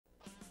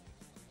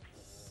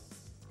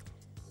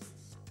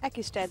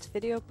Accu-Stats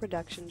Video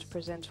Productions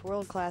presents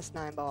World Class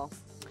 9-Ball.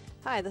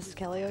 Hi, this is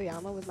Kelly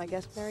Oyama with my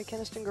guest Mary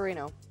Kenniston.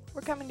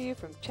 We're coming to you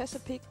from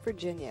Chesapeake,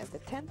 Virginia, the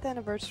 10th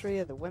anniversary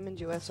of the Women's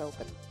U.S.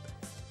 Open.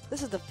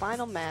 This is the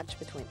final match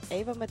between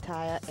Ewa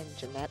Mataya and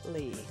Jeanette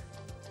Lee.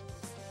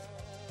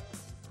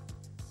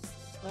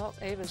 Well,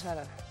 Ewa's had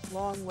a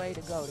long way to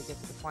go to get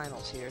to the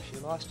finals here. She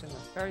lost in the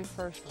very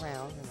first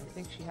round, and I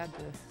think she had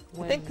to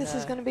win. I think this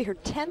is going to be her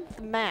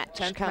 10th match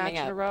coming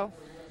up. In a row.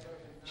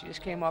 She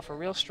just came off a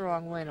real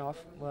strong win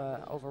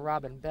over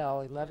Robin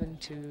Bell.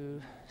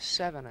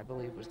 11-7, I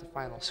believe, was the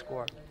final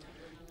score.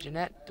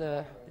 Jeanette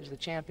is the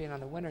champion on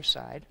the winner's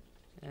side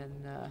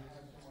and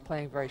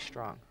playing very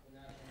strong.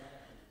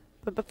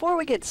 But before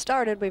we get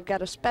started, we've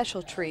got a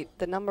special treat.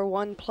 The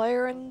 #1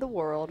 player in the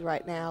world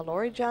right now,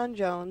 Lori John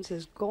Jones,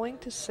 is going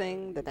to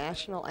sing the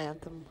national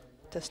anthem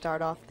to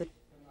start off the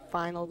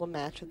final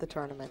match of the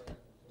tournament.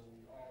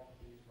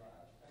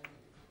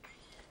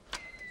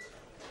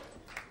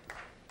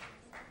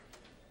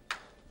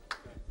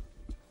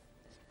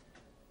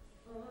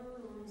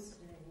 Oh,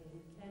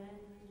 say, can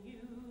you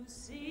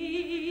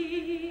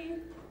see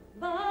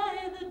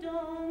by the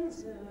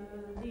dawn's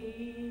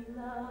early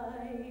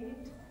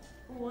light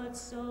what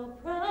so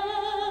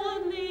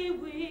proudly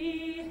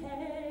we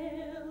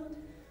hailed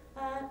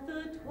at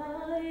the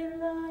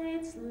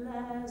twilight's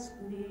last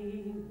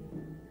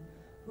gleaming,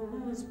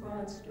 whose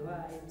broad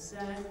stripes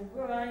and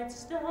bright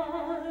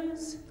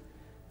stars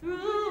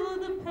through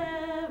the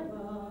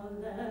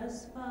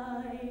perilous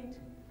fight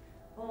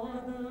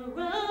o'er the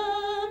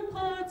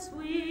ramparts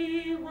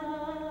we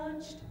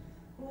watched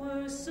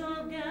were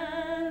so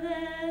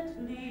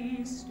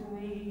gallantly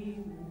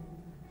streaming,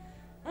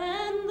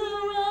 and the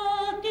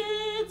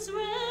rocket's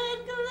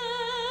red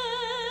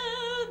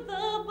glare,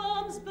 the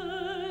bombs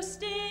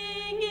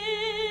bursting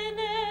in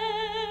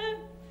air,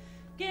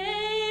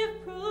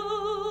 gave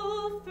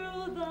proof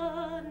through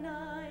the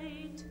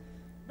night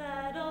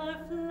that our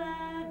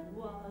flag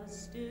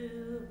was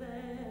still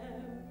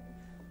there.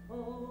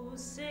 Oh,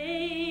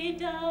 say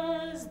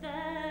does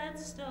that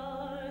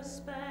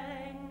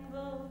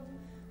star-spangled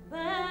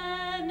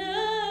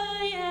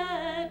banner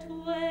yet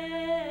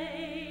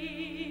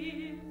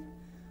wave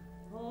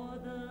o'er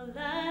the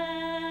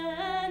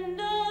land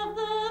of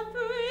the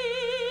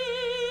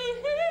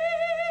free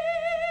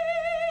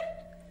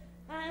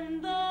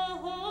and the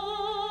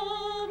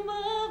home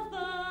of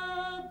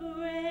the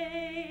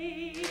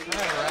brave? All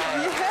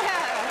right.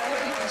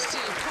 Yeah! You can see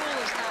pool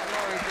is not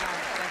Lori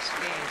John's best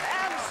game.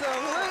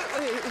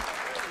 Absolutely!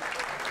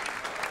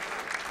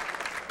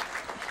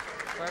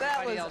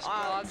 Everybody else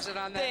blogs it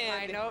on that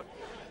high note.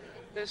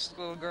 This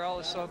little girl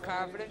is so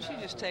confident, she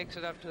just takes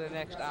it up to the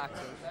next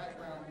octave.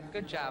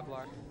 Good job,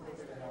 Laura.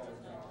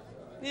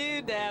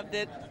 You dabbed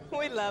it.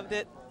 We loved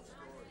it.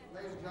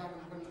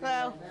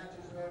 Well,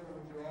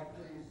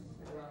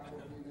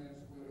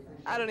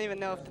 I don't even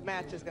know if the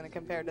match is going to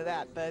compare to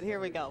that, but here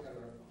we go.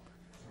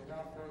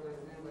 Without further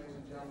ado, ladies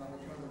and gentlemen, I'm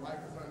going to turn the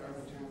microphone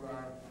over to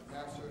our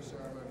master of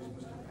ceremonies,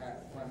 Mr.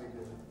 Pat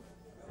Flanagan.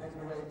 Take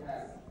it away,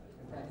 Pat,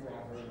 and thank you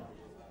all very much.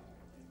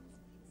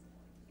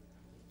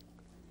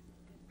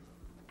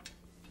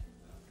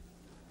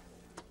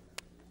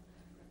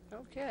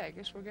 Okay, I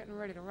guess we're getting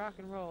ready to rock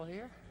and roll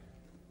here.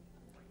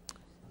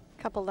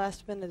 Couple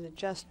last-minute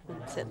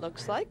adjustments, it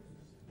looks like.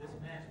 This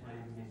match might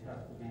even be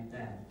tough to beat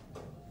then.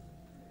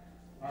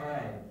 All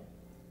right,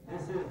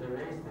 this is the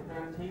race to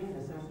 13.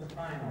 This is the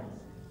finals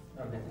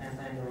of the 10th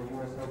annual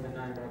U.S. Open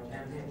 9-Ball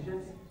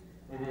Championships.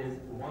 It is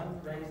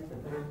one race to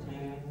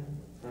 13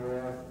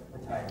 for the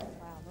title.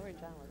 Wow, Lori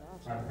John was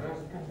awesome. Our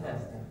first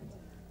contestant,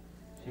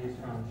 she's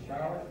from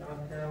Charlotte,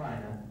 North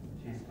Carolina.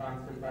 She's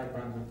sponsored by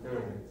Brunswick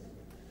Billiards.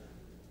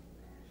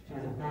 She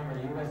is a former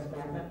U.S.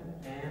 Open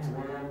and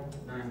World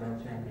 9-Ball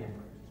champion.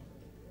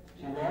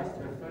 She lost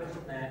her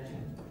first match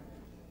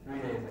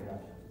 3 days ago.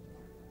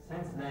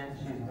 Since then,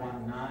 she's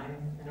won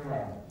 9 in a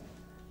row.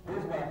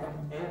 Please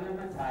welcome Ewa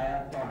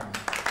Mataya Laurance.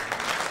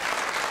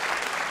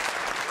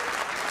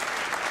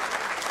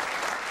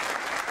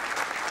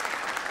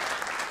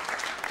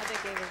 I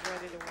think Ewa's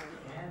ready to win.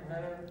 And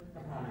her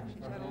opponent.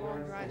 She's from had a New long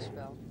York dry City.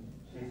 spell.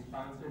 She's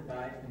sponsored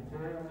by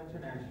Imperial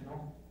International.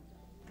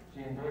 She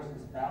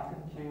endorses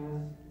Falcon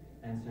Cues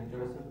and Sir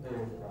Joseph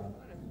Billiard Club.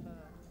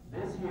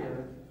 This year,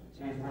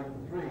 she's won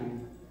 3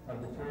 of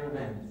the tour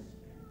events.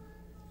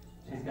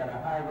 She's got a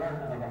high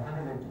run of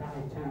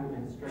 122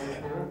 in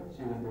straight pool.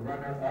 She was the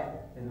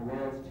runner-up in the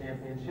World's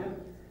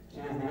Championship.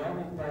 She is the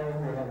only player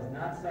who has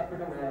not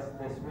suffered a loss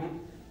this week.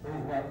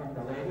 Please welcome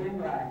the lady in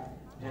black,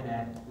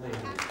 Jeanette Lee.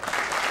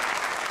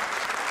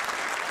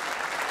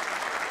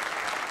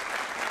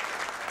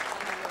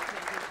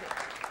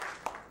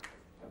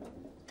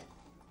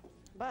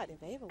 But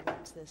if Ewa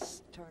wins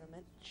this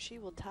tournament, she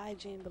will tie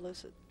Jean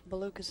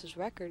Belucas's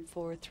record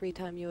for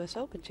 3-time U.S.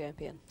 Open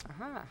champion.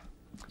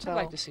 I'd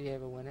like to see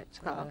Ewa win it.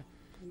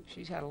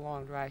 She's had a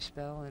long dry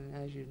spell, and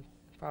as you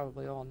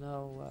probably all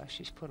know,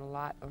 she's put a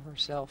lot of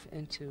herself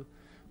into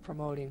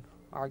promoting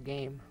our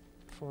game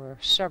for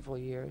several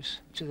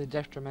years, to the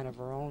detriment of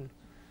her own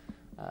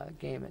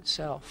game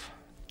itself.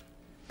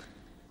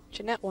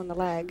 Jeanette won the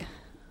lag.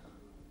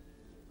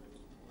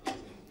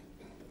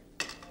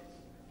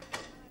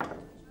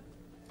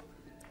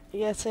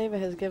 Yes, Ava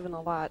has given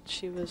a lot.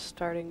 She was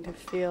starting to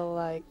feel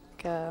like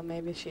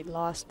maybe she'd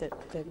lost it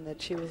and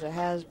that she was a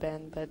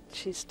has-been, but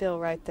she's still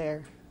right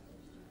there.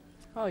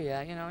 Oh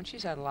yeah, you know, and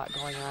she's had a lot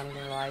going on in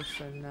her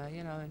life, and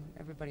you know, and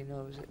everybody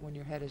knows that when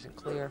your head isn't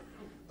clear,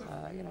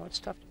 you know, it's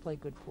tough to play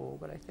good pool.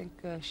 But I think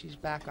she's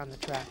back on the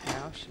track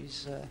now.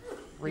 She's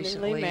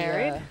recently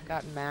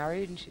gotten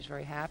married, and she's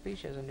very happy.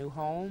 She has a new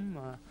home.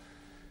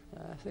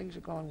 Things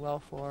are going well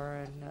for her,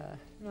 and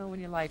you know,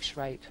 when your life's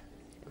right,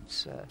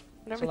 it's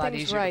a lot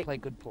easier to play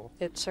good pool.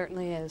 It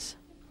certainly is.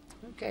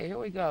 Okay, here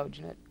we go.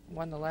 Jeanette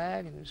won the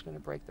lag and is going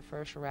to break the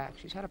first rack.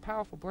 She's had a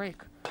powerful break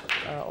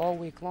all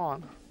week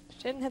long.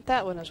 She didn't hit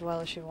that one as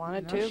well as she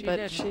wanted to,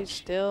 but she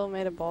still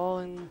made a ball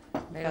and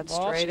got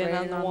straight in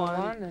on the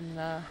one.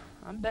 And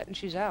I'm betting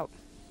she's out.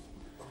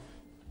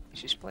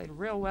 She's played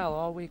real well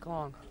all week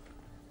long.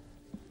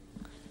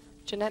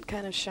 Jeanette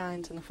kind of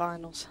shines in the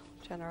finals,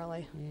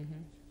 generally.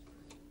 Mm-hmm.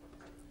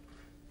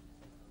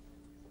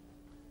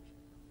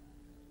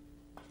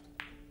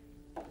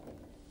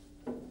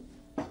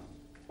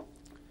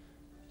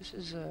 This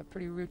is a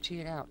pretty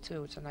routine out,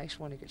 too. It's a nice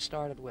one to get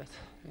started with.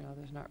 You know,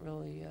 there's not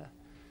really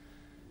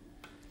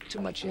too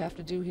much you have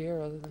to do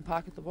here other than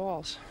pocket the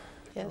balls.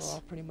 Yes. They're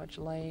all pretty much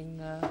laying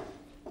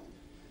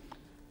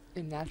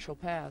in natural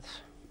paths.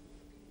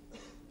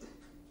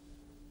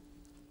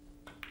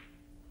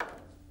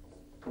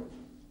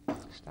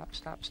 Stop,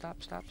 stop,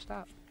 stop, stop,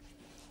 stop.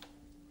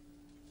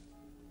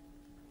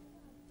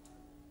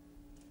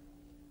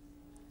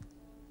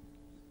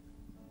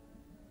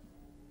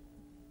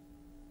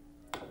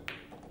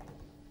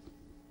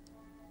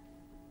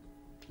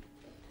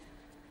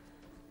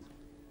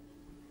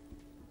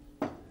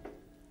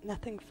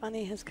 Nothing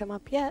funny has come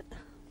up yet.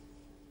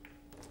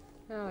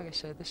 Well, like I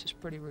said, this is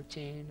pretty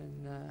routine,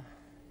 and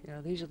you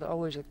know, these are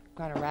always the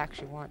kind of racks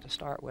you want to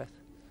start with.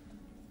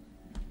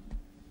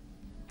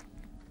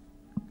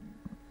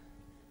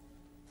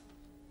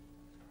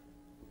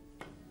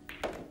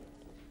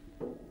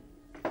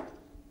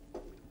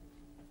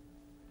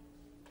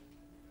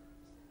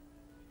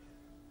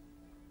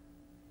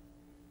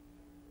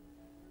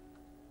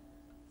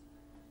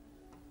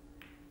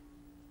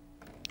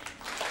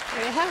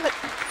 There you have it.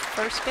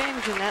 First game,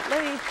 Jeanette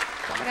Lee.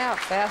 Coming out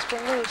fast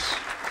and loose.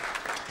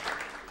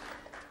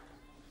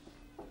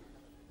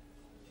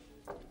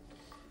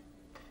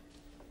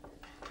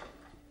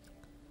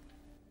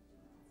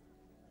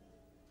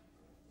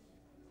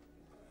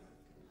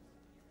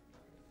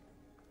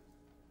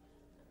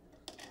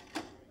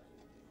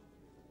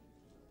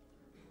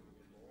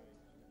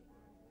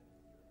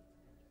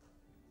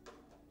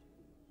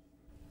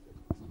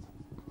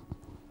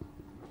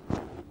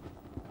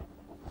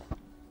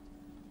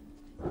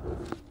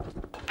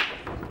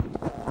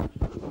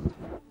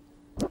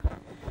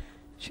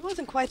 She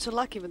wasn't quite so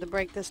lucky with the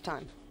break this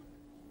time.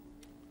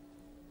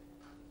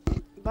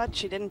 But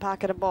she didn't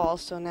pocket a ball,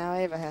 so now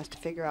Ava has to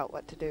figure out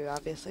what to do.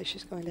 Obviously,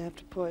 she's going to have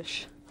to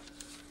push.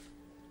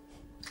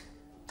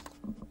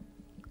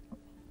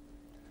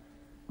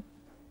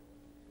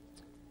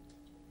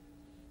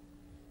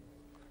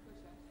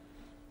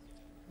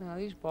 Now,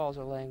 these balls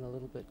are laying a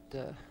little bit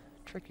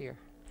trickier.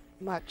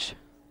 Much.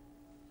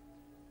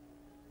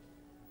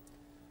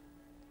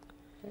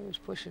 Ava was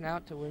pushing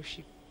out to where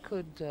she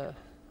could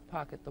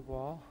pocket the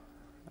ball.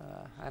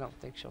 I don't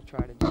think she'll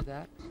try to do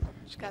that.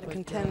 She's got to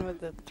contend with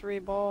the 3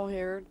 ball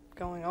here,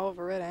 going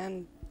over it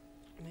and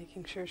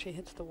making sure she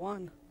hits the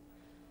 1.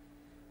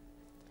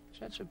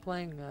 Jeanette's been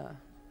playing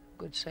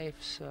good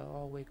safes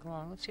all week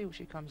long. Let's see what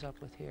she comes up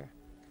with here.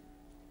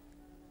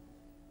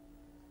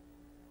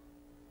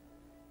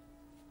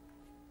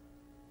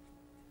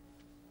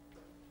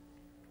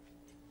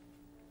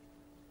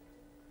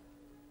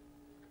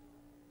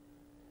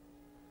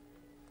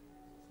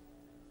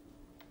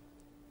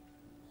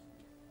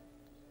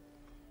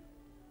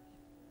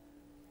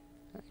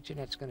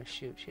 Jeanette's going to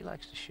shoot. She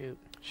likes to shoot.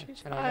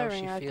 She's and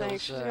firing, I I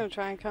think. She's going to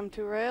try and come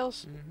 2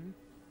 rails. Mm-hmm.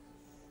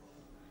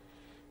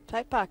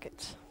 Tight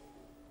pockets.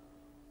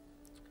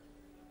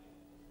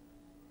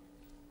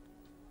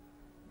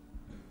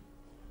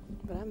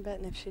 But I'm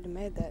betting if she'd have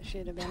made that,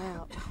 she'd have been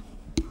out.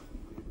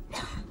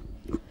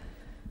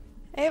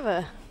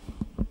 Ava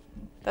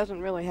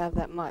doesn't really have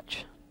that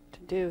much to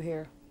do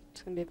here.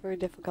 It's going to be very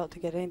difficult to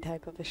get any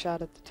type of a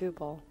shot at the 2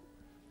 ball.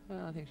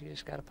 Well, I think she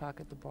just got to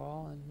pocket the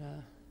ball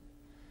and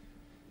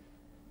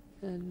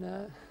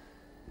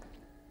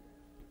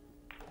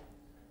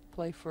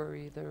play for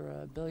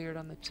either a billiard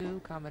on the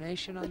 2,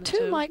 combination on the 2. The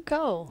 2 might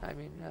go. I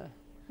mean,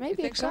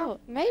 maybe it so? goes.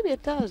 Maybe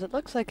it does. It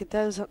looks like it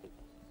does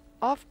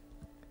off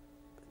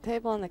the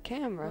table on the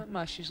camera. Not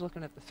much. She's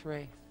looking at the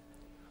 3.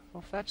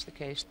 Well, if that's the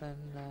case, then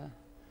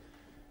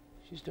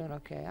she's doing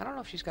okay. I don't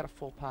know if she's got a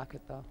full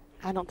pocket, though.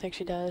 I don't think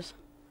she does.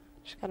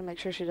 She's got to make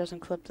sure she doesn't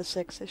clip the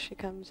 6 as she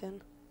comes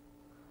in.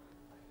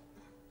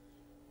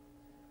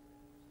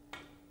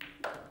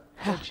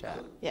 Good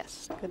shot.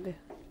 Yes, good.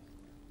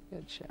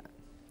 Good shot.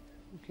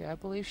 Okay, I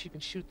believe she can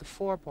shoot the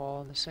 4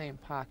 ball in the same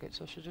pocket,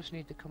 so she'll just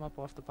need to come up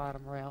off the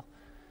bottom rail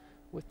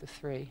with the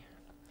 3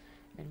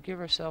 and give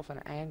herself an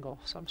angle,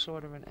 some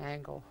sort of an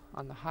angle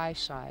on the high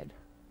side,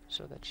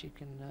 so that she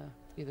can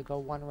either go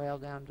 1 rail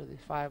down to the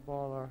 5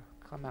 ball or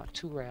come out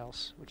 2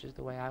 rails, which is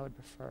the way I would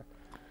prefer.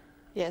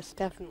 Yes,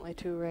 definitely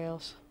 2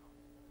 rails.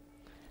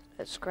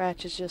 That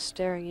scratch is just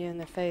staring you in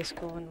the face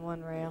going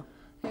 1 rail.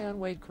 Yeah, and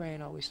Wade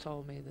Crane always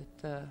told me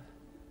that,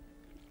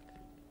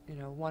 you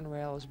know, 1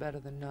 rail is better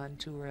than none,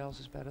 2 rails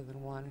is better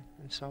than 1,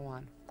 and so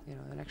on. You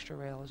know, an extra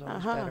rail is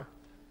always better.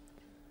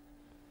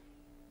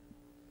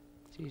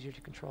 It's easier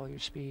to control your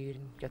speed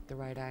and get the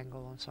right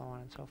angle and so on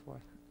and so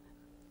forth.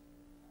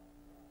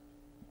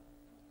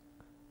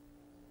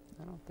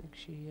 I don't think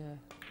she,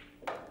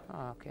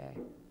 oh, okay.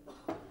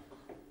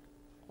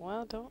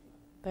 Well,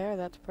 there,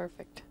 that's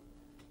perfect.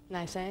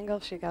 Nice angle,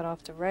 she got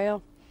off the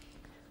rail.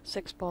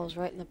 6 balls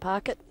right in the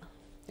pocket.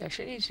 Yeah,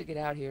 she needs to get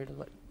out here to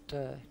let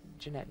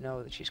Jeanette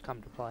know that she's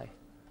come to play.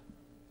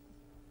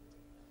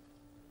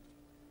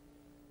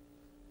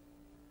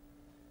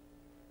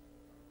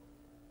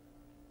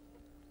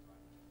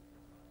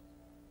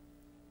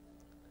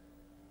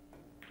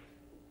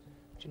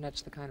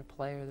 Jeanette's the kind of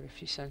player that if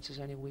she senses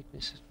any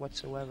weakness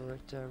whatsoever,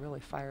 it really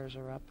fires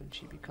her up and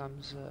she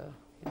becomes you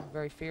know,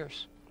 very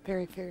fierce.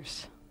 Very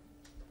fierce.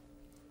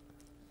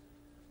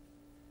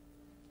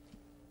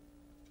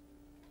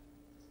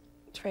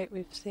 Trait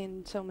we've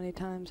seen so many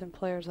times in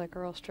players like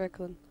Earl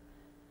Strickland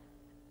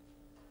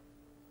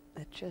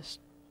that just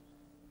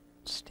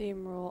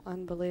steamroll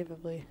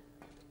unbelievably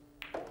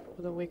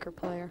with a weaker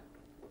player.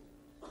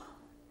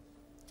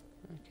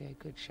 Okay,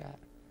 good shot.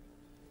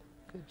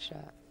 Good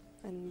shot.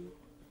 And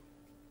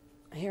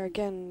here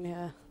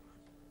again,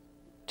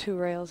 2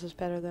 rails is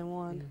better than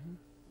 1. Mm-hmm.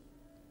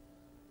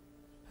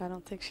 I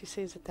don't think she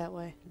sees it that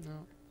way. No.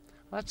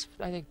 Well, that's,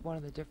 I think, one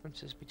of the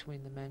differences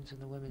between the men's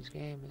and the women's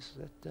game is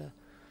that,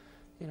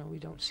 you know, we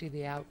don't see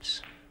the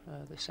outs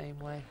the same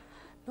way.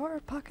 Nor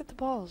pocket the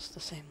balls the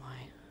same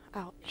way.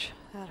 Ouch,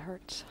 that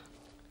hurts.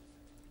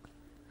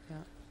 Yeah.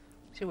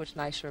 See what's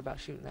nicer about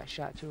shooting that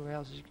shot 2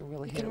 rails is you can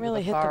really You hit can it really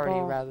with hit the authority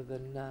ball. rather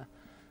than,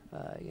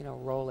 you know,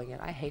 rolling it.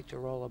 I hate to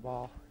roll a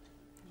ball.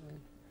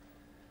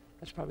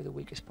 That's probably the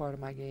weakest part of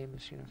my game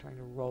is, you know, trying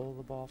to roll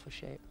the ball for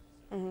shape.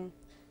 Mm-hmm.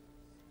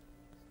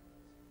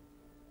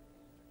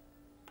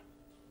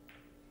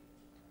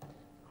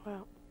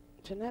 Well,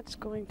 Jeanette's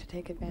going to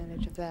take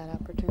advantage of that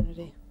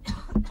opportunity.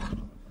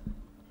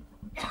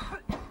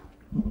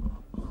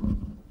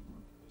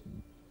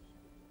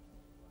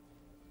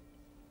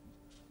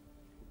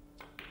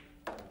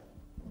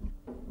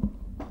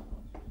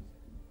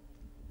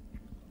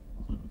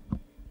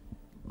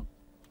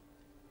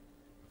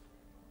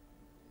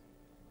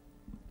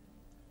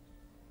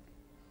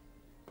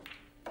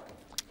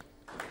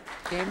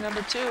 Game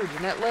number 2,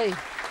 Jeanette Lee.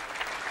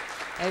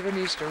 Ava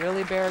needs to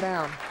really bear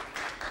down.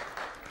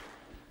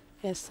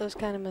 Yes, those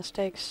kind of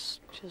mistakes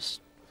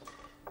just,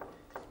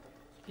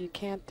 you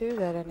can't do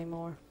that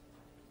anymore.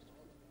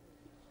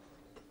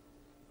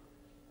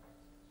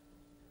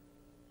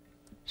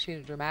 Seen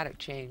a dramatic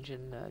change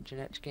in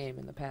Jeanette's game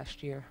in the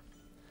past year.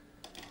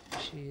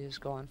 She has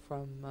gone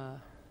from,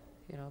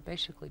 you know,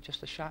 basically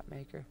just a shot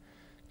maker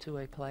to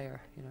a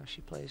player. You know,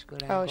 she plays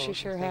good angles. Oh, she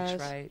sure and thinks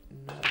has. right,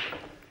 and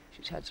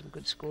she's had some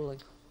good schooling.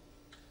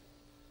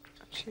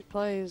 She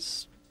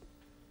plays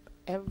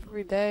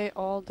every day,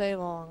 all day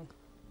long.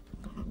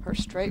 Her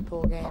straight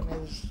pool game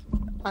is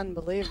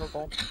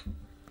unbelievable.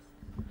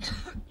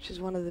 She's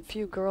one of the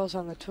few girls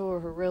on the tour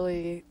who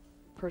really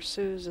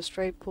pursues the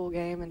straight pool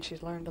game, and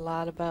she's learned a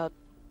lot about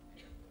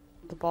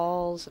the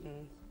balls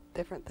and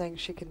different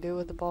things she can do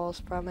with the balls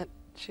from it.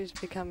 She's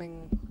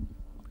becoming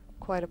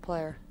quite a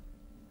player.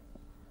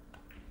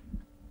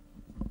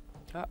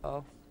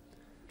 Uh-oh.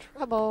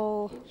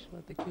 Trouble. Just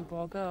let the cue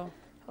ball go.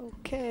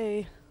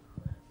 Okay.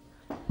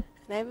 And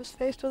Ava's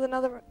faced with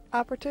another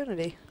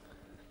opportunity.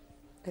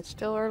 It's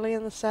still early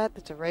in the set.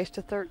 It's a race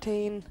to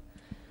 13.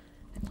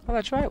 Oh,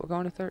 that's right. We're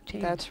going to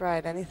 13. That's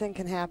right. Anything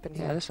can happen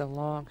here. Yeah, this is a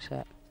long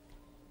set.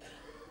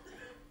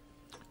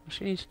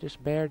 She needs to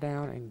just bear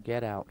down and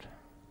get out.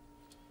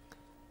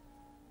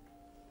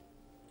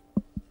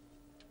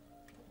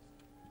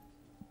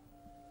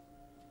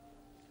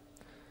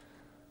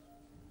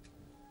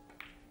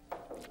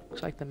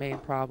 Looks like the main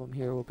problem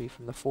here will be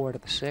from the 4 to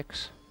the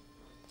 6.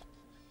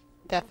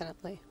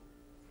 Definitely.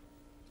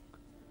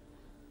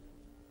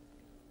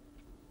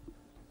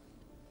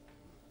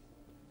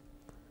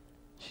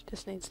 She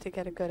just needs to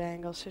get a good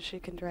angle so she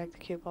can drag the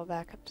cue ball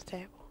back up the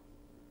table.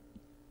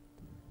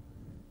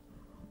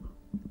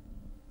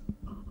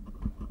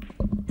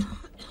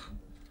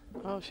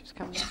 Oh, she's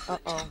coming.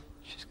 Uh-oh.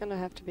 She's going to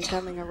have to be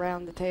coming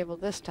around the table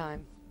this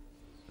time.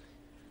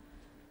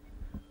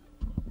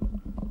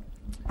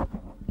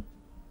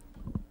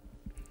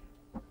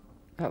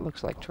 That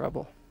looks like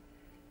trouble.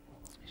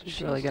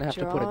 She's really going to have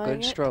to put a drawing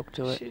good it. stroke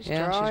to it. She's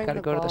Yeah, she's drawing got to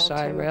the go to the ball,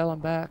 side too. rail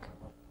and back.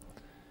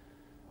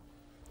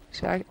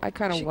 See, I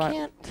kind She of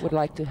can't. would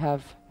like to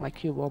have my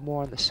cue ball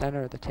more in the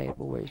center of the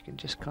table where you can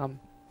just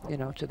come you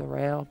know, to the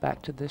rail,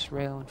 back to this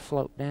rail, and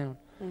float down.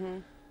 Mm-hmm.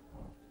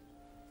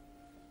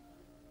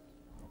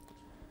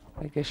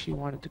 I guess she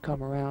wanted to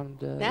come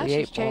around Now the she's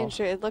 8 ball. changed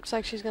her. It looks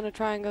like she's going to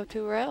try and go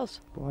 2 rails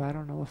Boy, I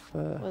don't know if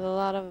with a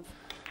lot of.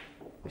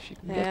 she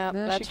can Yeah, get.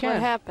 Nah, that's she what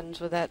can. happens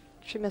with that.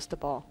 She missed the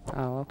ball.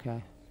 Oh,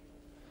 okay.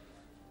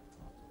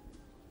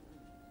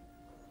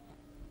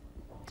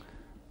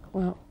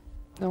 Well,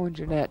 knowing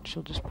Jeanette,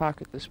 she'll just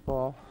pocket this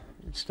ball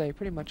and stay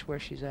pretty much where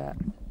she's at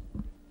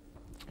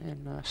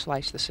and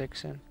slice the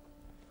 6 in.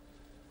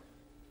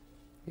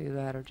 Either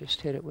that or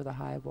just hit it with a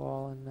high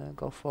ball and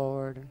go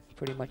forward and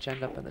pretty much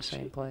end up in the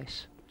same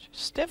place. She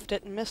stiffed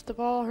it and missed the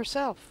ball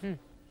herself. Hmm.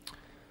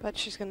 But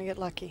she's going to get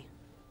lucky.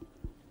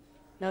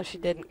 No, she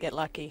didn't get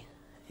lucky.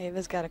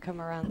 Eva's got to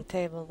come around the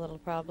table a little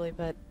probably,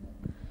 but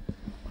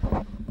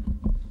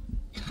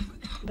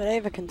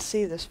Eva can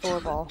see this 4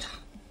 ball.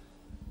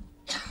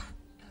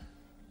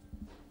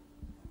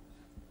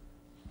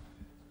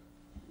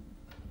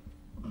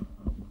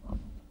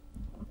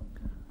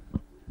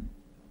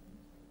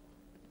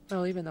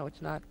 Well, even though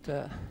it's not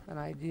an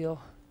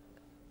ideal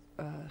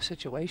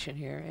situation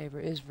here, Eva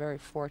is very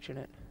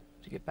fortunate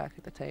to get back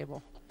at the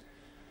table.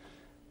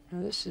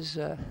 Now, this is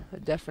a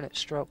definite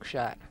stroke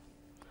shot.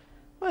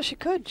 Well, she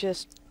could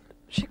just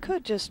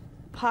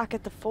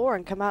pocket the 4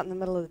 and come out in the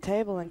middle of the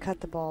table and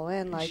cut the ball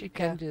in. Like She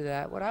can do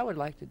that. What I would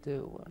like to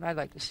do, what I'd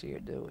like to see her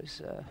do,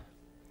 is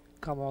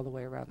come all the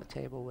way around the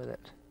table with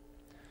it.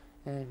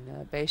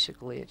 And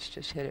basically, it's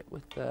just hit it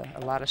with a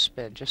lot of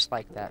spin, just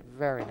like that.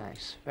 Very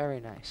nice, very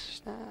nice.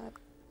 She's not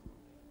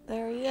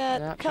there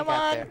yet. Nope, Come she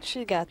got on, there.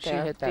 she got She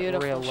there. hit that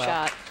Beautiful real well.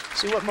 shot.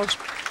 See, what most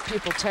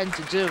people tend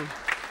to do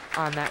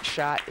on that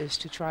shot is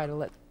to try to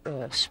let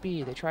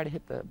speed. They try to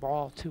hit the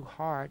ball too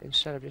hard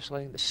instead of just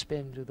letting the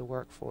spin do the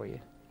work for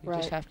you. You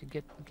just Right. have to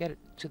get it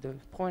to the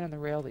point on the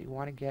rail that you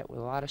want to get with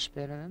a lot of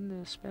spin, and then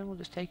the spin will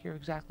just take you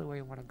exactly where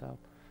you want to go.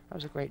 That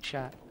was a great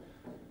shot.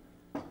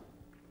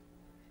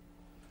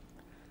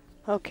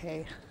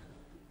 Okay,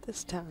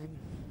 this time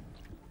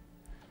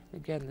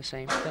Again, the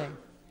same thing.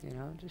 You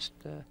know, just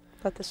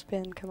let the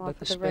spin come let off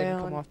the of the spin rail.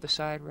 come and off the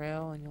side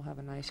rail, and you'll have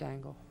a nice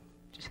angle.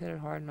 Just hit it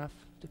hard enough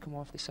to come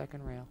off the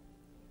second rail.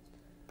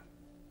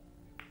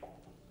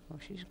 Oh,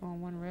 she's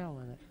going 1 rail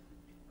with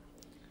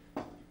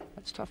it.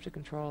 That's tough to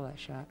control, that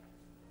shot.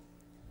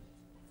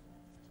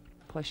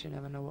 Plus, you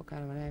never know what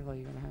kind of an angle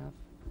you're going to have.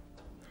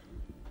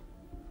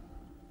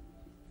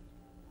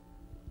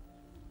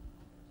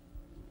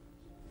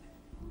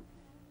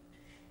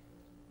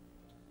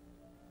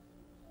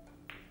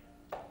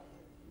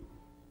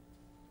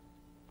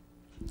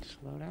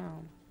 Slow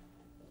down.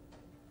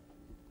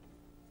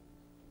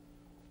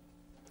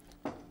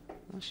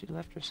 Well, she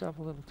left herself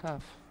a little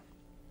tough.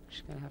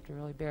 She's going to have to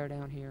really bear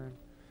down here and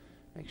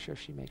make sure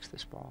she makes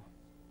this ball.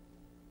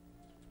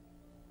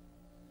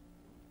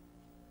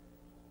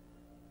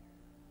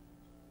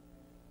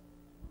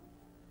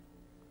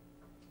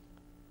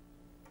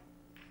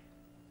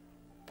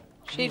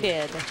 She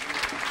did.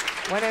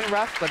 Went in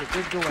rough, but it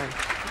did go in.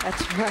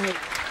 That's right.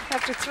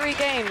 After 3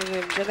 games, we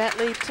have Jeanette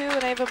Lee 2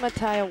 and Ewa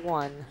Mataya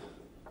 1.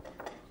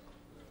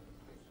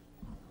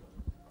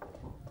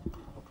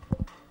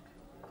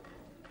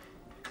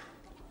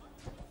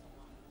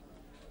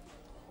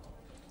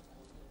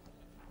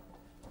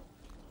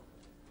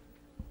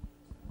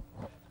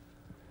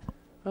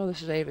 Well,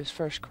 this is Eva's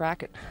first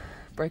crack at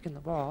breaking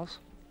the balls.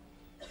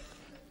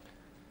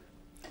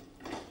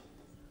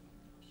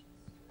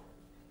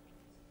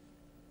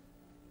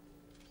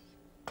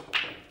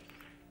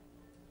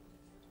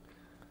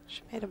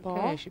 She made a ball.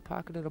 Okay, she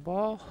pocketed a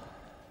ball.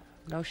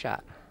 No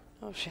shot.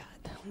 Oh, shot.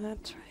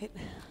 That's right.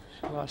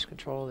 She lost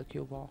control of the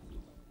cue ball.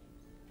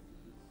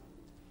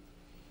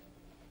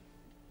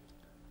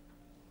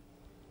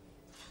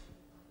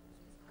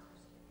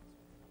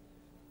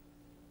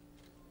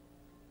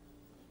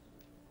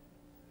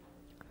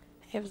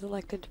 Eva's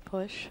elected to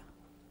push.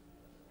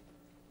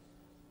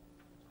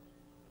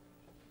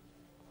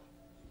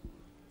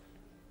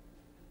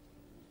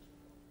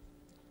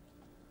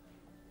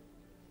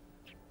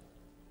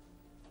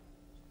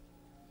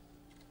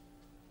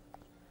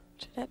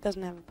 Jeanette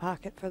doesn't have a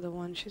pocket for the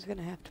 1. She's going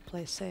to have to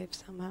play safe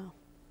somehow.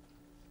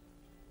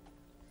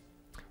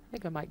 I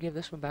think I might give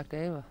this one back to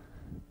Ewa.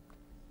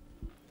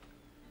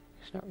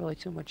 There's not really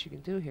too much you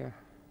can do here.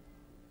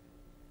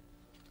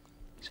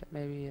 Except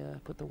maybe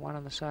put the 1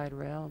 on the side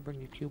rail and bring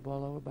your cue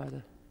ball over by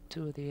the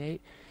 2 of the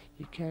 8.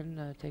 You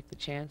can take the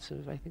chance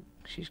of, I think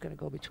she's going to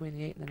go between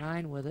the 8 and the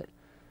 9 with it.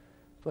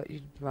 But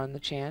you run the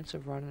chance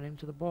of running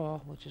into the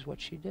ball, which is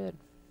what she did.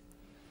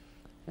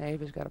 And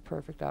Eva's got a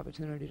perfect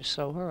opportunity to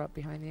sew her up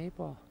behind the 8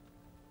 ball.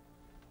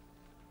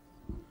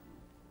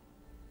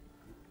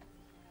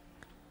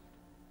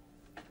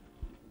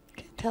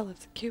 Can't tell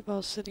if the cue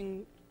ball's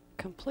sitting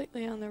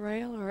completely on the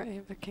rail or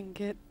Ewa can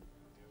get...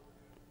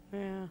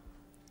 Yeah.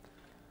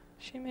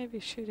 She may be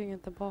shooting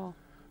at the ball.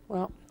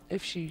 Well,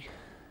 if she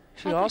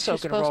think also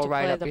she's can supposed roll to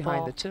right play up the behind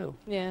ball. the 2.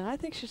 Yeah, I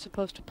think she's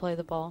supposed to play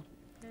the ball.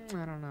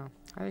 I don't know.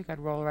 I think I'd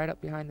roll right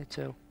up behind the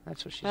 2.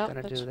 That's what she's Well, going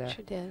to that's do there. what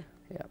she did.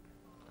 Yep.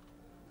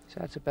 So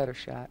that's a better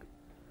shot.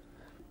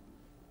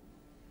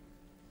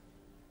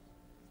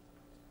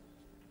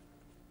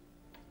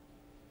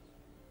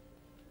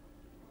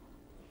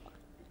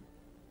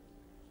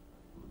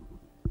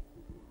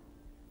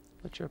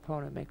 let your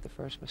opponent make the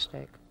first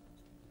mistake.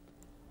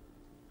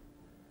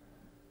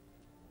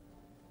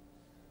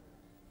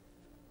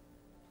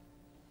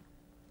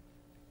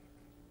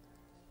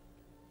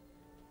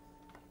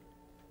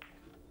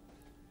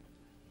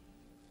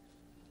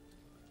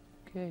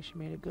 Okay, she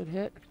made a good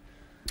hit.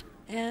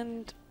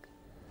 And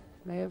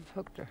May have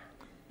hooked her.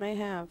 may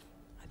have.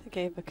 I think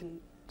Ava can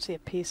see a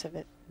piece of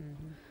it.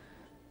 Mm-hmm.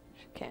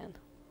 She can.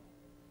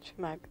 She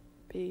might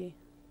be.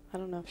 I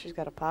don't know if she's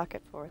got a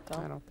pocket for it, though.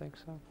 I don't think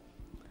so.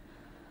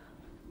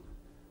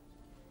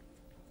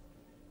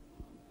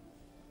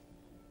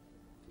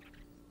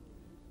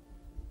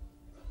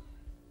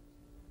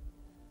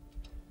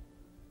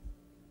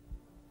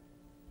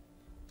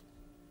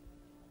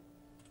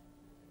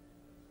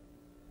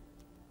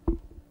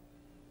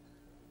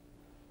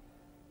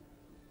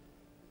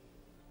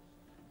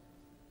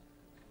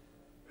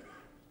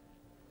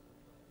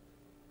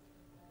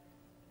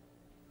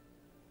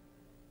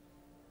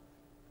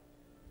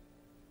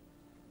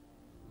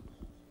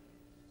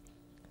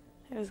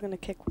 I was going to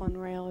kick one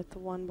rail at the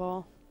one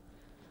ball.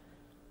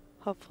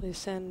 Hopefully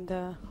send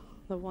the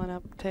one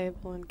up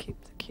table and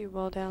keep the cue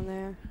ball down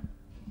there.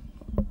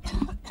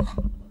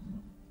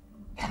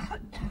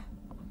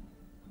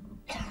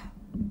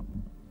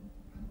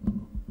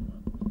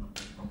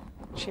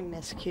 She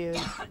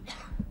miscued.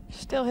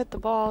 Still hit the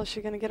ball. Is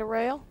she going to get a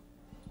rail?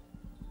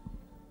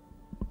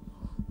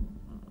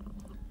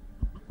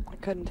 I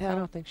couldn't tell. I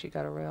don't think she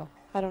got a rail.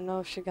 I don't know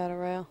if she got a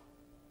rail.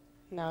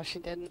 No, she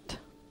didn't.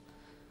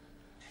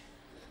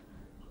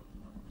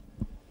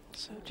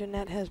 So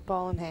Jeanette has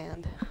ball in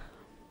hand.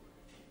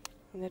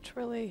 And it's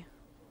really,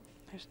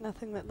 there's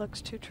nothing that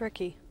looks too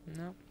tricky.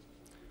 No.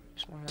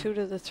 Just wanna 2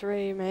 to the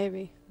 3,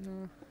 maybe.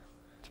 No.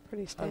 It's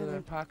pretty Other than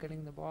standard.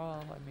 pocketing the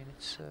ball, I mean,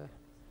 it's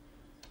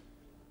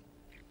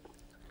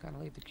kind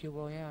of leave the cue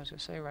ball, yeah, I was going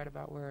to say, right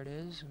about where it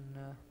is,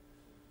 and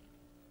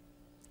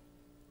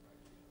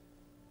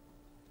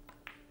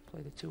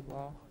play the 2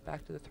 ball.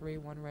 Back to the 3,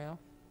 1 rail.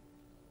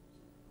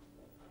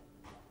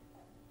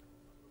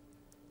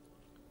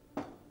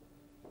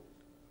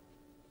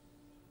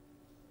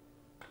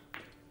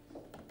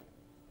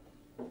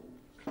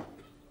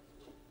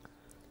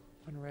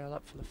 One rail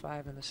up for the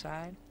 5 in the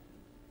side.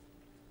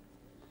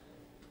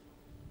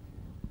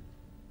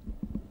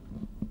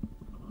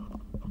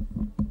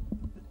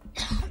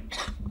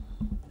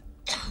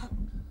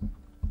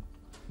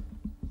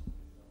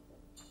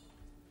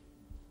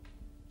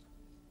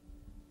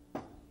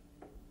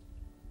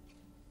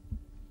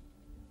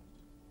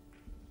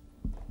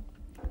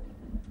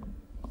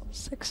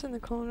 Six in the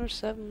corner,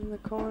 7 in the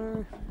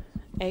corner,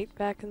 8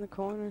 back in the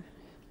corner.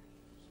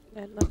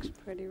 That looks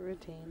pretty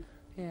routine.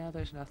 Yeah,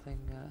 there's nothing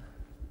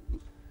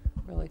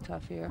really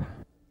tough here.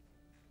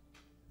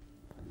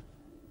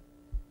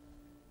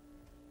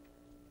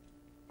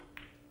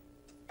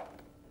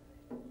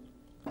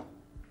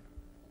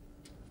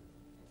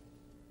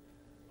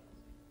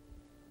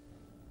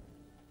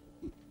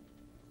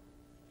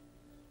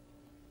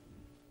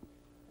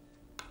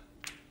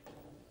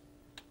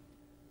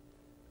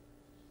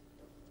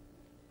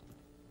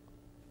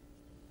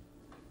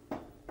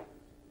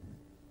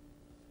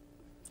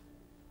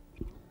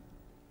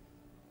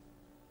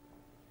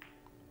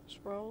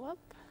 Roll up.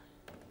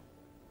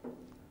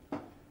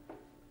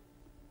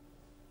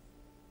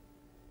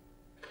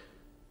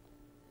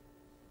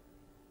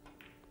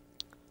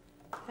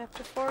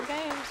 After 4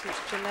 games,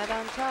 it's Jeanette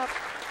on top,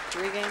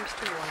 3 games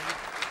to 1.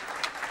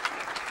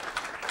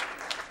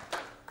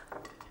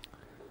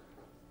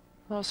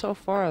 Well, so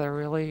far they're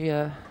really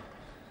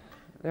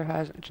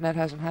Jeanette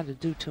hasn't had to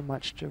do too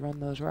much to run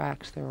those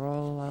racks. They're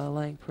all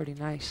laying pretty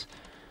nice.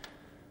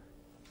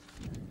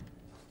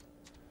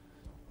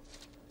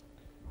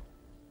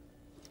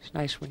 It's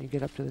nice when you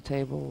get up to the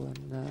table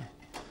and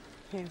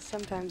Yeah,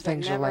 sometimes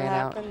Things that are never laying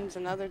out. happens,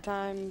 and other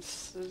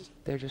times,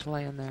 they're just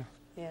laying there.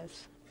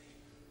 yes.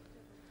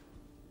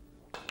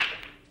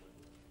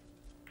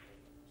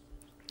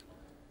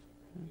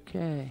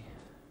 Okay,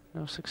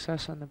 no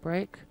success on the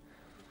break.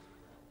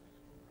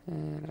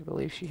 And I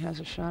believe she has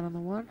a shot on the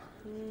 1.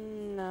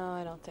 No,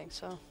 I don't think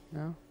so.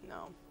 No?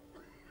 No.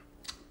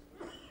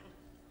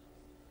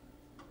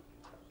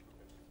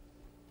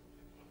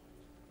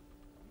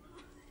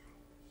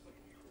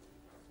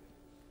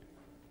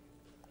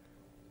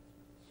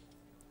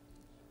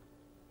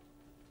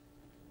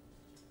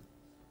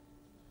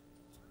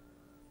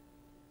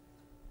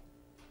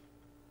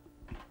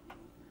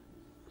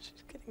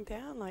 She's getting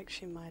down like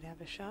she might have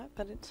a shot,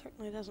 but it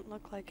certainly doesn't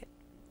look like it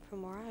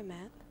from where I'm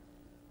at.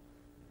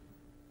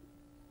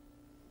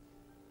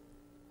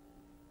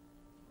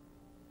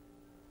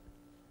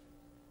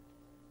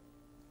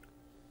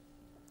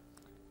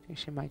 I think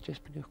she might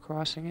just be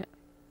crossing it.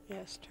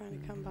 Yes, trying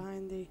to come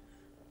behind the...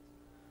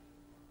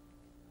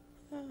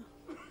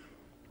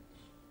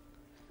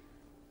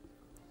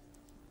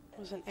 It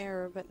was an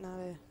error, but not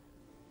a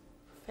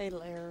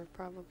fatal error,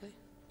 probably.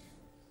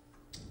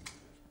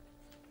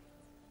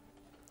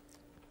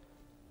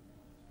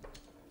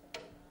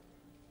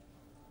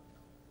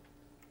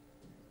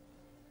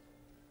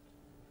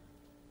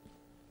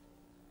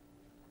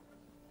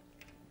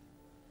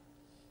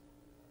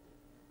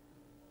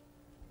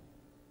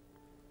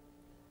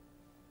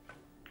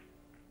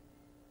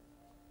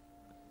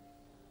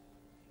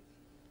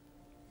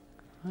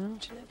 Well,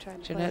 Jeanette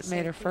tried to Jeanette play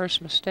made her safety.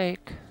 first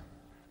mistake,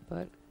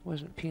 but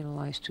wasn't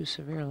penalized too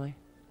severely.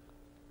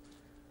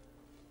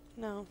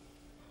 No.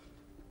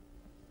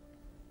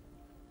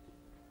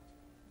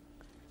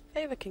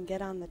 If Ewa can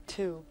get on the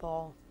 2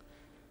 ball,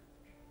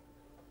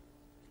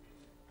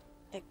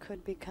 it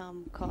could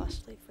become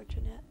costly for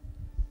Jeanette.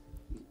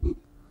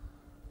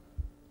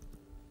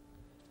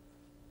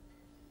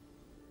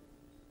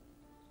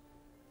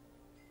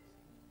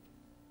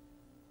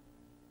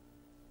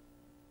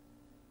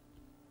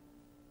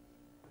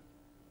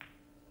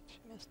 She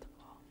missed the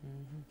ball.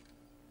 Mm-hmm.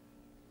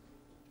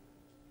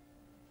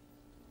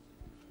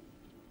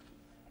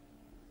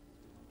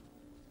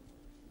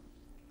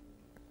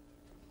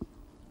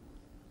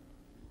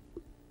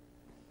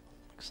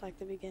 Looks like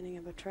the beginning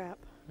of a trap.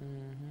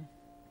 Mm-hmm.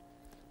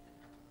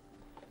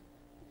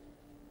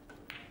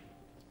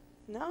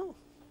 No,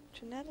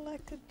 Jeanette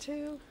elected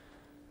to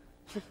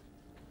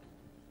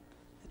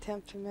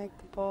attempt to make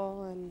the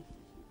ball, and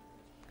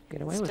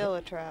Get away with it. still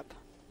a trap.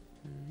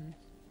 Mm-hmm.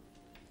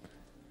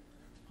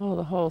 Well,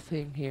 the whole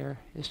thing here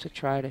is to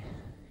try to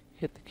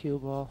hit the cue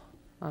ball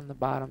on the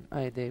bottom,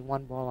 the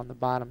 1 ball on the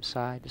bottom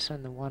side, to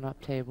send the 1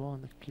 up table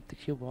and keep the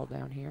cue ball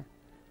down here.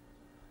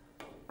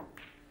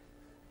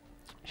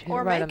 She hit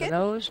Or it right make on the it.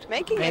 nose.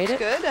 Making Made it's it.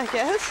 good, I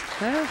guess.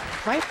 Yeah,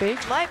 might be.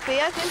 Might be.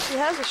 I think she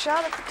has a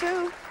shot at the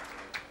 2.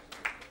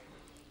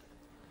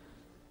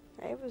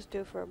 Ewa's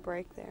due for a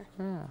break there.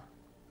 Yeah.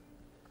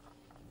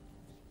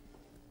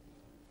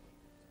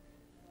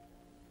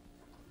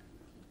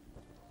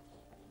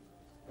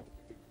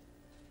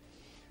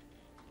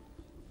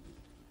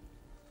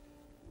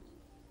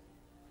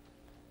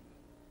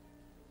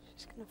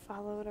 She's going to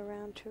follow it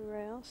around 2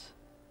 rails.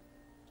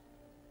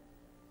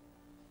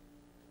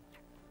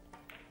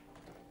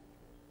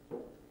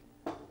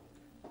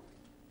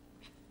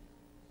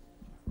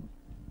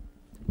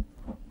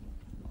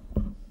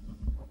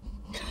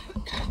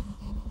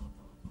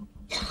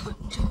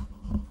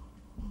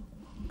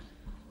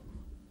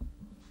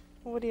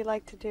 What do you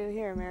like to do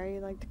here, Mary?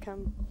 You like to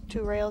come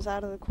 2 rails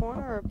out of the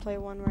corner or play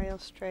 1 rail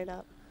straight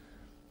up?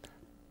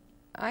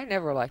 I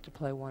never like to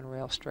play 1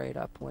 rail straight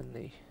up when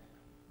the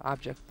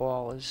object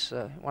ball is,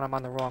 when I'm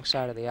on the wrong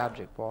side of the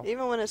object ball.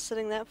 Even when it's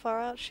sitting that far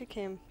out, she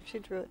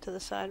drew it to the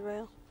side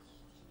rail.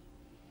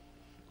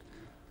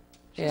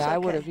 She's Yeah, I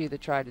would okay. have either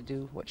tried to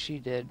do what she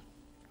did,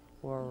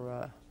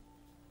 or,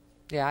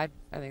 yeah, I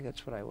think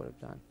that's what I would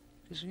have done.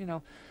 Because, you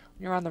know,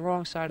 when you're on the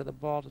wrong side of the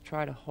ball, to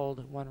try to hold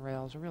at 1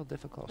 rail is a real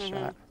difficult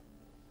shot.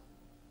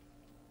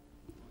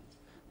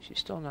 She's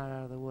still not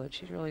out of the woods.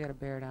 She's really got to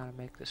bear down and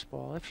make this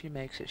ball. If she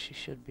makes it, she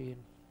should be in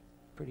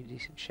pretty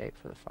decent shape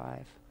for the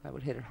 5. I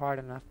would hit it hard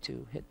enough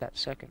to hit that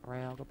 2nd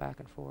rail, go back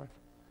and forth.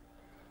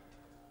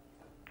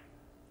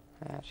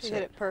 That's She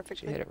hit it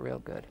perfectly. She hit it real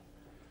good.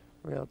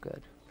 Real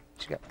good.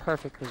 She got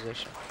perfect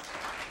position.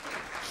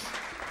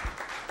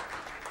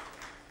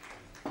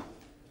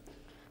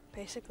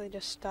 Basically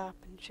just stop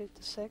and shoot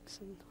the 6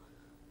 and...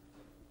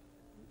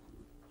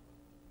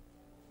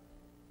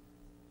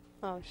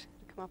 Oh, she's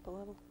going to come up a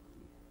little.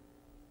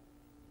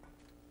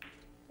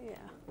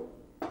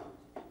 Yeah.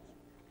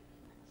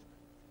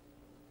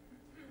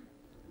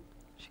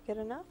 She get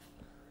enough?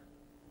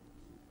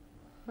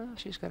 Well,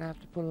 she's going to have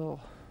to put a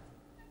little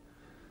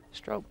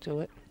stroke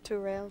to it. 2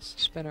 rails.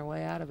 Spin her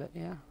way out of it,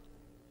 yeah.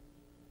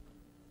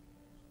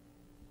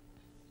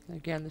 And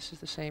again, this is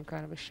the same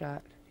kind of a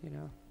shot, you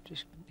know.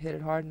 Just hit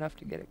it hard enough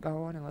to get it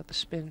going and let the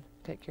spin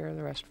take care of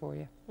the rest for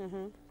you.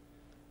 Mm-hmm.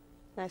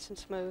 Nice and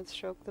smooth,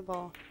 stroke the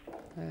ball.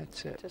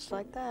 That's it. Just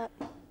like that.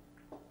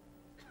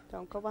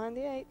 Don't go behind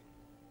the 8.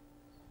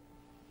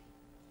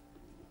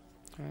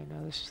 All right,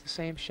 now this is the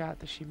same shot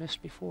that she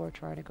missed before,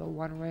 trying to go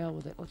 1 rail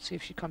with it. Let's see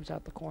if she comes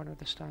out the corner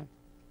this time.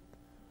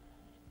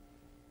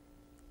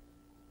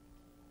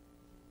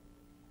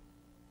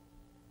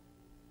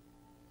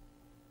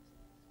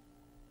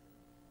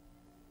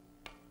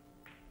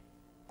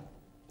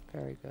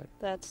 Very good.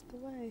 That's the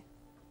way.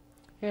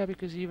 Yeah,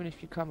 because even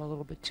if you come a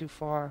little bit too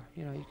far,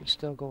 you know, you can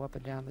still go up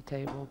and down the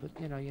table, but,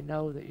 you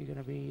know that you're going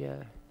to be,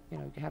 you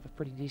know, you can have a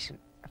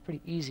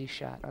pretty easy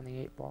shot on the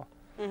 8 ball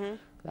Mm-hmm.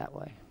 that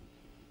way.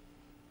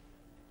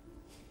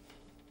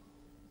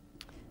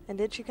 And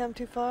did she come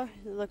too far?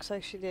 It looks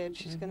like she did.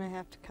 She's going to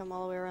have to come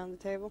all the way around the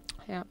table.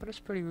 Yeah, but it's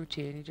pretty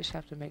routine. You just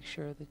have to make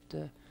sure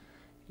that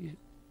you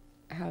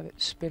have it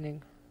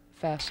spinning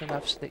fast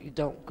enough so that you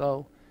don't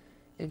go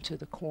into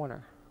the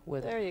corner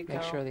with There it. you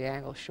Make go. sure the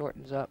angle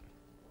shortens up.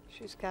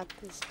 She's got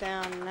this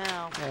down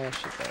now. There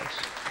she goes.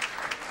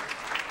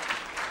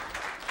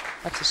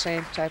 That's the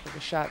same type of a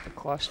shot that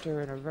cost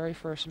her in her very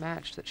first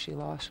match that she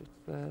lost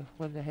with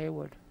Linda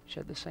Haywood. She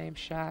had the same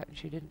shot, and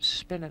she didn't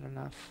spin it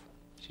enough.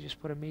 She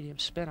just put a medium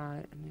spin on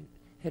it and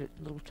hit it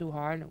a little too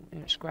hard,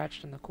 and it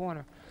scratched in the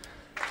corner.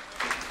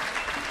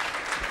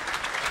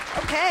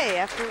 Okay,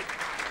 after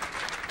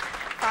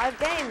 5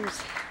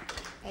 games,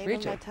 Ewa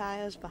 3-2.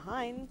 Mataya is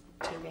behind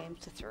 2 games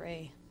to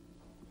 3.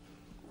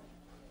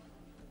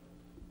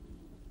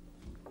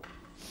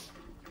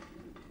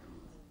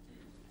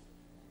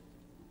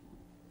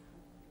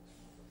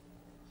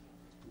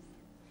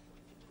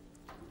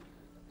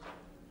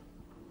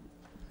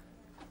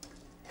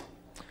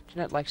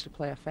 Jeanette likes to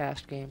play a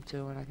fast game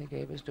too, and I think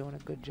Ewa's doing a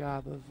good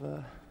job of,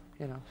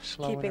 you know,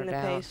 slowing Keeping her the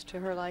down. pace to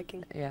her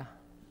liking. Yeah.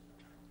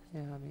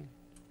 Yeah, I mean,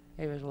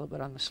 Ewa's a little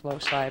bit on the slow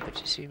side, but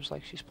she seems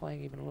like she's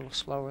playing even a little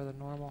slower than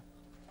normal.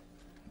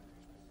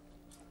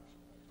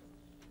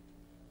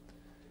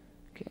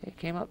 Okay,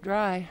 came up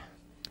dry.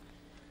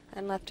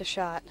 And left a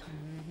shot.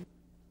 Mm-hmm.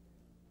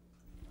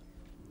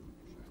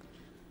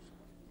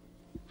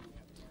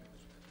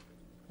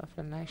 Left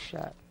a nice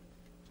shot.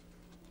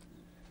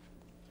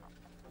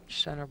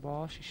 Center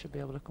ball. She should be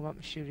able to come up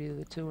and shoot either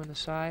the 2 in the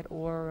side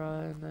or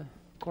in the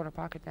corner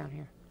pocket down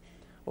here.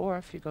 Or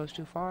if she goes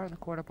too far, in the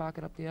corner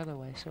pocket up the other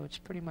way. So it's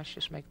pretty much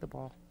just make the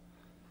ball.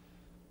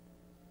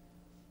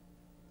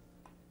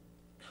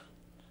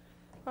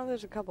 Well,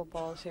 there's a couple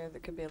balls here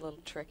that could be a little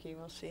tricky.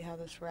 We'll see how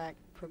this rack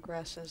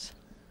progresses.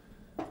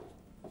 It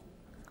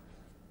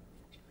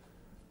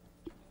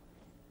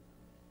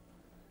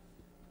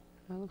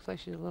looks like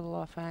she's a little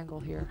off angle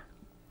here.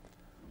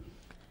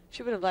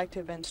 She would have liked to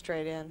have been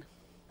straight in.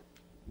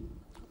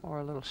 Or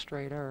a little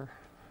straighter.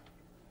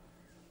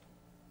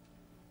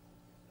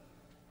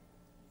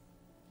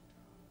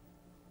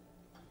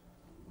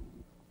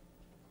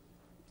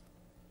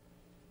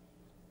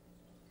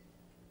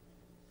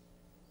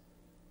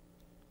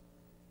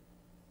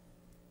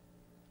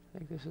 I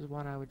think this is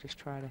one I would just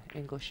try to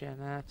English in.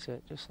 That's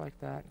it, just like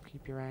that.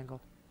 Keep your angle.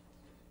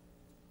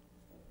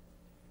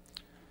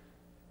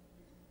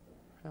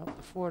 Well,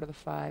 the 4 to the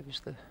 5 is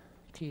the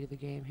key to the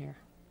game here.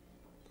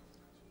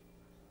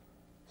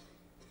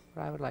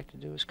 What I would like to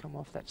do is come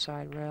off that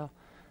side rail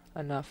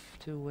enough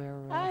to where...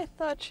 I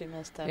thought she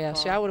missed that yeah,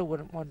 ball. see, I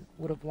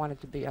would have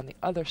wanted to be on the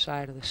other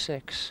side of the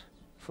 6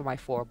 for my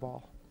 4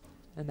 ball.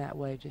 And that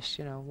way, just,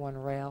 you know, one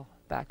rail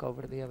back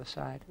over to the other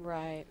side.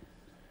 Right.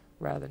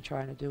 Rather than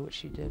trying to do what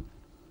she did.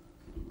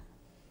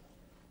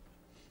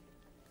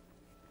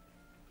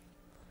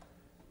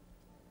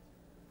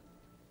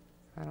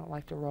 I don't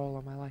like to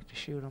roll them, I like to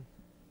shoot them.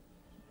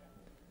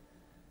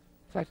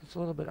 In fact, it's a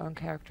little bit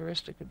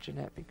uncharacteristic of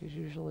Jeanette because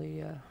usually,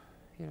 you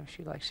know,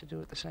 she likes to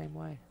do it the same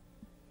way.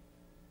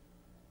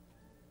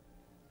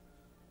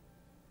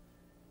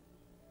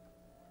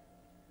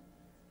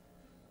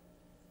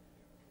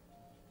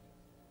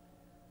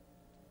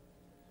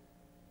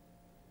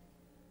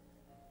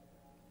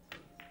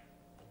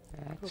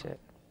 That's it.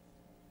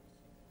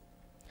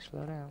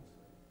 Slow down.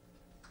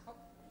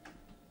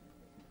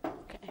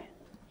 Okay.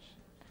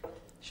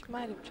 She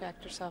might have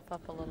jacked herself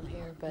up a little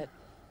here, but...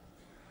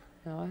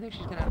 No, I think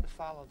she's going to have to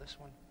follow this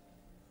one.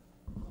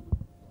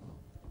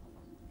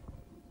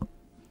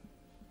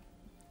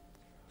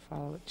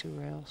 Follow it 2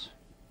 rails.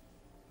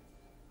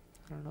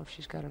 I don't know if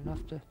she's got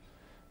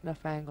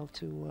enough angle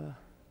to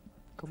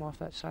come off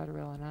that side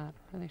rail or not.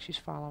 I think she's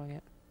following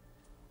it.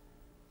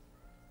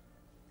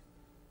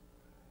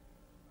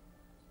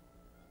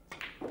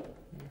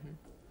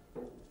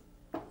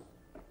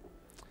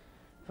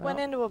 Went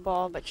into a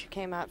ball, but she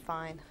came out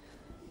fine.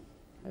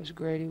 As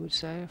Grady would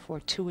say, a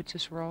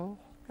fortuitous roll.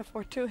 A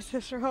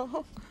fortuitous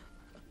roll.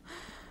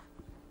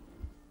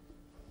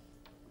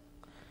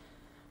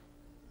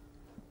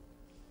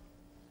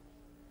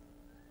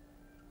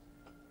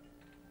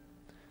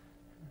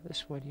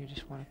 This one you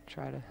just want to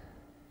try to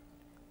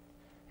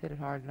hit it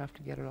hard enough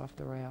to get it off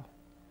the rail.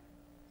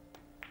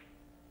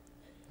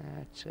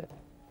 That's it.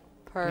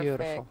 Perfect.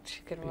 Beautiful.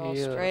 She can roll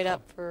straight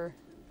up for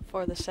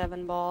the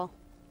 7 ball.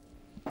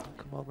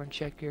 Come over and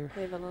check your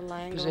Leave a little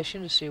angle.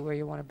 position to see where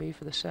you want to be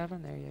for the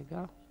 7. There you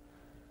go.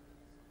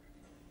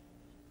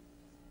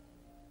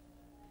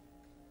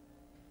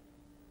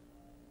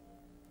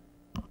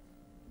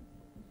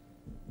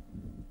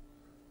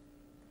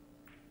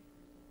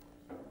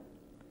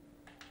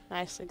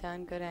 Nicely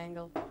done. Good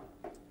angle.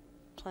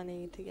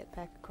 Plenty to get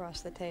back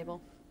across the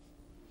table.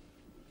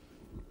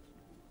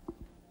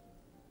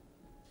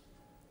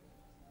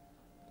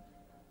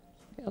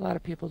 A lot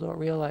of people don't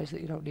realize that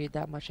you don't need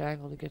that much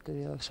angle to get to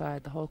the other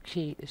side. The whole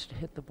key is to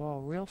hit the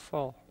ball real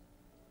full.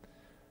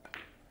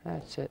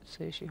 That's it.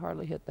 See, she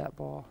hardly hit that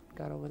ball.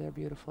 Got over there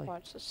beautifully.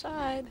 Watch the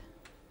side.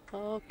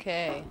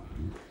 Okay.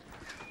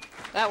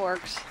 That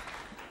works.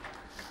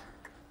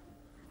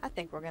 I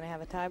think we're going to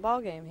have a tie ball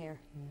game here.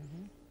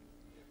 Mm-hmm.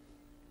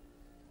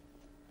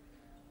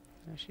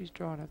 Now she's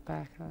drawing it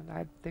back.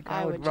 I think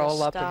I I would would roll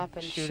just up stop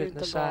and and shoot it shoot in the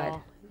the side.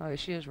 ball. Oh, yeah,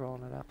 she is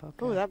rolling it up.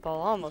 Okay. Ooh, that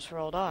ball almost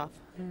rolled off.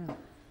 Yeah.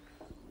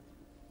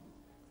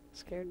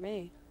 Scared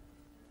me.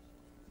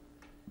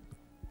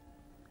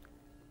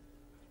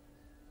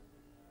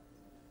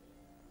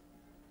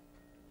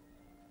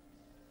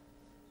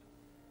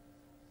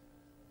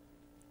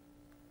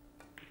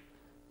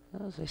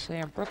 Well, as they say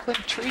in Brooklyn,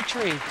 tree.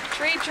 Tree.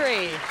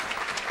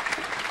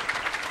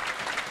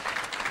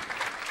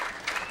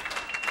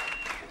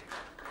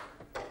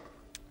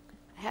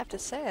 I have to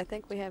say, I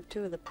think we have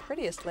 2 of the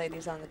prettiest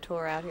ladies on the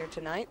tour out here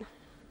tonight.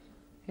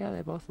 Yeah,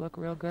 they both look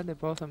real good. They're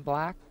both in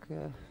black,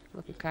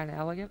 looking kind of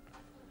elegant.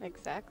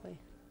 Exactly.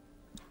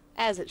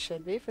 As it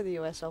should be for the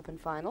U.S. Open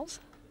Finals.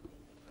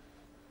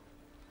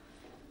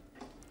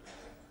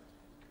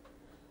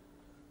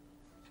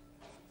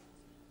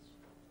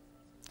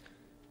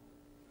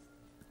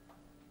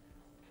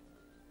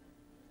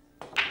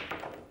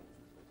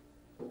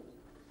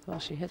 Well,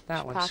 she hit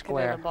that one Pocketed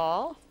square. a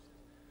ball.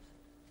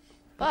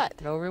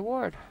 But No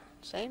reward.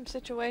 same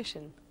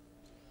situation.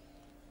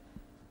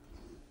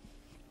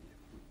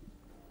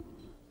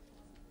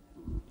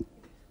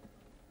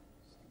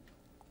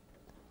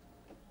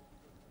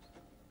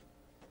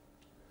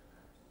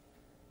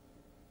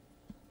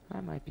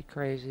 I might be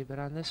crazy, but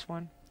on this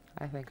one,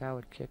 I think I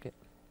would kick it.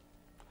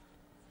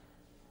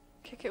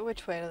 Kick it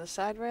which way? To the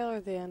side rail or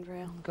the end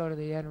rail? Go to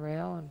the end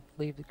rail and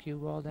leave the cue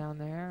ball down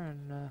there,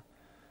 and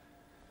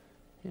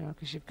you know,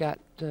 because you've got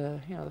you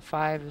know, the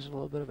 5 is a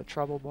little bit of a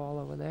trouble ball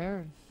over there,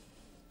 and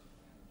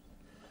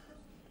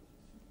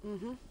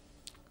Mm-hmm.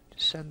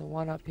 just send the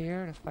 1 up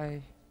here, and if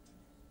I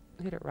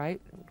hit it right,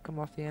 it would come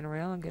off the end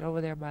rail and get over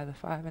there by the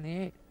 5 and the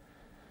 8.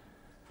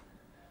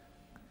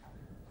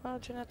 Well,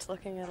 Jeanette's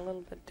looking at a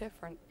little bit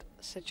different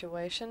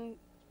situation.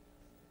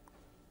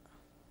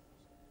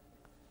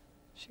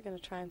 Is she going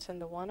to try and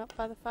send a 1 up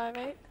by the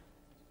 5-8?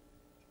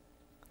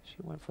 She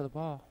went for the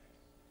ball.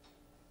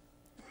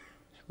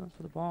 She went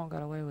for the ball and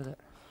got away with it.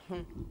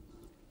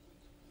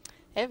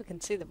 Ava can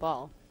see the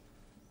ball.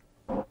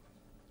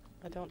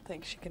 I don't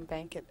think she can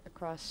bank it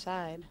across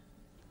side.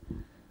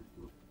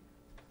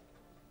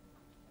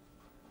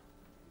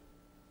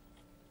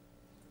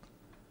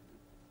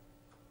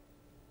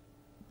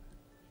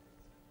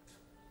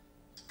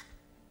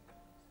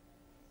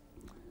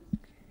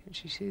 Can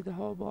she see the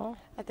whole ball?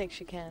 I think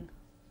she can.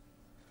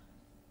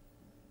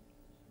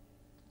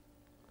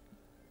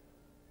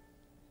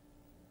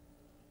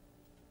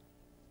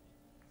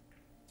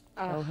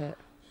 No hit.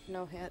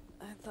 No hit.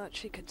 I thought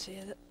she could see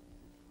it.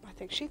 I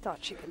think she thought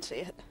she could see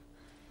it.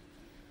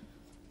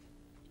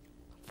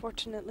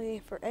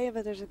 Fortunately for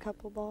Ava, there's a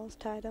couple balls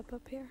tied up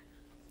here.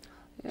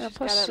 Yeah, She's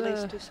plus, gotta at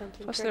least do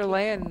something plus tricky. they're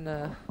laying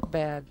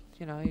bad.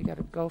 You know, you got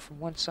to go from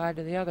one side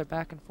to the other,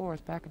 back and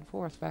forth, back and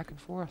forth, back and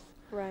forth.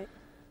 Right.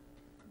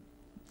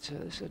 So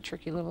this is a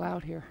tricky little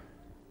out here.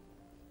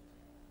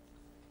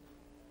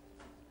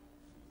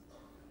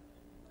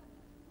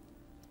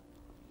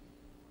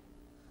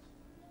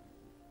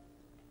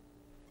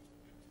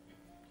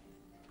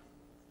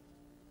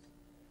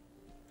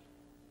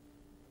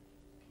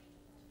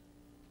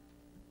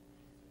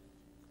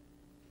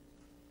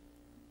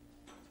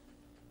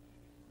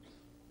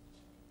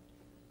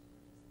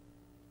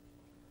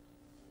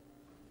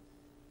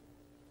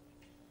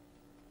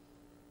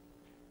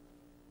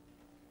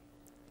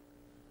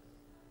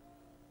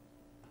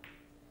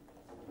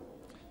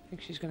 I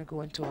think she's going to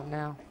go into him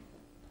now.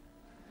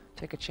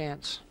 Take a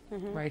chance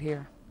right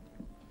here.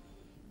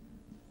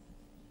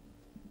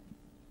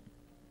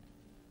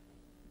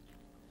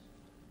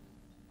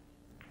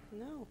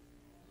 No.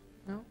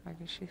 No, I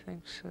guess she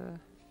thinks, Do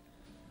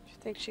you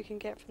think she can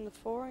get from the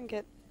 4 and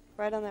get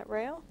right on that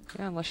rail?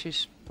 yeah, unless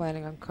she's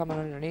planning on coming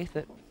underneath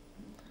it.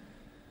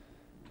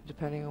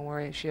 Depending on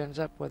where she ends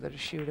up, whether to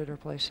shoot it or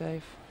play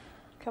safe.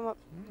 Come up.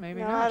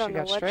 Maybe No, not. I don't She know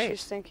got what straight.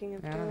 she's thinking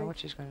of Yeah, I don't know doing. what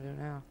she's going to do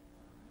now.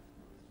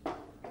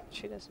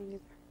 She doesn't either.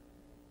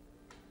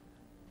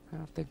 I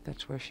don't think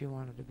that's where she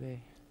wanted to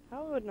be. I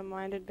wouldn't have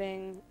minded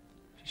being...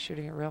 She's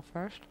shooting it rail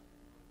first?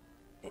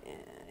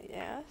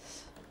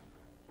 yes.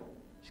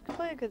 She could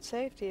play a good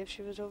safety if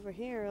she was over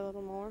here a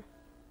little more.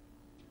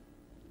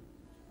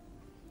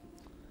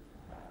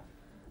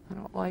 I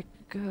don't like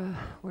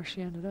where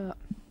she ended up.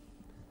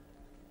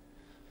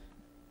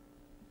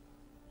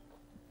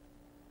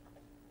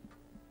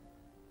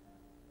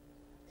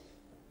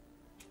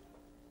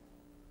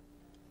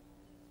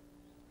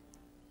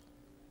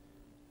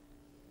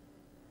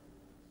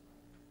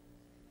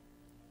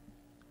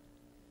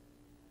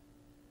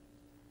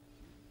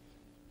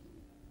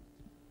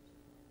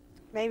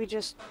 Maybe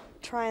just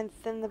try and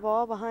thin the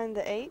ball behind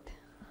the 8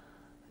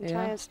 and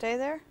try Yeah. and stay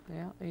there.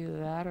 Yeah, either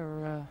that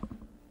or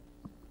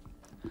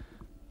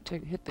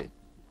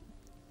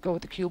go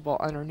with the cue ball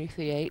underneath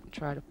the 8 and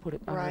try to put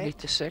it underneath Right.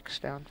 the 6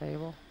 down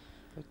table.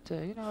 But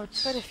you know,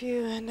 it's. But if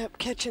you end up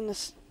catching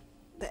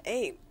the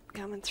 8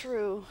 coming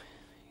through,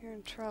 you're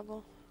in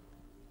trouble.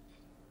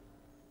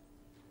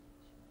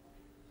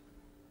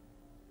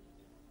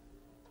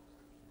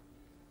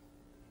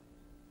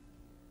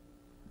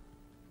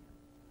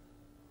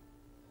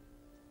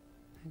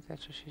 I think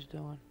that's what she's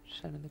doing,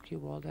 sending the cue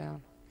ball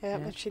down. Yeah,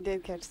 Yeah. but she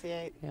did catch the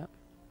 8. Yep.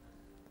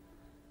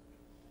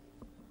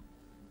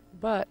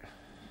 But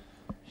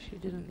she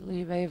didn't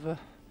leave Ava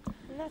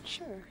I'm not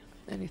sure.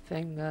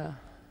 anything.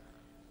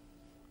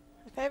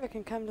 If Ava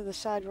can come to the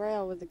side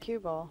rail with the cue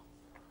ball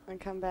and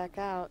come back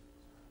out,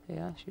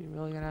 Yeah, she's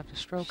really gonna have to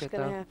stroke she's it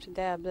going though. to have to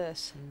dab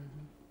this.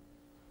 Mhm.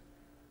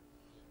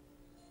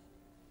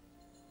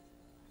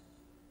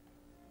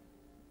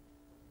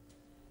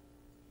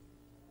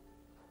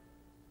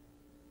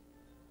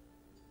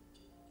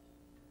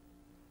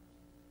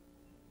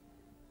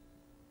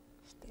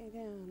 Stay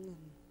down and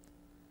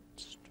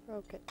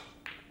stroke it.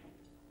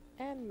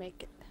 And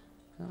make it.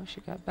 No,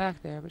 she got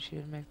back there, but she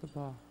didn't make the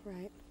ball.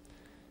 Right.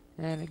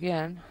 And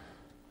again,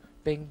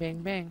 bing,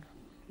 bing, bing.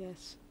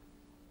 Yes.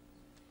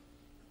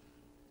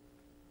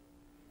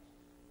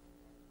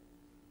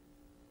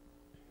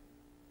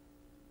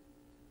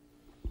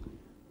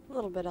 A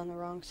little bit on the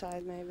wrong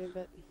side, maybe,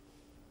 but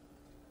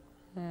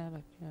Yeah,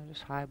 but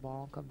just high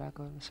ball and come back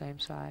on the same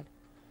side.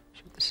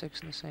 Shoot the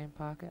 6 in the same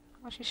pocket.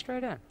 Oh, she's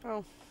straight in.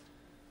 oh,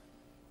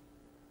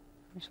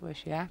 That's the way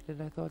she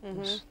acted. I thought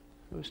it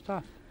was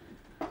tough.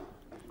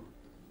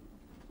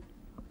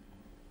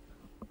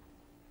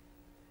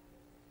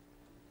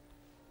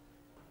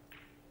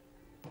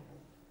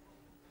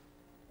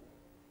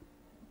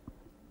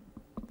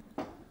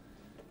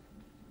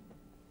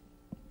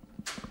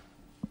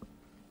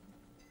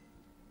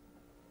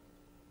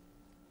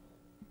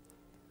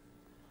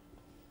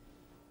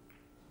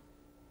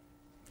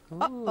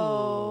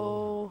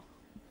 uh-oh.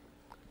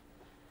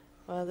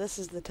 Well, this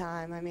is the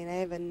time. I mean,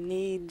 Ava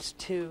needs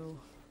to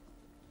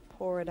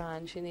pour it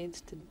on. She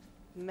needs to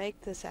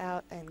make this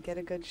out and get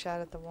a good shot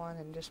at the 1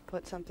 and just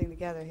put something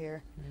together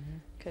here.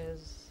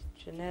 Because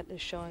Jeanette is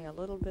showing a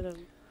little bit of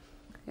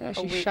Yeah,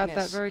 she shot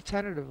that very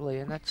tentatively,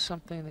 and that's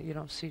something that you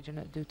don't see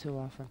Jeanette do too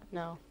often.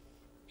 No.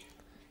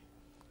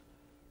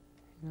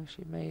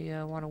 She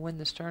may want to win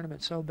this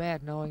tournament so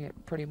bad, knowing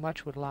it pretty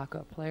much would lock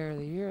up Player of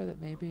the Year,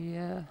 that maybe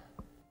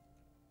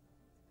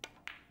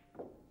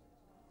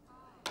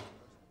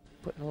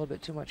putting a little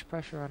bit too much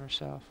pressure on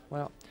herself.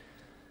 Well,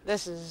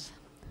 this is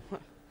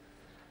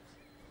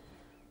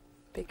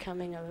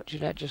becoming a...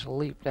 Jeanette just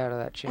leaped out of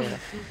that chair.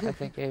 I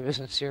think Ava's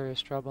in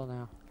serious trouble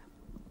now.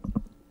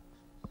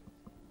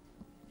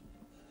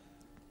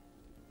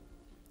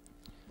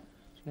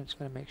 Jeanette's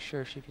going to make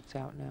sure she gets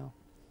out now.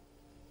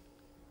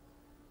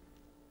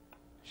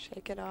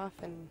 Shake it off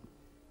and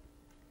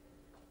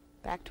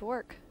back to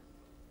work.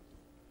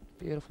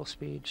 Beautiful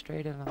speed,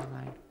 straight in on the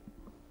 9.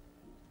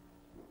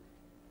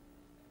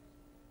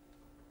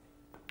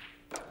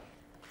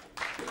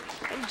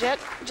 And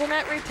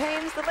Jeanette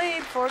retains the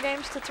lead,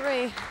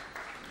 4-3.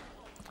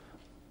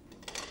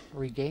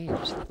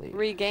 Regains the lead.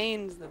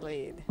 Regains the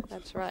lead,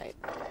 that's right.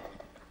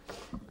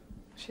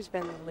 She's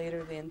been the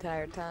leader the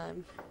entire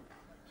time.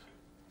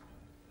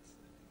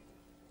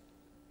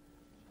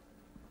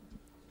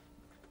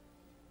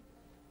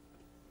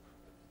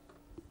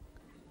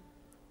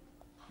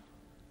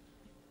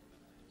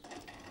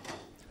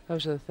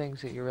 Those are the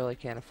things that you really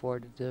can't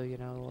afford to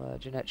do.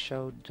 Jeanette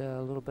showed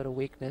a little bit of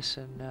weakness,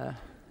 and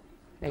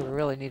Ava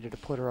really needed to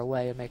put her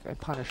away and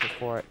punish her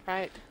for it.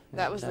 Right.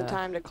 That was the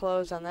time to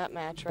close on that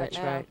match right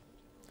now. That's right.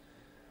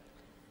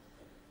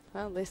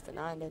 Well, at least the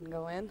 9 didn't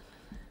go in.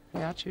 Yeah,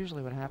 that's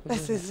usually what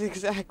happens. This is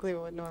exactly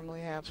what normally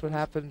happens. That's what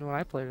happened when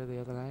I played her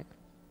the other night.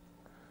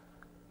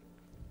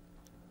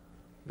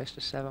 Missed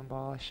a 7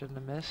 ball I shouldn't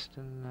have missed,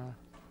 and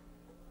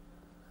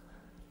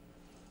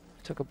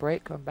took a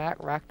break, come back,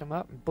 racked them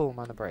up, and boom,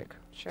 on the break.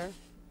 Sure.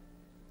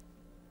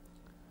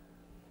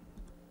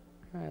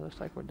 All right, looks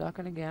like we're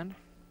ducking again.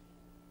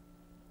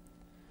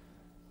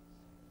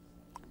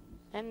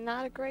 And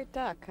not a great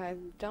duck. I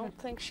don't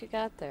think she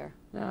got there.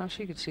 No,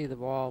 she could see the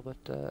ball, but,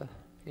 there's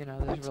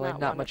That's really not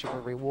not much of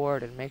a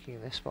reward in making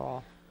this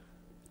ball.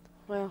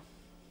 Well,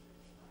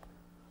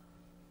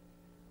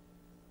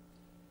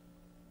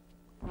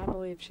 I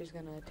believe she's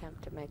going to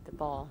attempt to make the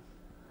ball.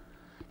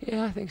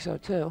 Yeah, I think so,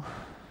 too.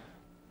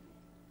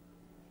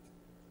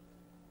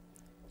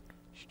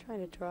 She's trying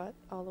to draw it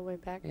all the way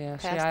back Yeah,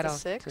 see, past I the don't,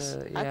 6.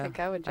 yeah, I think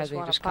I would just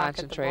want to just pocket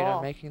the concentrate ball.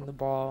 on making the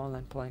ball and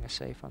then playing a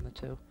safe on the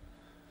 2.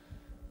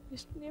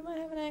 You might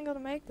have an angle to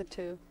make the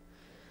 2.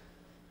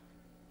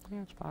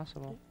 Yeah, it's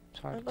possible. It's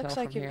hard It to tell looks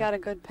like from you've here. got a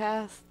good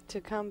path to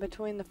come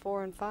between the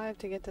 4 and 5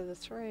 to get to the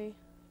 3.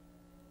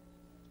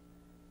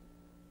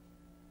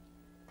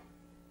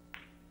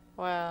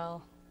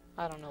 Well,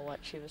 I don't know what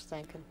she was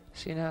thinking.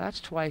 See, now that's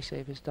twice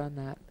Ava's done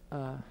that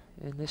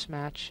in this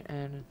match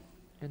and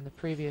in the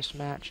previous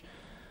match.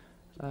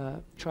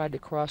 Tried to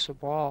cross a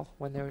ball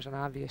when there was an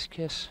obvious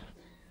kiss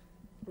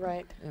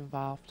Right.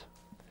 involved.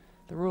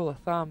 The rule of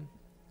thumb,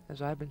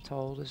 as I've been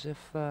told, is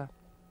if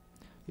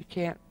you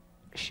can't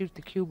shoot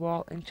the cue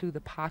ball into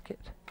the pocket,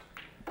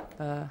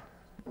 If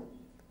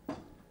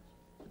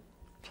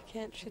you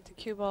can't shoot the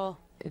cue ball,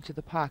 in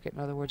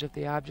other words, if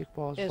the object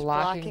ball is is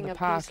blocking blocking the a piece of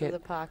pocket, the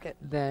pocket.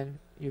 then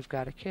you've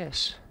got a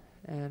kiss.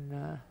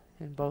 And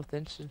in both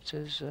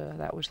instances,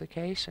 that was the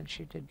case, and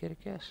she did get a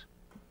kiss.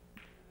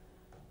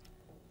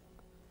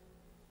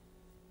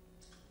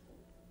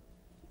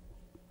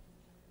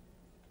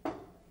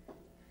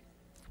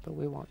 But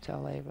we won't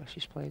tell Ava.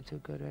 She's playing too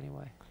good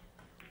anyway.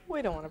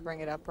 We don't want to bring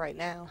it up right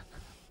now.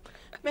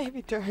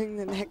 Maybe during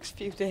the next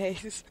few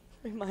days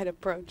we might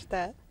approach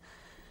that.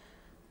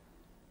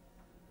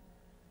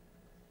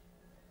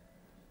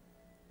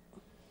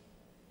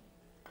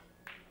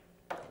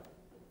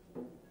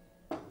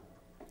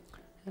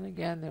 And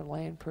again, they're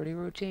laying pretty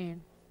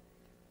routine.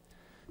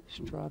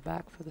 Just draw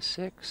back for the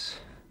 6.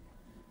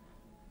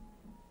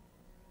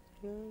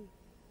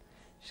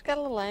 She's got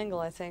a little angle,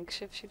 I think.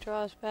 If she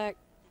draws back,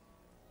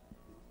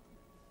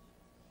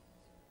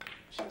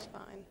 she's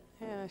fine.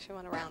 Yeah, she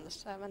went around the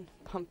 7,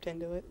 pumped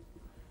into it.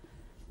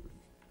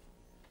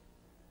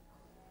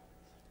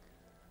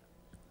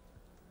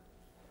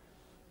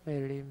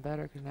 Made it even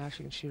better because now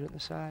she can shoot it in the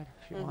side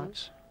if she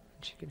wants.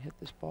 And she can hit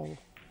this ball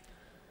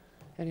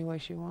any way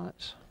she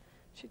wants.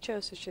 She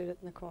chose to shoot it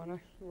in the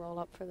corner, roll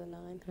up for the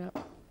 9.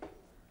 Yep.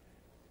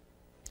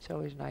 It's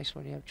always nice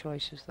when you have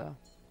choices, though.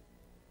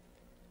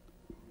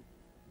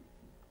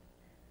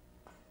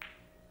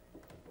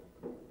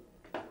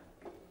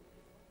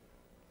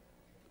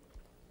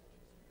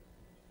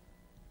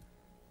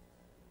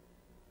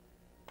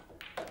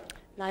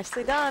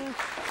 Nicely done.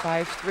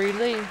 5-3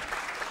 lead.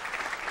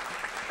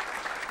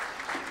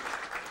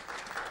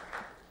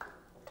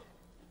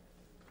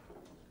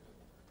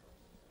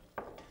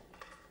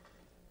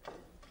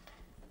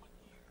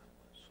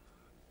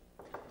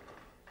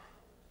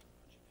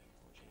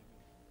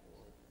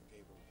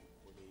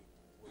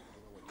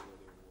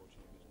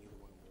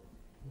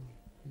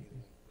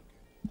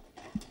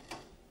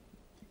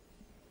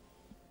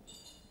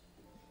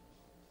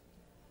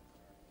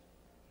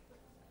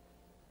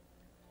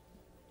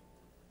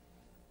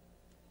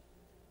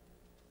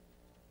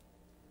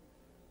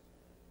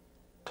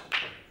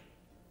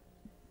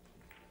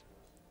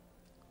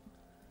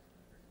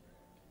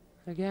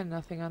 Again,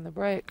 nothing on the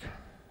break.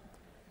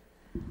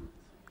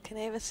 Can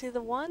Ava see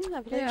the 1?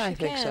 I believe Yeah, she I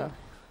think can. so.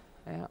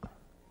 Yeah.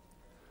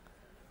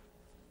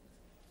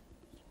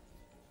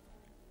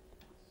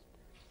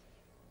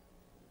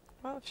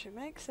 Well, if she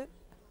makes it,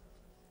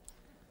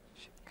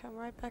 she'll come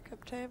right back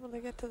up table to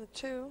get to the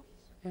 2.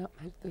 Yep,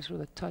 hit this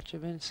with a touch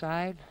of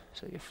inside,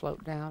 so you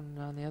float down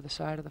on the other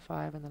side of the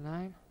 5 and the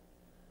 9.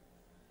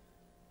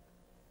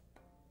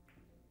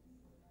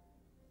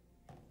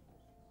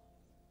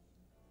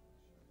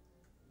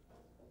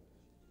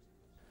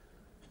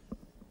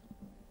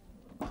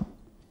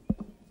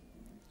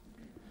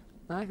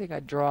 I think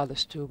I'd draw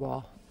this 2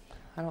 ball.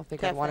 I don't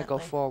think I'd want to go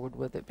Definitely. forward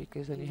with it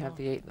because then you have No.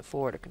 the 8 and the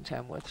 4 to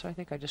contend with. So I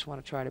think I just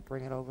want to try to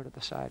bring it over to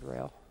the side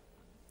rail.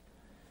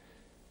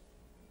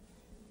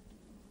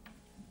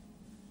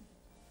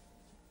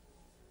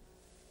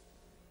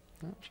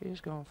 No, she is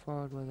going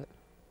forward with it.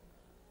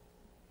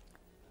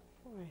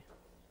 Boy.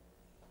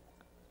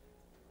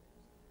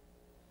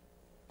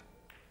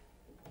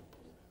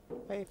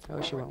 Way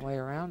Oh, she went forward. way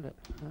around it.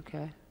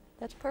 Okay.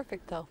 That's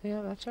perfect, though.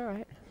 Yeah, that's all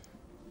right.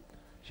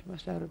 She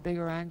must have had a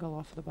bigger angle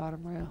off the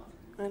bottom rail.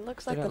 And it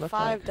looks Did like it the look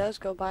 5 like? does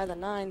go by the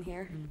 9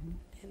 here Mm-hmm.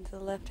 into the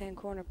left-hand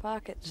corner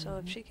pocket. So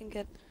if Mhm. she can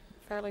get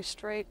fairly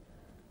straight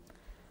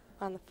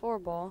on the 4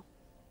 ball,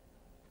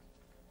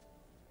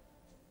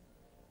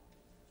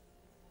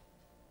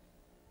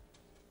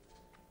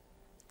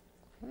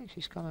 I think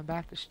she's coming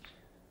back to...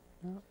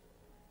 No,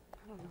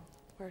 I don't know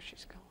where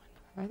she's going.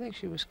 I think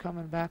she was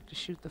coming back to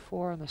shoot the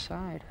 4 on the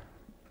side.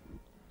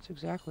 That's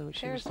exactly what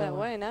she was Appears that doing.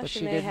 way. Now but she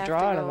she may didn't have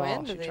draw to it go at all.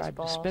 into She these tried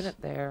to spin balls.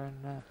 it there,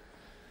 and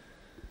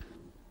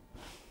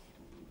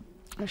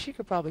well, she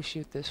could probably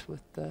shoot this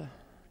with the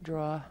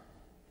draw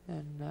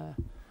and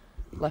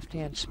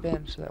left-hand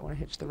spin, so that when it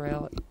hits the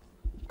rail, it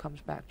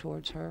comes back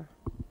towards her.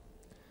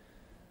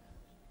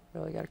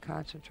 Really got to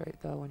concentrate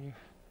though when you're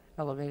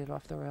elevated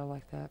off the rail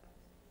like that.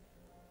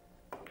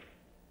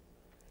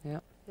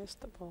 Yep.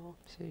 Missed the ball.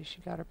 See,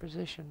 she got her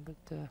position, but.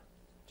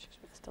 She's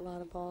missed a lot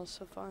of balls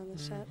so far in the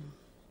set. Mhm.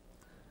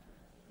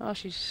 Well,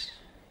 she's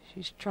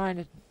trying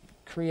to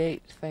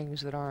create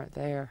things that aren't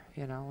there,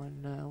 you know,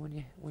 and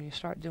when you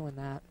start doing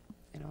that,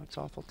 you know, it's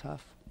awful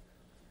tough.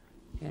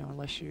 You know,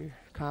 unless your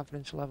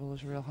confidence level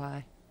is real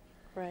high.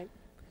 Right.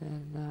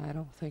 And I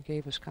don't think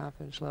Ava's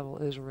confidence level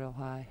is real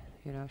high.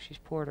 You know, she's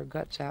poured her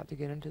guts out to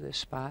get into this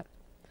spot.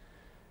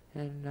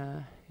 And,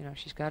 you know,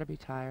 she's got to be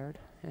tired.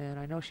 And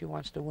I know she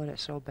wants to win it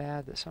so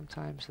bad that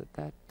sometimes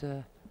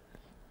that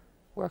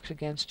works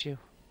against you.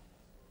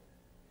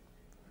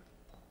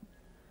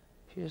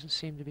 She doesn't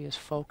seem to be as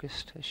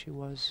focused as she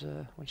was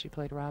when she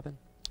played Robin.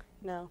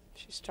 No,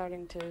 she's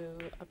starting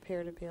to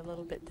appear to be a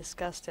little bit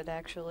disgusted,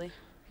 actually.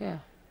 Yeah,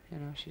 you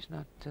know, she's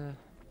not,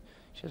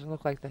 she doesn't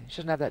look like she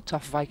doesn't have that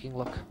tough Viking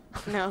look.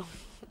 No.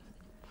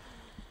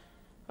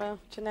 Well,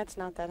 Jeanette's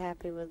not that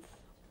happy with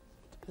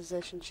the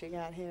position she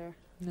got here.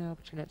 No,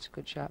 but Jeanette's a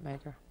good shot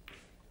maker.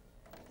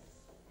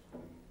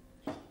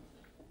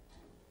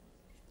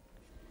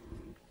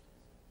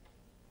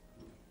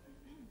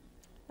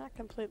 Not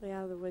completely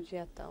out of the woods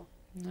yet, though.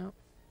 No,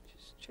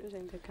 Just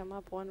choosing to come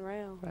up 1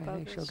 rail. but I above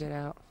think she'll this. get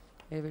out.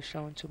 Ava's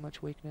showing too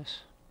much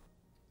weakness.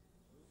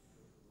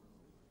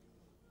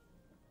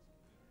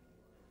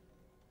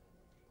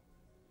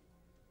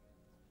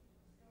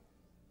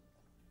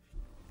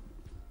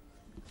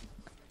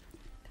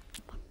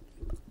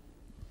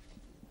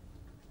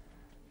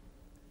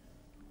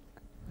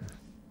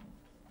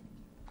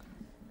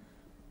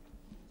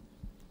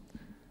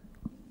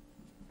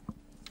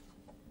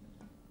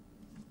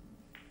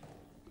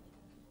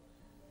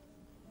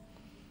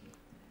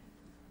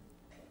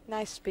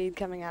 Nice speed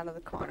coming out of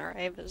the corner.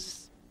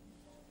 Ava's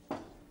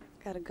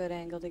got a good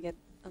angle to get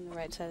on the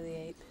right side of the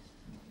 8.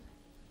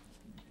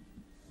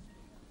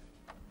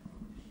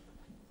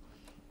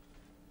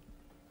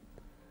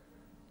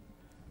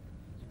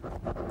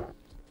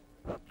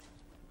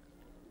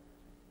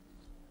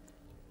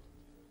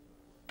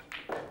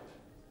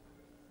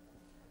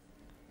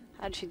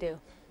 How'd she do?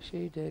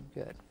 She did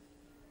good.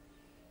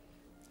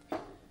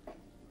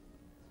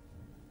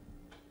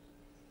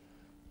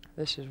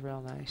 This is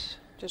real nice.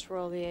 Just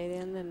roll the 8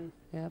 in and...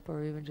 Yep,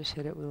 or even just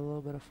hit it with a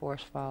little bit of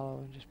force follow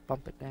and just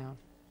bump it down.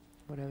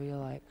 Whatever you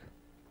like.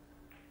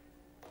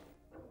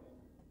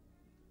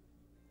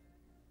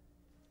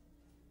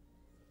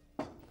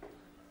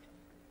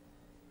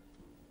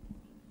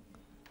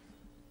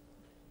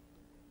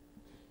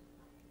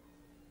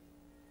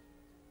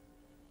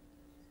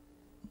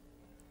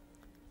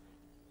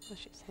 Well,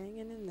 she's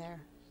hanging in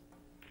there.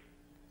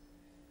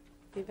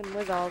 Even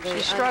with all the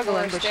She's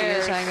struggling, but she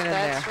is hanging in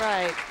there. That's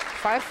right.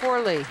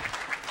 5-4 lead.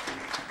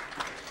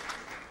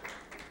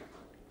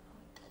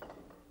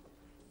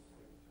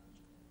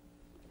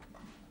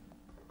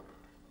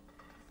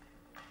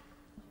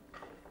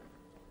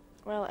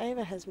 Well,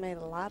 Ava has made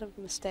a lot of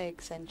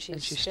mistakes, and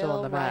she's still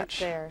in the right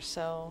match. there.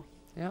 So.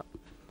 Yep.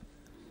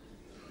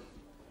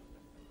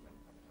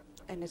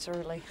 And it's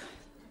early.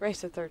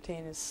 Race of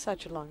 13 is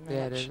such a long match.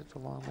 Yeah, it is. It's a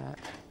long match.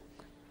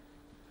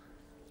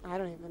 I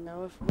don't even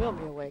know if we'll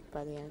be awake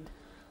by the end.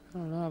 I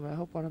don't know, but I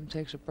hope one of them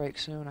takes a break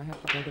soon. I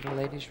have to go to the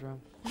ladies'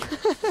 room.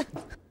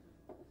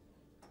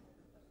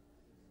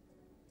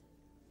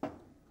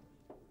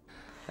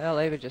 Well,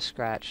 Ava just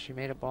scratched. She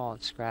made a ball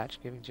and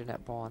scratched, giving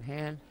Jeanette ball in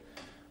hand.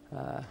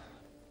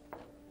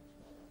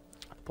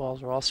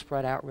 Balls are all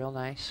spread out real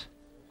nice.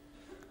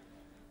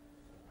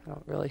 I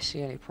don't really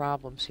see any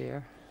problems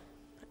here.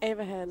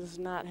 Ava has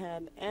not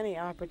had any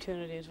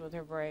opportunities with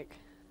her break.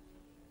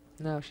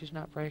 No, she's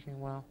not breaking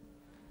well.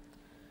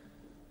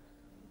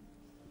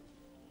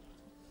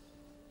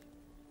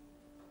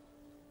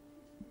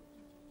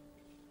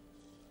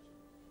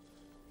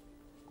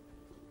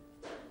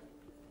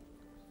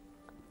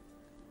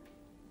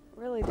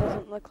 Really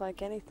doesn't look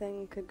like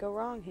anything could go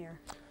wrong here.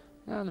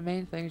 No, the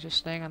main thing is just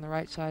staying on the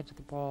right sides of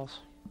the balls.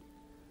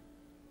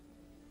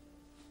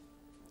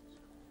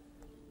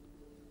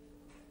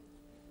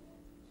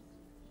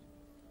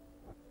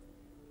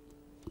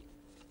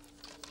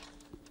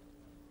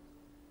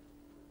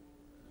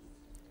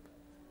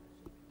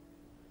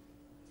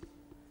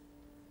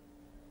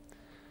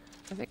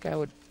 I think I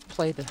would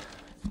play the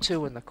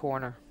 2 in the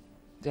corner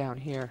down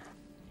here,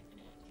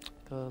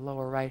 the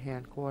lower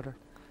right-hand quarter,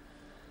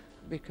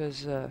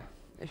 because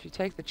if you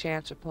take the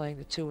chance of playing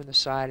the 2 in the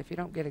side, if you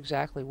don't get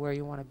exactly where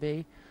you want to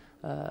be,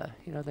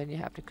 you know, then you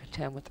have to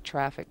contend with the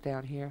traffic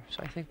down here.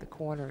 So I think the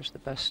corner is the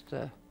best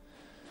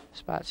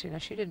spot. So, you know,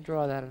 she didn't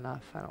draw that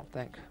enough, I don't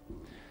think.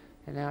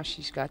 And now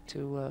she's got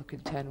to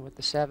contend with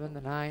the 7, the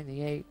 9,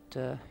 the 8,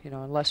 you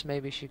know, unless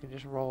maybe she can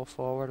just roll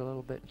forward a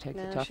little bit and take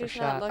the tougher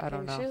shot. I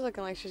don't know. She's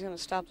looking like she's going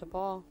to stop the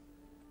ball.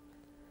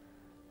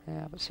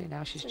 Yeah, but see,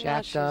 now she's See,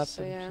 jacked now up. she's,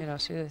 And, yeah. you know,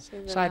 see, the See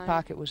the side 9.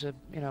 pocket was a,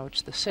 you know,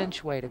 it's the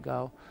cinch way to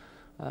go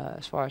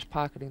as far as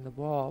pocketing the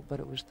ball, but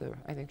it was the,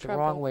 I think, the Treble.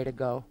 wrong way to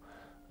go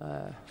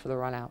for the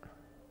run out.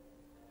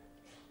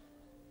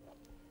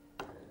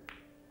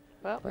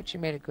 Well, But she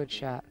made a good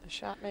shot. the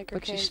shot maker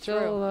But came she's through.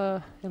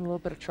 still in a little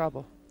bit of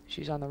trouble.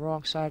 She's on the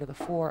wrong side of the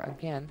 4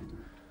 again.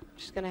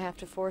 She's going to have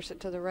to force it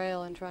to the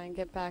rail and try and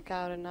get back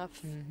out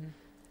enough Mm-hmm.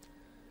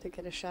 to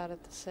get a shot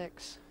at the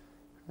 6.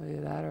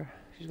 Either that or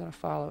she's going to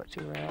follow it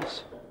 2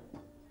 rails.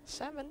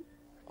 7.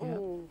 Yep.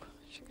 Ooh,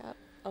 she got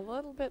a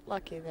little bit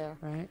lucky there.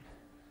 Right.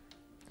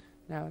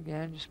 Now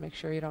again, just make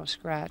sure you don't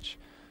scratch.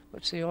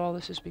 But see, all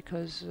this is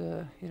because,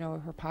 you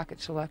know, her pocket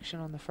selection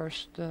on the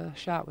first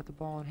shot with the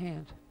ball in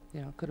hand.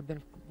 You know, could have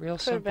been real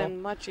Could have simple. been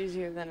much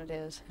easier than it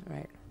is.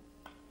 Right.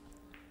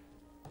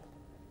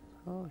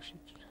 Oh, she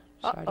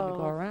decided to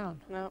go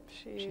around. Nope,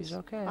 She's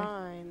okay.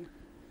 fine.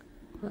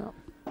 Well,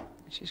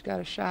 she's got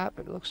a shot,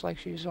 but it looks like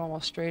she's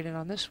almost straight in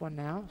on this one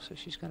now, so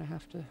she's going to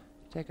have to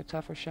take a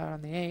tougher shot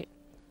on the 8.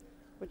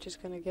 Which is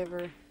going to give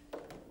her...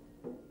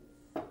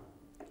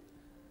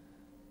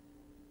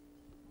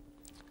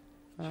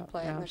 Well,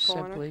 play it in now the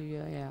corner? simply,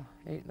 yeah,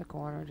 8 in the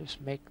corner, just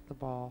make the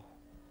ball.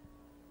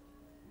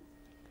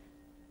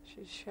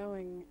 She's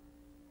showing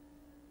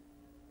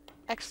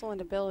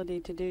excellent ability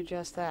to do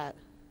just that.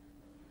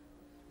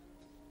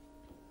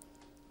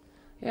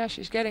 Yeah,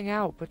 she's getting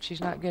out, but she's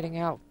not getting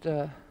out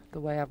the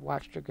way I've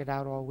watched her get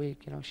out all week.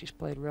 You know, she's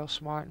played real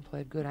smart and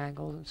played good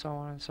angles and so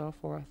on and so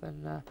forth.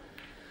 And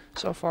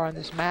so far in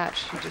this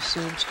match, she just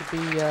seems to be,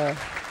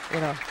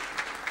 you know,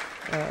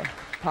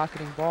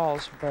 pocketing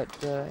balls, but,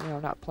 you know,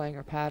 not playing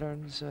her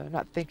patterns,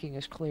 not thinking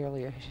as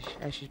clearly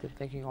as she's been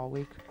thinking all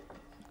week.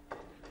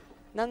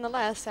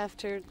 Nonetheless,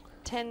 after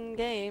 10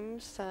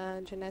 games,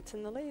 Jeanette's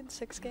in the lead,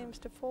 6 games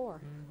to 4.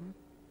 Mm-hmm.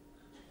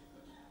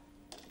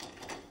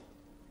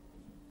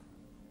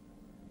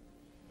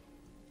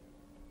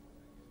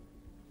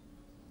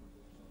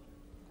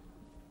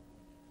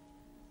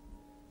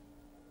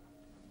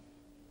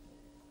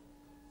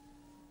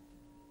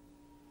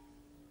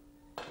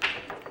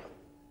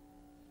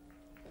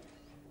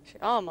 She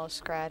almost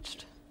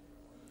scratched.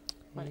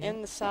 Went Yeah.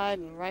 in the side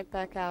and right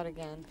back out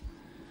again.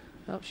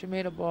 Nope, she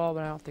made a ball,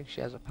 but I don't think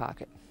she has a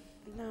pocket.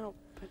 No,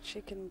 but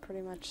she can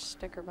pretty much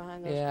stick her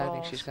behind those Yeah, balls.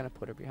 I think she's going to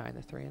put her behind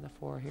the 3 and the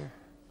 4 here.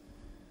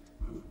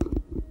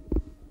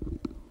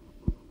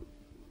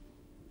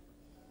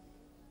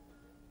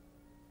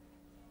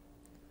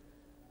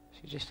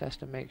 She just has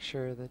to make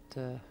sure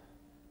that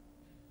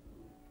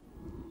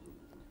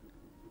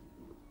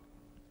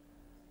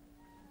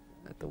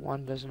the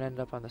one doesn't end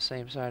up on the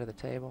same side of the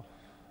table.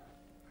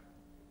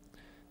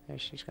 There,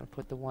 she's going to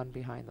put the one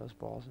behind those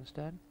balls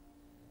instead.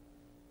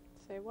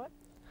 Say what?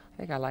 I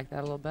think I like that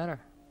a little better.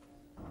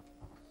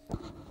 Put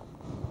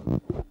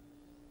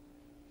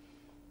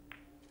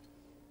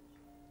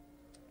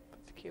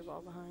the cue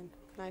ball behind.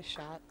 Nice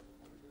shot.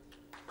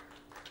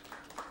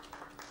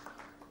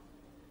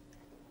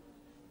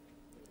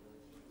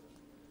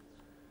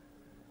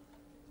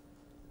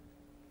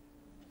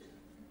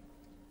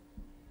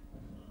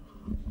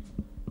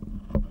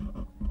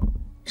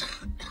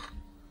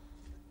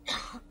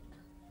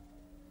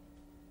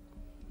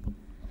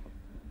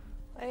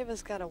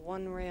 Eva's got a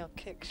one-rail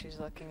kick she's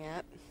looking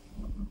at.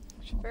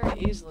 She very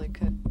easily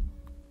could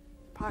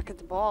pocket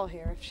the ball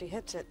here if she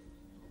hits it.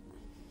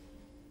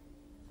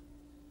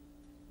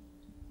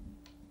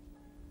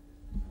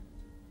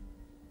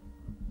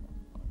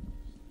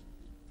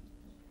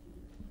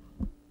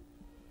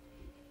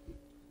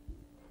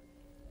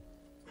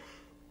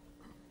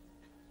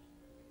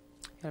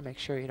 Gotta make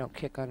sure you don't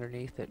kick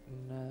underneath it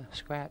and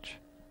scratch.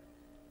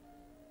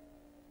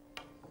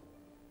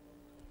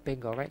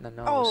 Bingo, right in the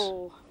nose.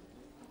 Oh!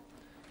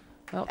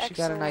 Well, she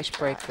got a nice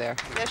break there.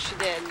 Yes, she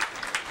did.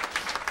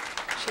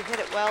 She hit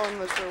it well and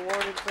was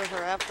rewarded for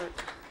her effort.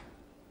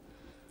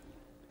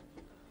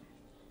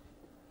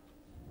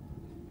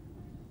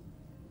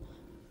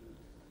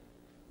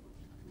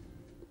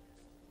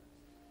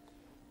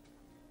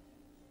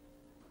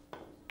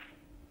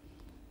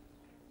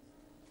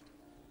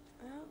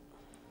 Well,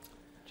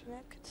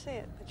 Jeanette could see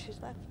it, but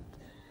she's left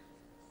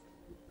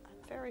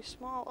a very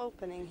small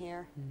opening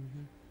here.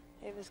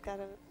 Mm-hmm. Eva's got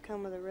to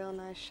come with a real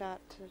nice shot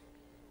to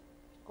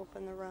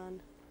open the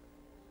run.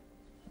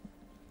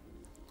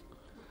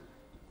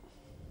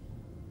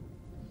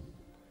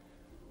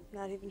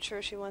 Not even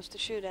sure she wants to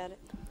shoot at it.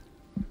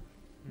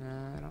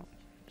 No, I don't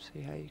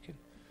see how you can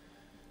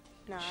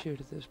Not.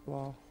 shoot at this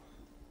ball.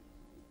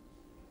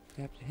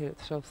 You have to hit it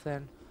so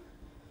thin.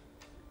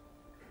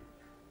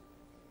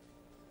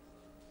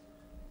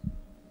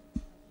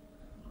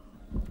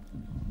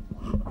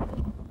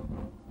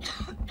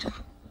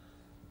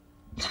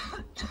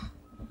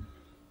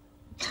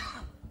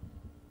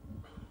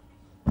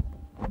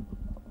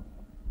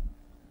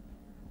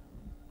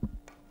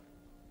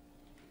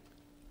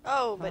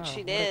 Oh, but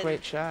she What did. a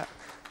great shot.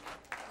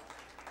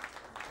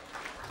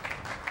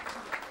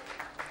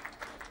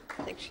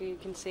 I think she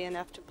can see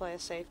enough to play a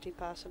safety,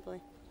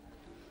 possibly.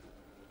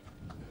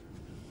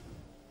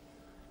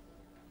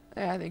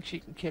 Yeah, I think she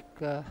can kick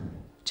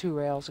 2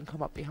 rails and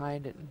come up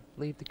behind it and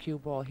leave the cue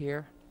ball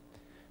here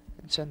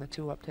and send the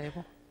 2 up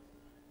table.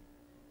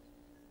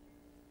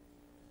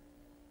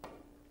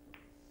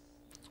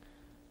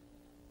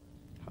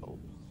 Oh.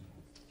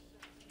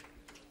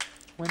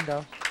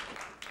 Window.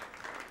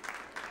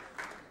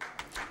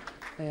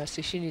 Yeah,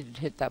 see, she needed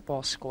to hit that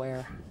ball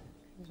square.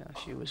 You know,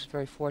 she was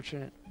very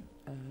fortunate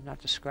not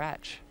to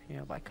scratch, you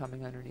know, by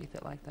coming underneath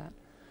it like that.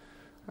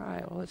 All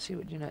right, well, let's see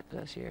what Jeanette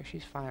does here.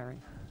 She's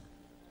firing.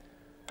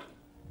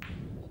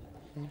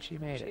 And she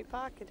made She it.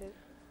 pocketed.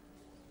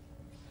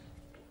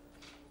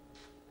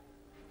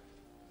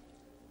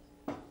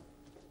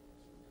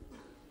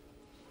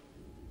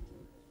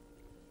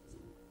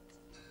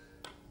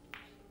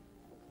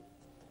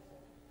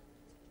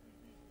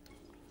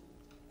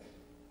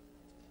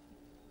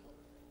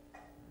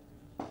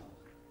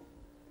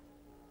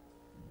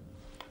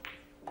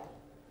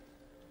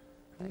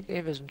 I think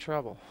Eva's in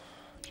trouble.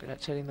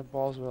 Jeanette's hitting the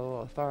balls with a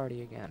little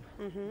authority again.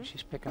 Mm-hmm.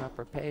 She's picking up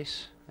her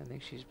pace. I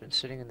think she's been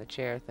sitting in the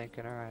chair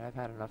thinking, all right, I've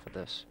had enough of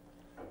this.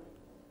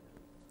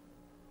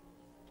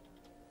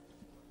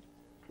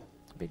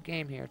 It's a big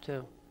game here,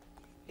 too.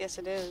 Yes,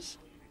 it is.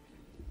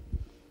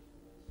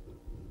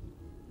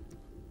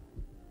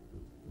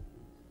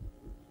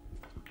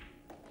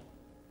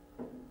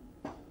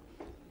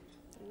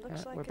 It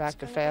looks like We're it's back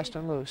to gonna fast be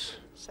and loose.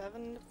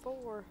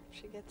 7-4.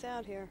 She gets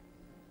out here.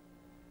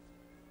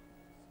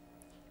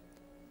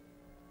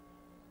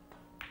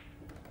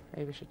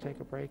 Eva should take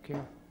a break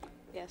here.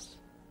 Yes,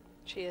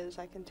 she is,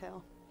 I can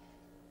tell.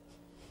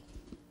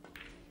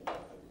 Well,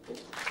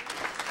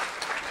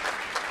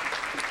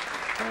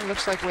 it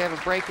looks like we have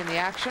a break in the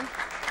action.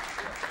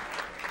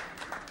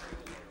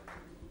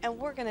 And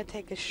we're going to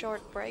take a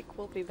short break.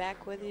 We'll be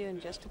back with you in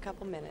just a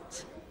couple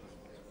minutes.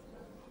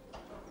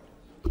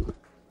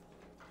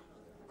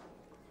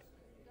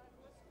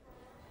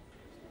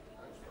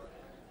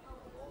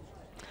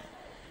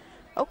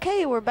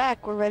 Okay, we're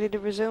back. We're ready to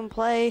resume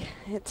play.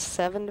 It's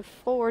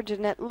 7-4,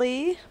 Jeanette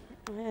Lee,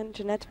 and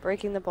Jeanette's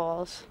breaking the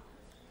balls.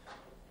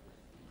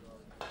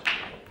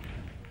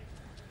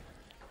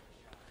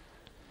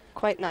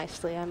 Quite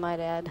nicely, I might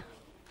add.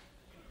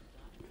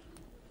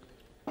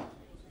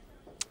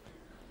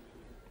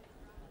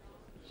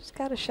 She's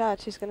got a shot.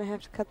 She's going to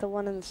have to cut the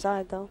one on the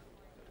side, though.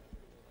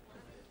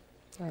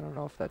 I don't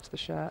know if that's the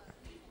shot.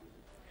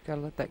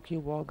 Gotta let that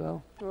cue ball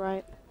go.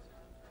 Right.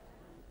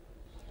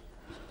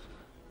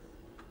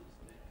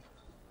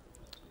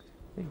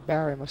 I think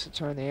Barry must have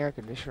turned the air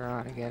conditioner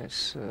on again.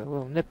 It's a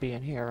little nippy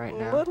in here right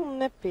now. A little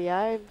nippy.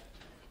 I've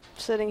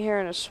sitting here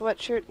in a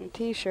sweatshirt and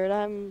t-shirt.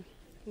 I'm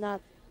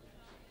not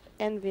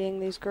envying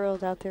these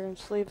girls out there in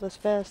sleeveless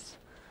vests.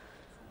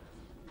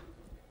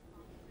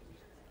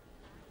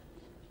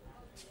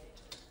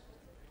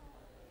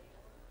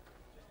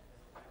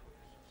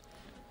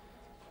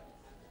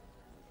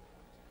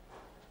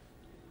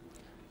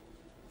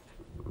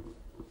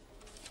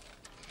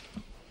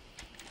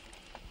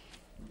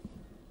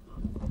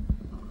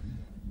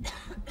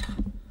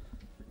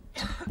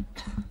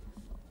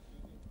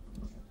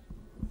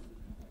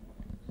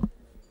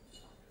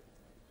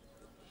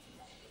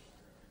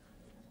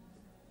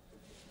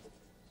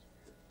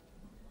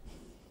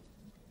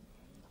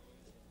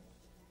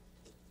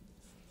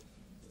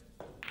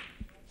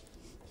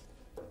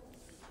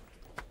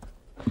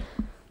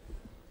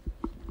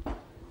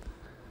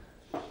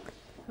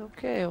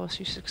 Okay, well,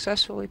 she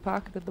successfully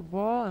pocketed the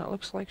ball, and it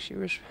looks like she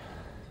was...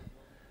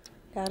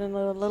 Got in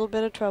a little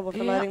bit of trouble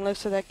for letting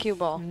loose of that cue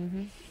ball.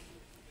 Mm-hmm.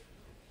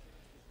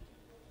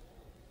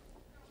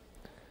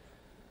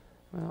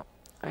 Well,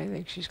 I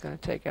think she's going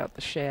to take out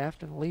the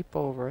shaft and leap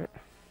over it.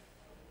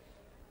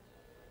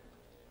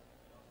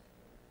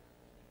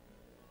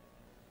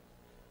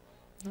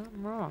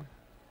 Nothing wrong.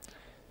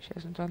 She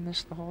hasn't done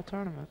this the whole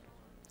tournament.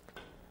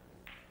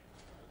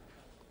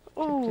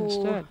 Chipped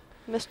instead.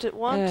 Missed it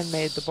once. And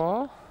made the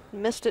ball.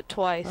 Missed it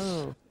twice.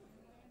 Oh.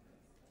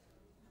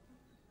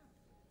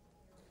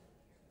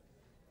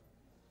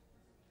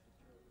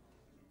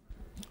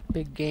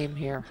 Big game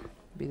here.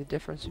 Be the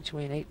difference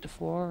between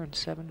 8-4 and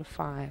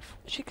 7-5.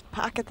 She could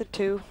pocket the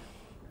 2.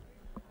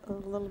 A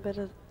little bit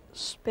of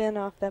spin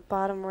off that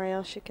bottom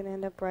rail. She can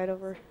end up right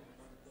over.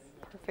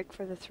 Perfect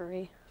for the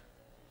 3.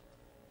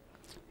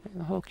 And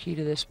the whole key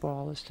to this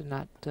ball is to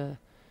not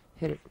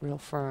hit it real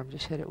firm.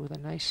 Just hit it with a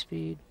nice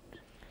speed.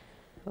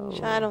 Oh.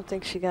 I don't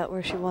think she got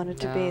where she wanted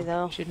to be,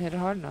 though. She didn't hit it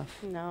hard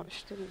enough. No,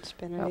 she didn't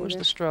spin it That was either.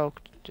 the stroke,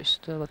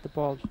 just to let the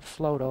ball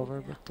float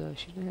over, but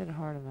she didn't hit it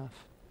hard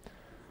enough.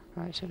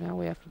 All right, so now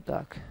we have to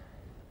duck.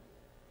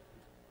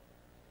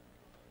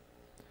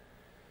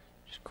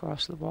 Just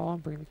cross the ball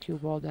and bring the cue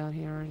ball down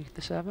here underneath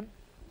the 7.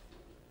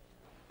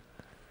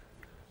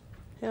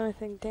 The only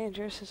thing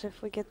dangerous is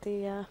if we get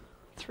the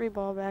 3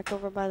 ball back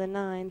over by the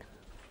 9.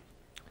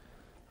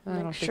 I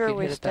Make don't sure think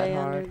we you'd hit it that stay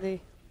under hard. the.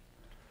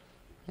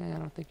 Yeah, I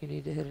don't think you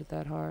need to hit it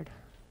that hard.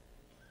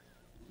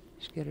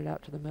 Just get it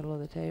out to the middle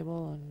of the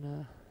table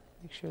and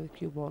make sure the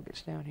cue ball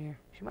gets down here.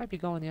 She might be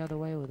going the other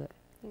way with it.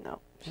 No,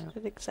 she Yeah.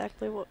 did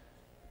exactly what.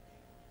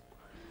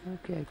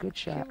 Okay, good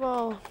Cue shot.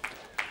 ball.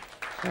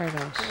 Very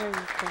nice. There we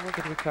go.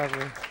 Good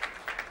recovery.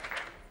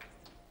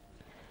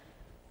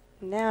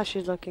 Now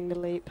she's looking to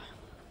leap.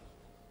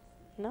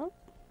 No.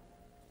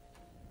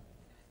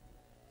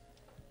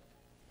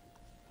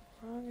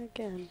 Wrong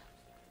again.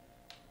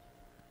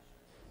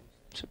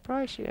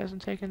 Surprised she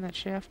hasn't taken that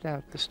shaft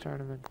out this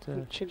tournament.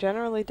 She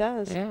generally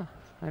does. Yeah,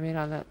 I mean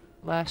on that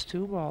last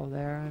 2 ball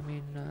there, I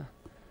mean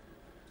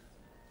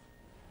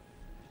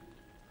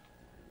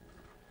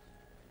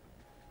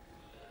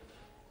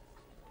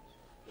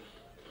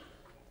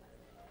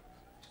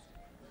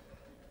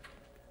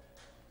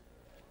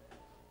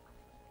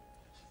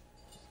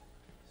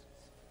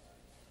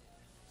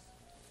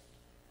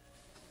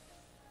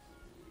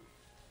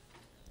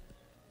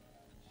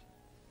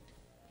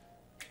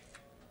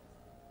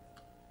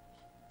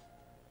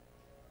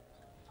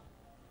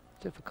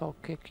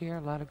difficult kick here, a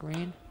lot of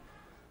green.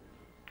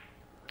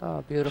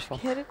 Oh, beautiful.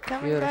 Hit it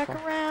coming Beautiful.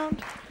 back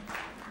around.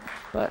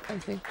 But I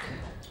think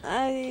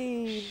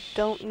I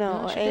don't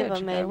know. No, she did. Ava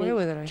She may got away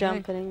with it, I be think.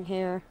 jumping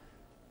here.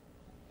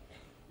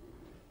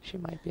 she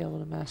might be able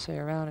to masse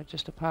around it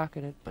just to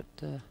pocket it, but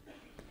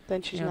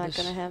Then she's you know, not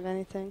going to have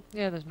anything.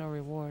 yeah, there's no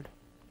reward.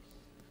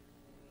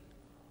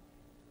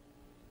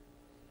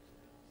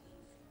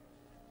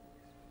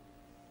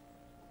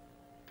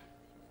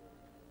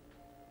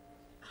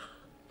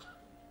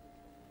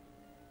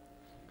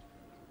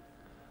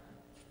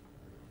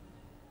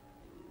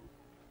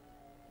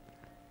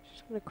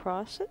 She's going to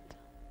cross it.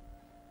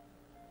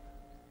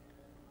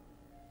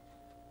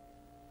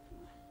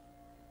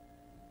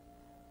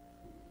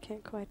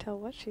 Can't quite tell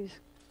what she's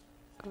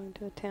going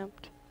to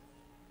attempt.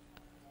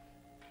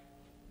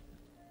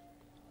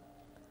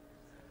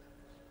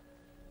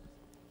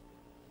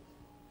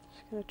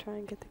 She's going to try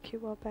and get the cue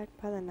ball back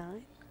by the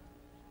 9.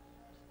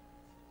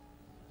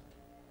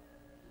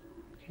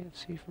 Can't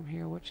see from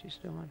here what she's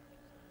doing.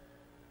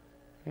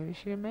 Maybe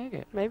she can make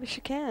it. Maybe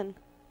she can.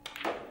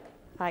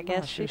 I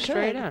guess she was could.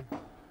 straight in.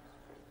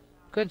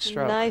 Good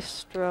stroke. Nice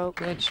stroke.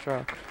 Good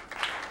stroke.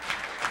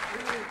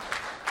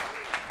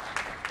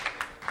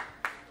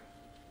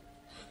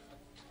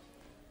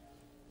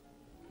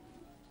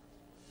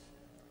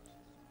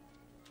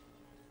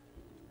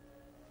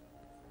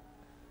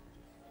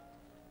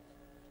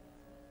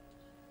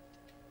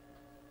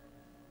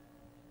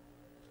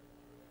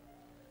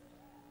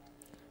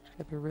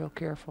 Got to be real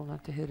careful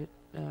not to hit it,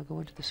 go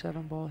into the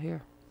 7 ball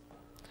here.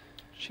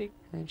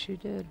 And she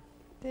did.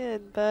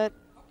 But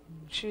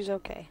she's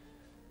okay.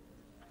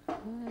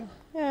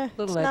 Yeah, it's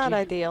little not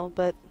edgy. ideal,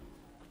 but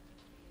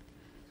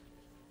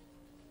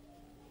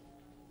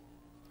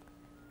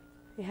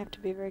You have to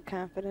be very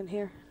confident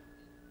here.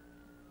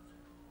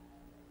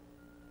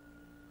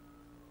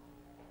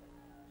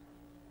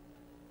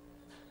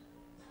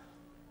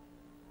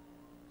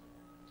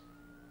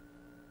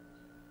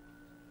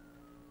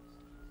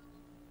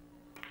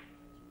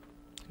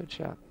 Good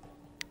shot.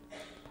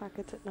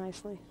 Pockets it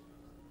nicely.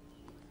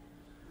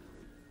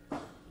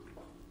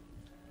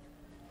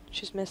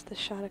 She's missed this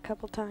shot a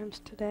couple times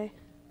today.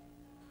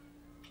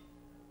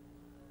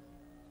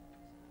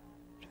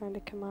 Trying to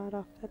come out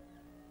off that.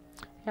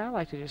 Yeah, I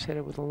like to just hit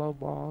it with a low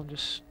ball and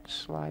just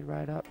slide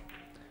right up.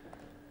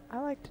 I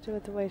like to do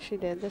it the way she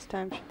did. This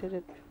time she did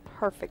it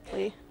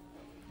perfectly.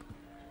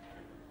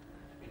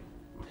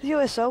 The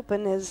U.S.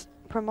 Open is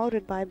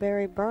promoted by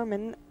Barry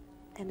Berman,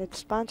 and it's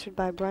sponsored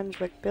by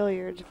Brunswick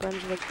Billiards.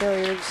 Brunswick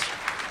Billiards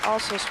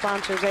also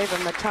sponsors Ewa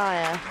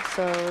Mataya,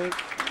 so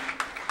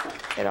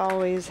it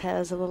always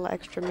has a little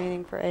extra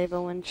meaning for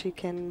Ewa when she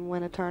can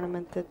win a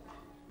tournament that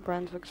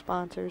Brunswick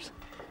sponsors.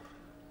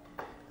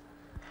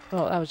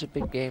 Well, that was a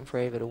big game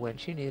for Ewa to win.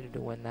 She needed to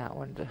win that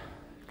one to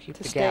keep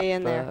To the stay gap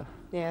in there.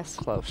 Yes.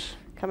 close.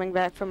 Coming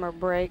back from her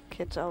break,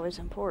 it's always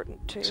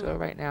important too. So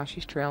right now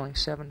she's trailing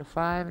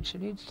 7-5, and she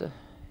needs to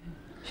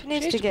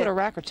to put a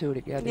rack or two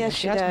together. Yes,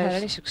 she she hasn't had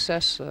does. any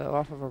success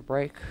off of her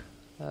break.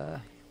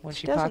 When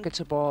she doesn't. pockets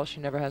a ball, she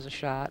never has a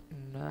shot,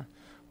 and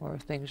or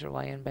things are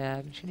laying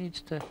bad, and she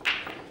needs to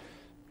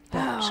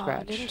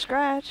scratch Didn't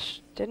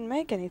scratch. Didn't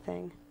make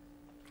anything.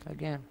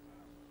 again.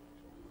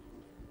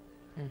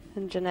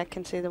 And Jeanette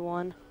can see the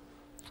one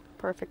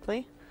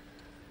perfectly.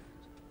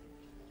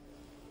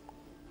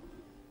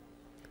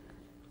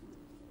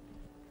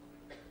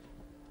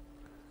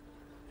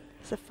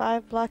 Is the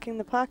 5 blocking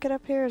the pocket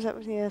up here? Is that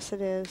what? Yes,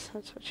 it is.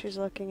 That's what she's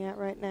looking at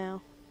right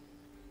now.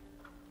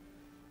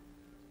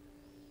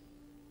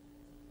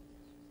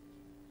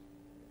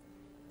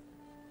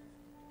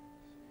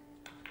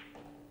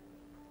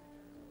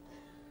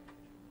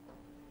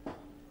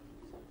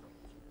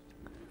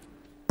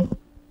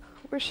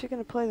 Where's she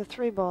going to play the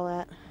 3 ball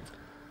at?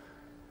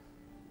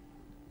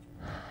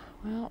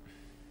 Well,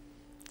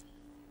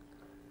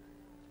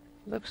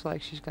 looks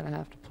like she's going to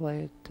have to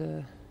play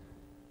it.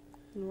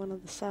 In one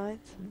of the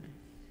sides?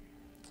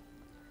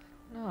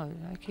 No,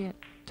 I can't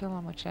tell how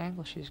much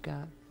angle she's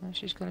got.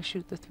 She's going to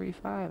shoot the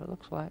 3-5, it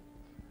looks like.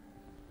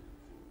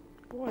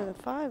 Boy, the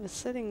 5 is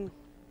sitting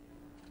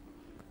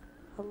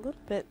a little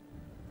bit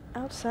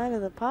outside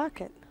of the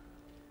pocket.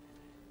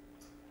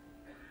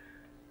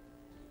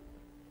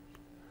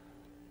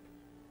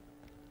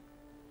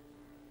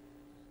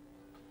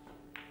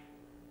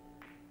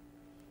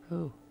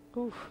 Ooh.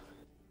 Oof.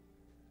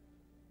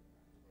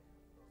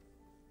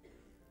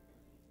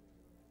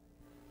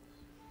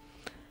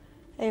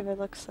 Ewa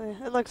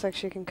it looks like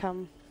she can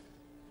come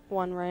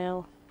one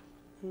rail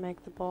and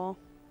make the ball.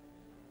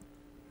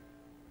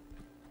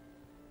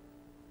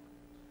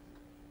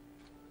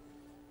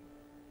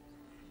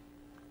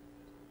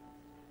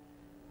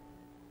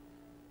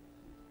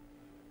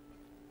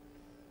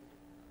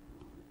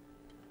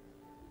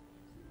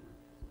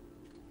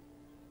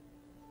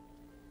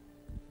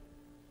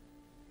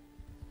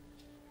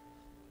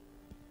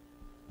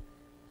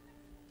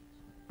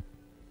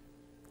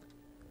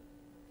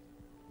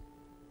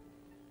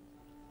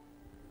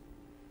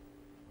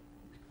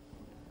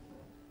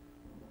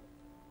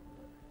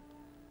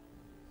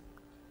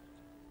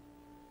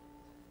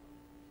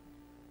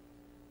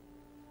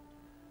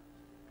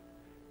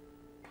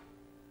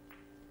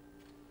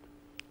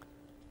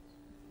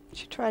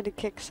 She tried to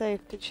kick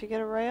safe. Did she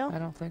get a rail? I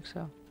don't think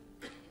so.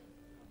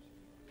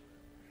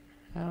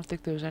 I don't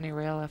think there was any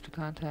rail after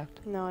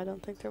contact. No, I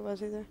don't think there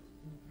was either.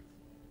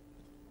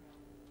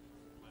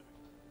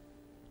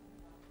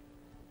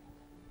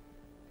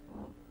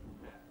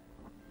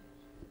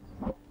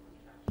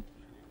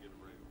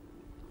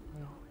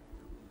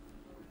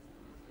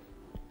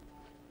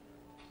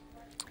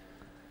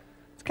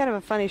 It's kind of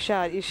a funny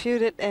shot. You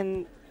shoot it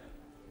and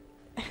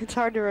it's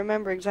hard to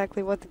remember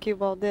exactly what the cue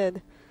ball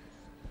did.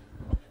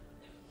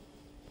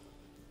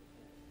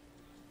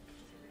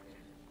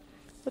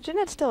 But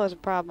Jeanette still has a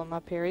problem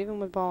up here, even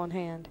with ball in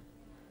hand.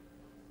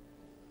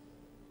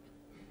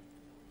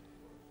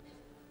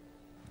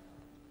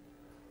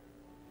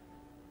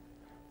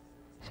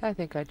 So I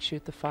think I'd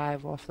shoot the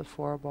 5 off the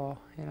 4 ball,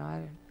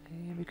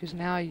 because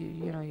now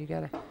you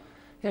gotta,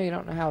 you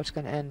don't know how it's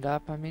going to end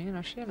up. I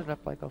mean, she ended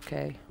up like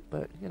okay,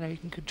 but you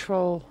can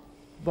control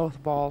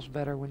both balls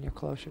better when you're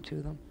closer to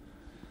them.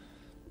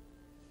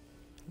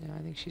 I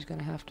think she's going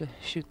to have to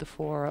shoot the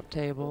 4 up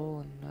table,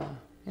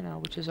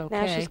 and which is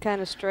okay. Now she's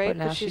kind of straight,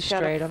 but she's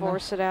got to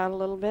force it out a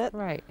little bit.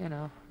 Right,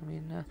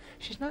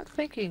 she's not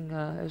thinking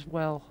as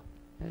well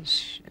as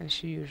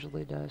she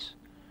usually does.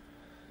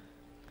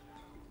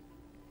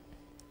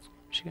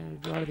 She's going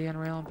to draw to the end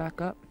rail and back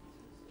up.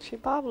 She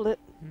bobbled it.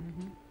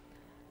 Mm-hmm.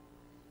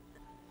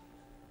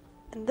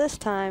 And this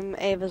time,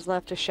 Ewa's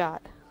left a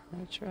shot.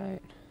 That's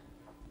right.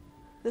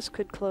 This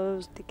could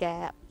close the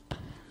gap.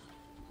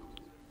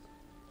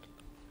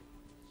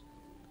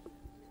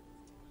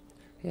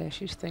 Yeah,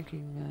 she's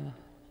thinking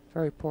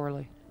very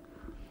poorly.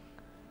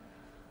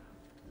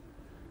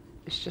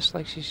 it's just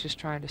like she's just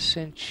trying to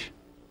cinch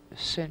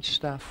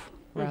stuff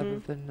rather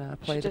than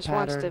play she the just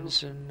wants patterns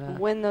to and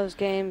win those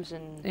games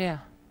and yeah,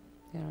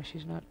 you know,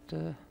 she's not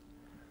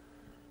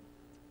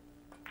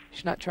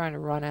trying to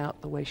run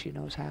out the way she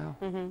knows how.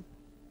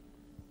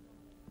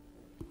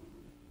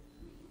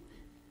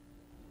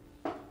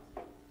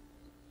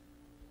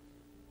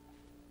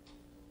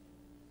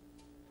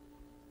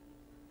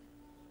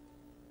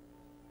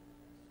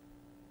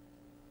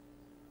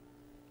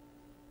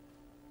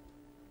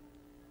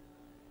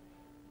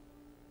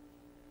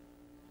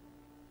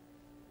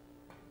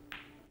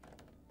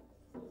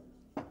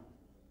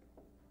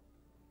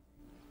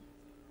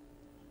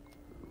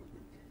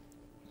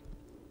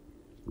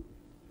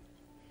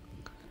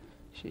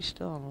 She's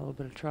still in a little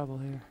bit of trouble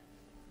here.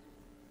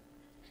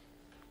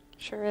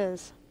 Sure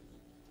is.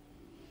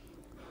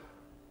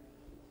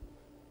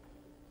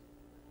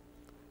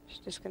 She's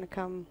just going to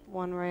come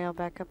one rail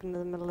back up into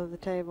the middle of the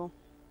table.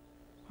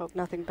 Hope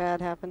nothing bad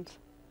happens.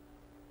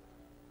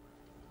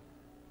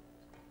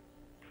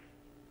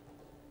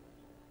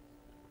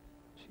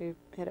 She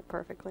hit it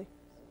perfectly.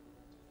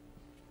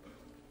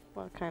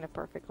 Well, kind of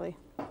perfectly.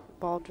 The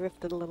ball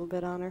drifted a little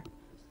bit on her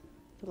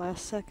the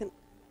last second.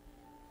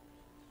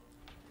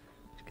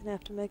 She's gonna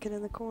have to make it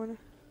in the corner.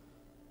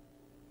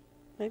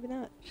 Maybe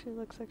not. She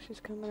looks like she's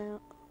coming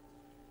out.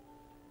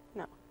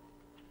 No.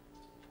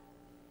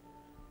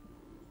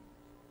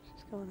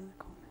 She's going in the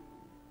corner.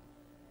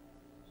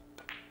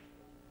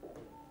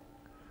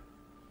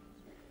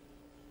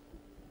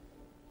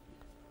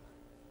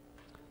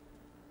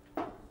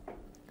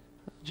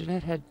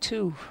 Jeanette had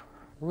 2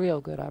 real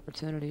good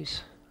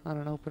opportunities on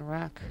an open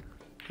rack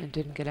and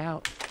didn't get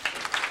out.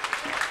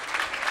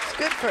 It's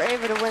good for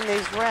Ava to win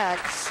these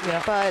racks,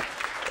 but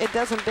it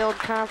doesn't build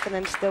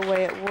confidence the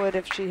way it would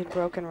if she had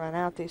broken run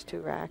out these 2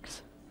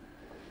 racks.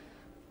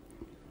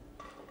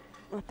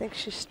 I think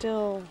she's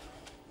still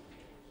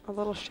a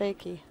little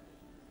shaky.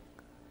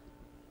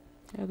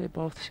 Yeah, they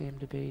both seem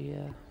to be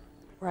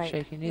Right.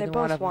 shaky. They Neither both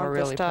one of them want are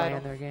this really title.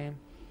 playing their game.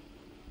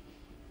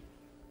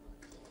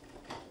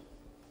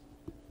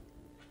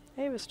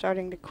 Ava's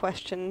starting to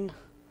question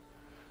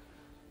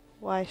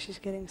why she's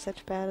getting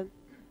such bad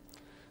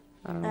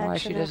I don't know why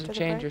she action doesn't after the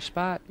change break. her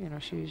spot. You know,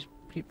 she's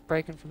keep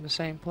breaking from the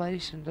same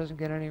place and doesn't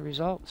get any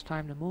results.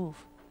 Time to move.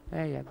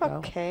 There you go.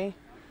 Okay.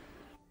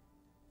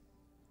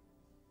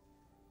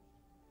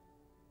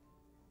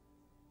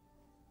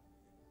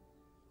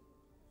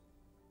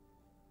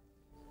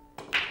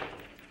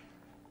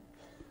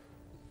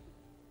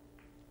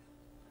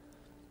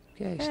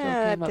 Okay, still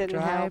Yeah, came that up didn't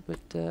dry, help.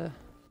 but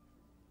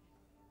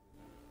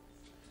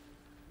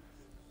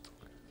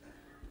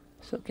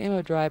still came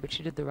out dry, but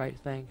she did the right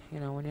thing. You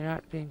know, when you're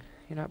not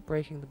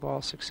breaking the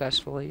ball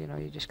successfully, you know,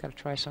 you just got to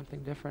try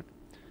something different.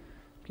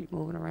 Keep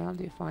moving around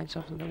till you find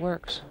something that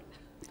works.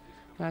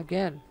 Now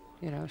again,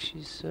 you know,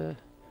 she's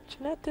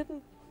Jeanette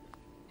didn't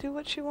do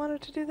what she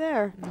wanted to do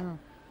there. no.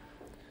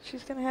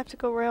 She's going to have to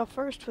go rail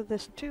first with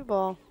this 2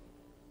 ball.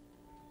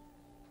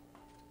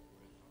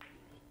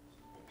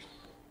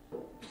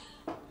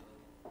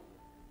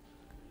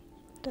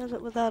 Does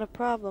it without a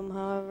problem,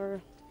 however.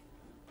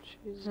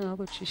 She's No,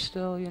 but she's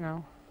still, you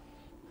know,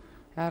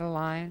 out of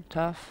line,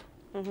 tough.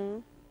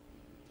 Should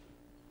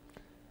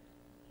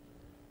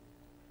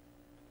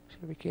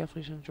be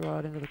careful. She's going to draw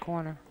it into the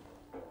corner.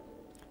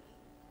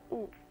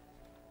 Ooh.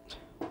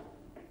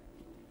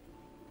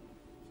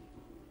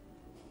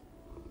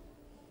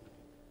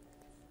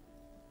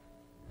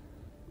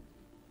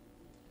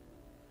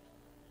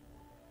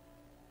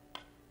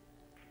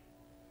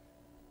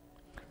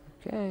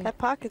 Okay. That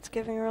pocket's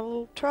giving her a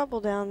little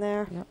trouble down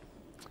there. Yep.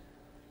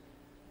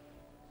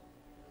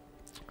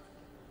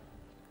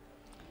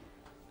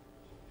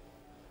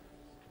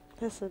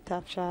 This is a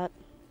tough shot.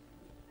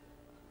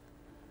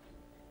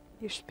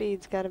 Your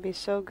speed's got to be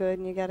so good,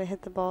 and you got to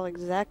hit the ball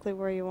exactly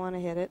where you want to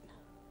hit it.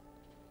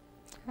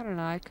 I don't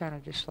know. I kind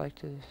of just like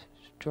to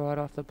draw it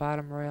off the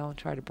bottom rail and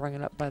try to bring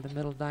it up by the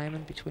middle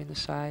diamond between the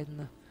side and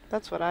the.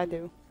 That's what I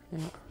do. Yeah.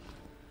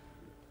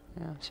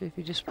 Yeah. See, if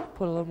you just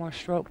put a little more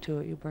stroke to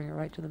it, you bring it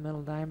right to the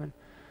middle diamond.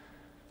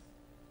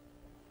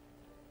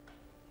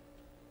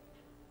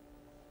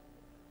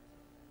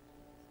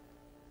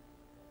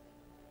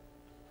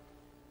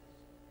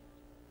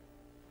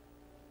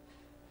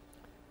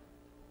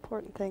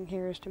 Important thing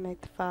here is to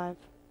make the 5.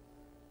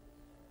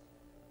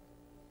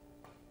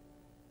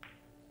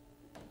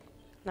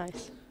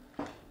 Nice.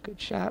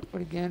 Good shot,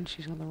 but again,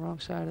 she's on the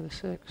wrong side of the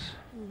 6.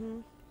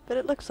 But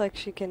it looks like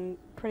she can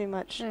pretty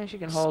much Yeah, she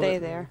can hold stay it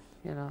in, there.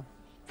 you know,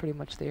 pretty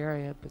much the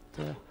area,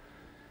 but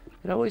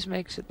it always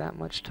makes it that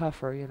much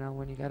tougher, you know,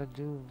 when you got to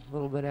do a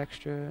little bit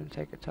extra and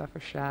take a tougher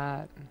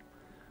shot. And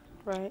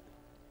Right.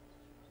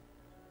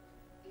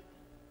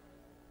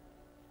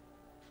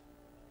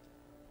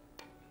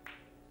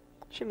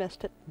 She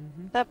missed it.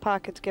 That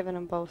pocket's giving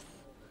them both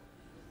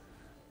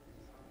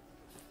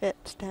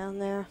fits down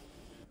there.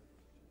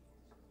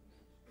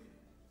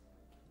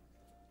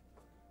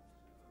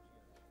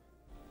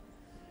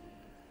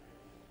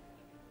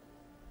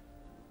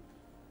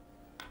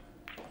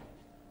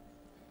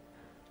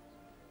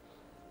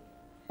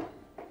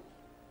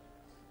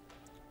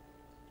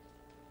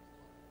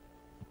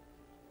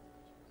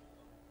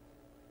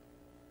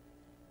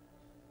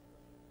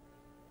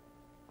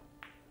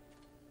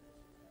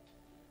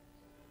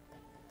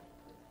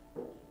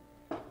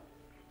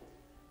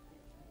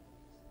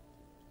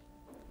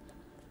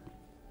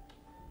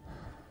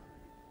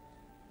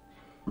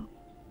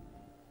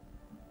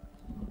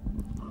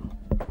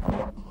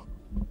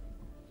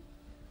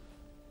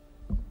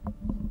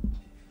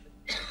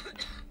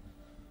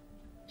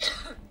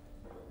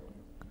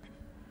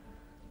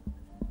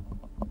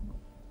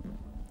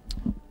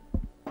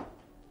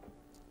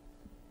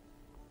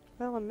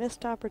 a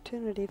missed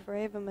opportunity for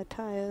Ewa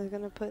Mataya. Is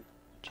going to put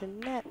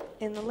Jeanette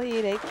in the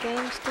lead,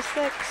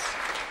 8-6.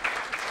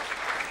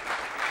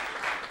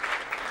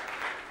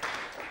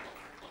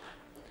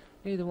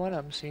 Neither one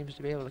of them seems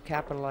to be able to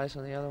capitalize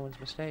on the other one's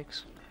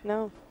mistakes.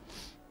 No.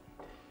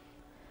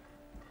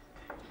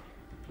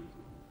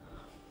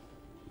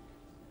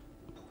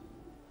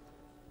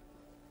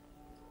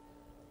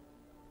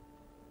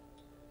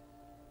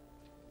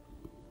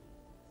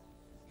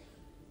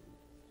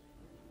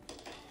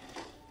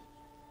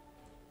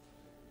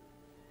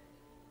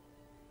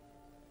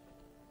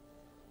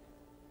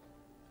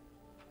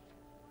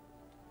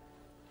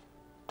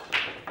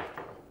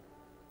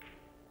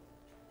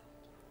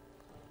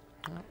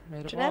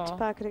 Made a Jeanette's ball.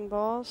 pocketing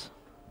balls.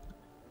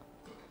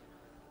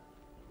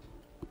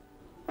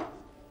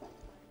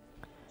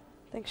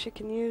 Think she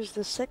can use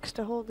the 6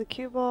 to hold the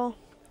cue ball.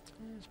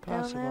 It's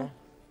down possible. there.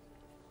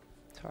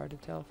 It's hard to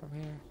tell from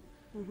here.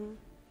 Mm-hmm.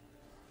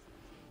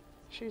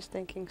 She's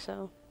thinking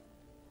so.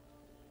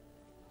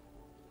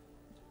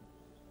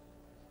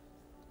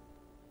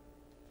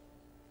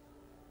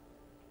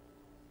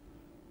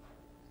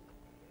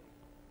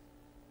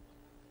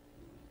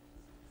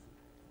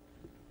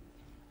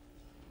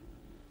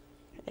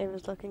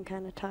 Ewa's looking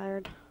kind of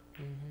tired.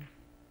 Mm-hmm.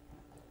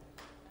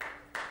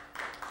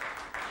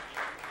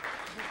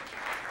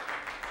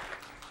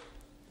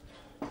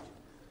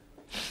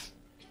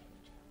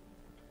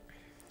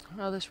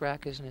 Well, this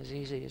rack isn't as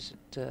easy as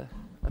it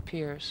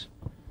appears.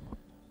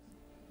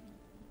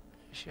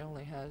 She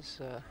only has,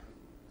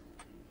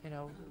 you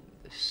know,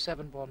 the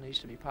 7 ball needs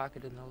to be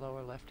pocketed in the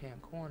lower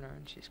left-hand corner,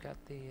 and she's got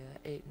the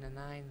 8 and the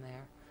 9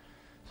 there.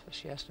 So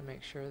she has to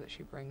make sure that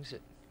she brings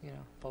it, you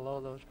know, below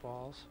those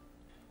balls.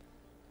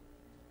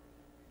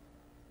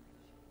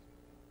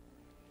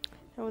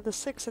 And with the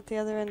 6 at the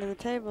other end of the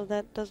table,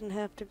 that doesn't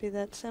have to be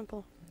that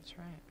simple. That's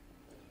right.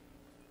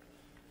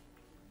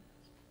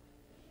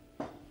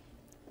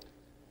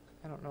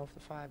 I don't know if the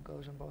 5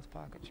 goes in both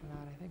pockets or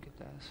not. I think it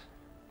does.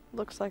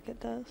 Looks like it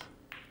does.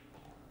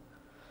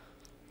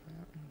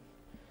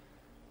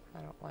 I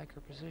don't like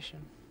her position.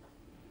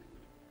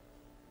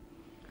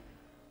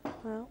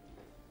 Well,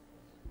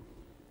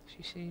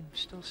 She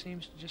still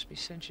seems to just be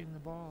cinching the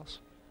balls.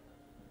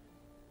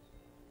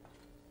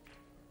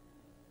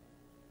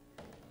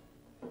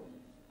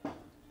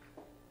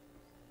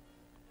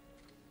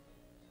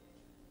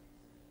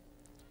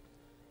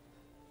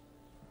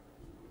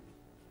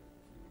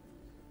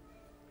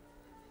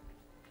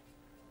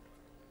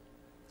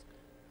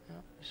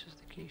 Well, this is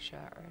the key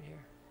shot right here.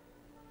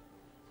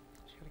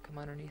 She's got to come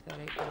underneath that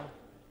 8 ball.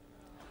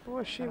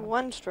 boy, she I don't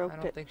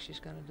one-stroked it. think she's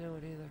going to do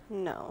it either.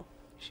 No.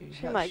 She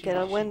might get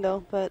a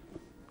window, but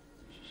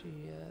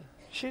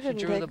She didn't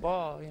drew take the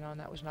ball, you know, and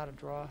that was not a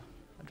draw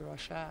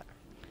shot.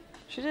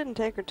 she didn't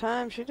take her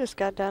time. She just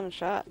got down and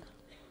shot.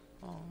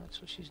 Oh,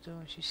 that's what she's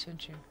doing. She's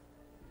cinching.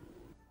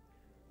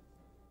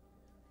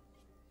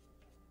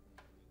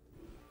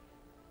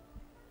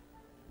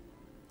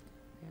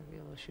 You'll be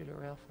able to shoot a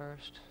rail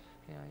first.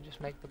 You know, you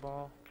just make the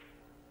ball.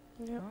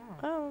 Yep. Oh.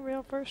 Oh,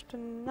 rail first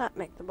and not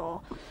make the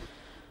ball.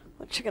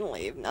 What's she gonna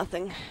leave?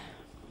 Nothing.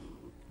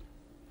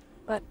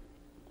 But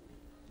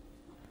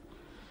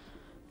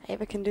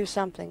Ewa can do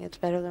something. It's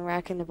better than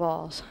racking the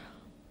balls.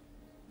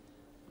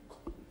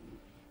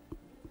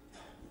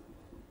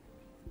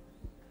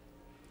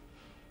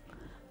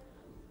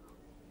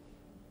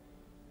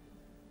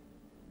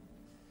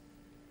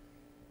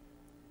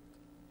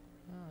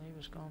 Oh, he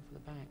was going for the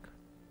bank.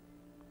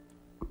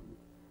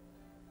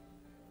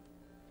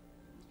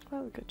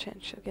 Well, a good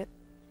chance she'll get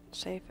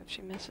safe if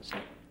she misses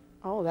it.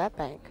 Oh, that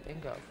bank.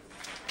 Bingo.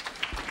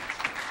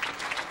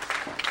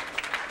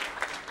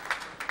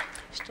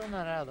 Still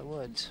not out of the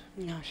woods.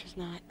 No, she's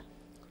not.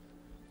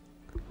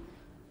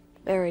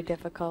 Very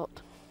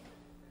difficult.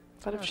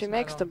 But No, if she it's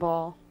makes not the on-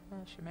 ball,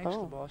 Well, if she makes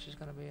the Oh. ball, she's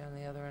going to be on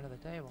the other end of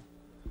the table.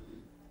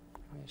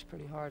 I mean, it's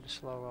pretty hard to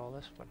slow roll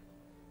this one.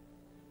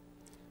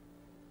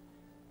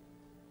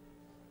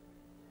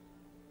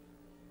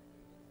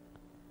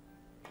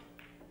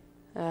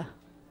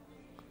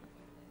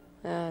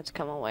 it's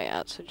coming way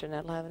out, so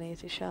Jeanette will have an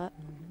easy shot.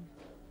 Mm-hmm.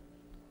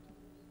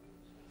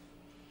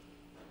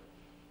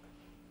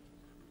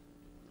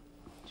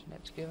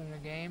 Jeanette's giving her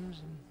games,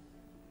 and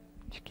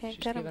She can't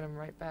she's get giving him. them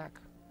right back.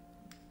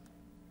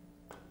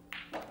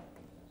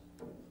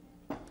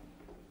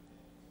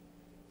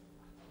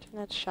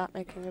 Jeanette's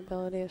shot-making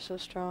ability is so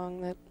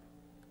strong that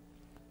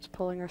it's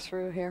pulling her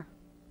through here.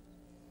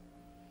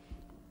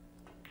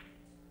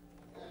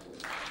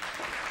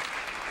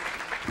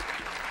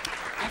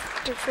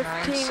 After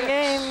 15 9-6.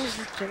 games,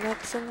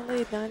 Jeanette's in the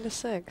lead,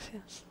 9-6.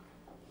 Yes,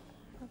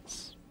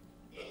 that's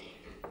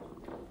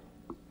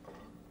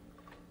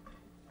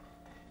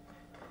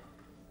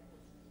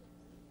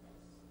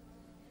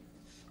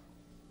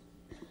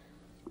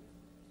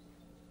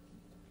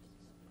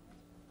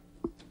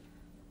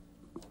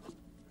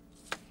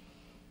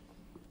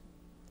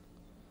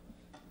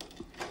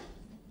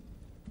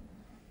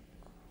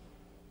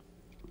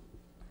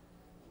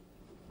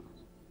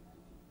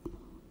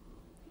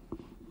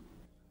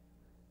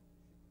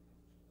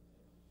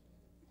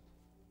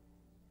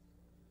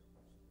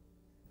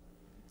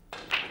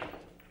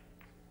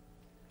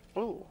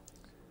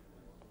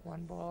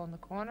one ball in the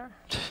corner.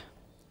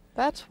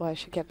 That's why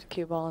she kept the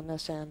cue ball in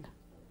this end.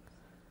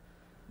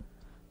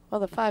 Well,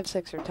 the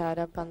 5-6 are tied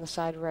up on the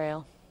side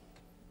rail.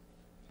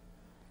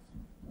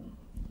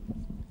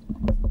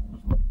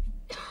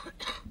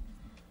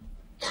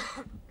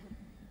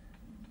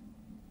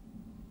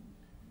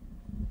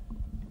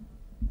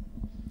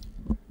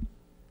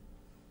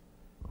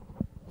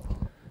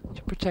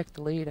 To protect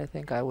the lead, I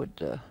think I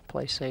would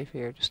play safe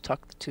here. Just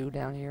tuck the 2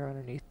 down here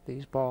underneath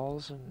these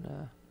balls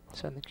and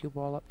send the cue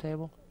ball up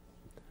table.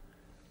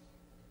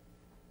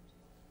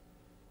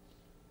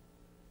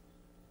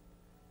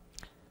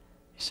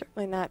 You're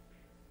certainly not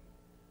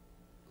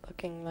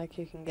looking like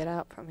you can get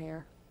out from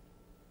here.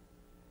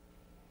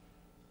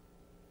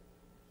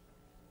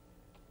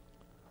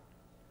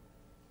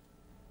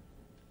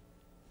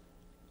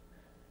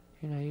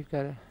 You know, you've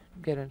got to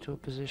get into a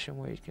position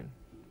where you can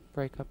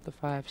break up the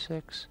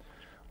 5-6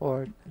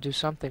 or do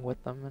something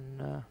with them.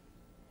 And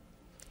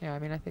yeah, I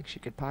mean, I think she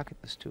could pocket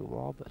this 2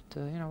 ball, but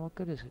you know, what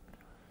good is it?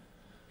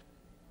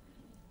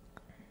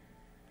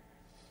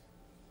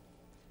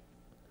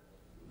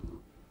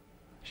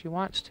 She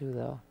wants to,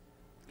 though.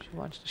 She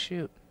wants to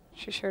shoot.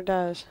 She sure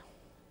does.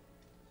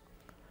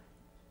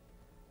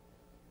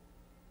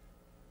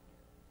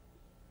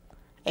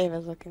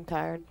 Eva's looking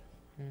tired.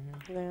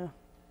 Mm-hmm. Yeah.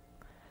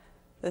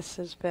 This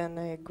has been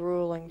a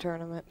grueling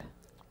tournament.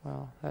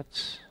 Well,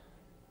 that's...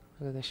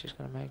 Look at this, she's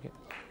going to make it.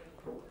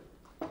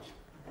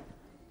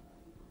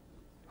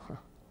 Huh.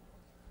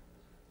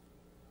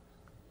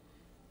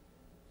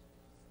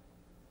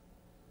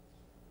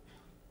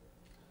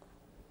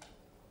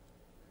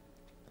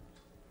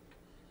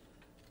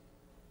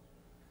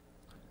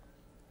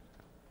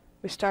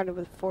 We started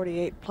with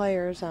 48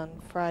 players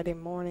on Friday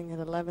morning at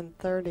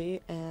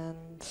 11:30,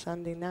 and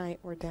Sunday night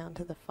we're down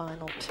to the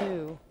final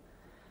 2.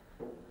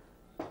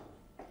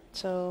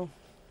 So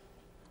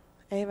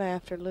Ewa,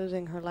 after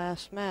losing her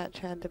last match,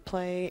 had to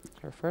play...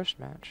 Her first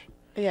match.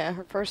 Yeah,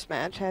 her first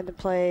match, had to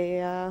play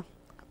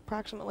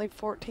approximately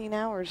 14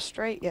 hours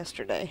straight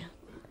yesterday.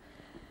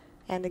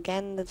 And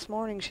again this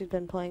morning, she's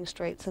been playing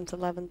straight since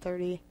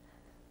 11:30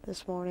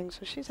 this morning,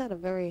 so she's had a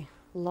very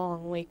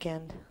long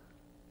weekend.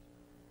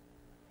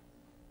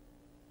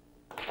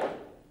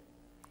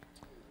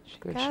 She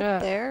Good got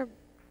shot. there,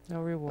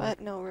 No reward.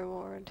 but no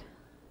reward.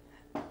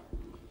 Can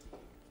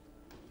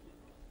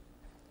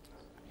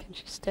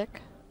she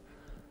stick?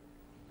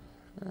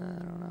 I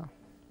don't know.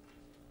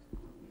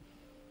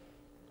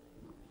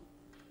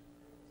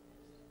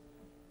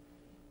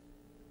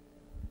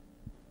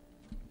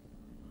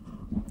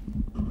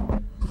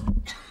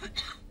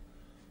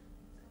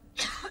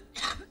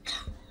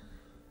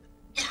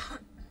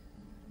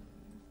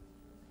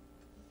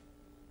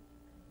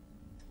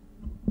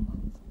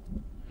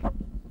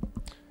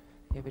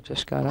 Eva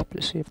just got up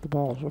to see if the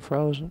balls were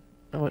frozen.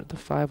 No, the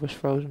 5 was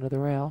frozen to the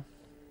rail.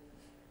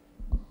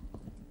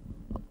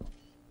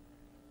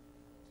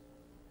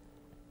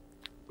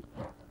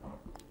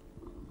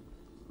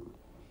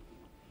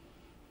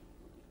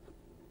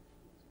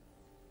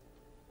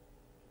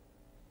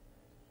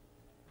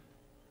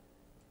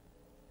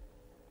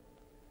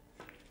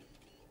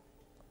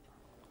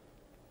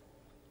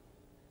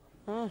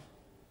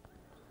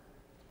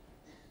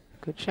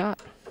 Good shot.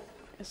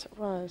 Yes, it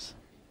was.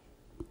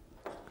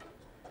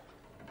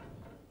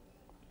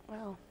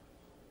 Well.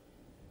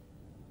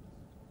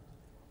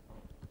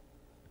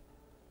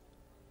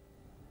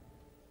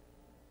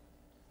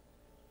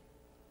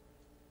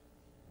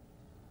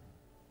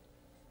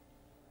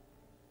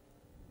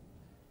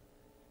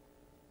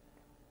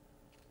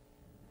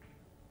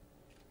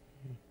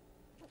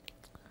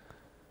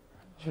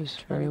 It was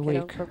Trying very to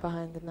weak. get over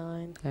behind the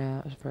 9. Yeah,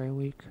 it was very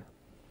weak.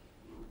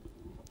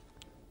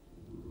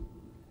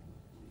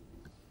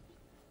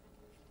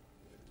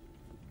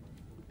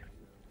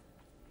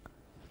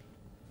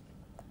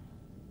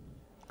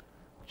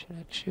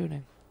 Jeanette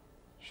shooting.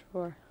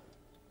 Sure.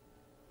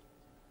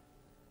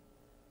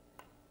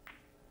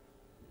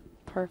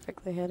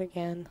 Perfectly hit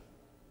again.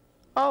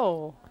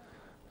 Oh!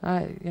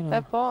 You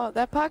know.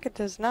 That pocket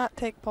does not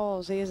take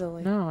balls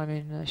easily. No, I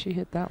mean, she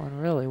hit that one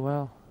really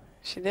well.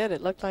 She did.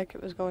 It looked like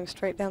it was going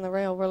straight down the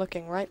rail. We're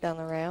looking right down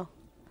the rail.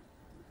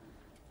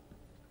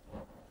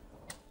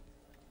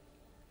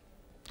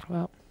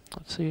 Well,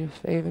 let's see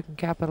if Ewa can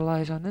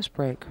capitalize on this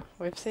break.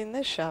 We've seen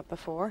this shot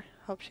before.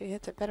 Hope she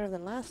hits it better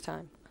than last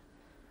time.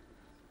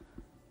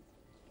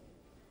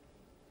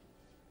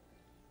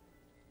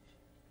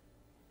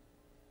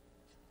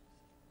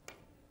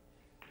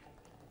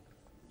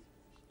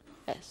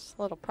 Yes,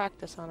 a little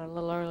practice on it a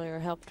little earlier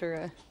helped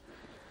her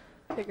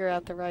figure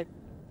out the right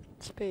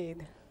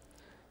speed.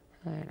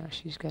 I know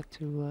she's got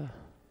to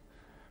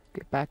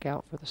get back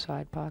out for the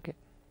side pocket.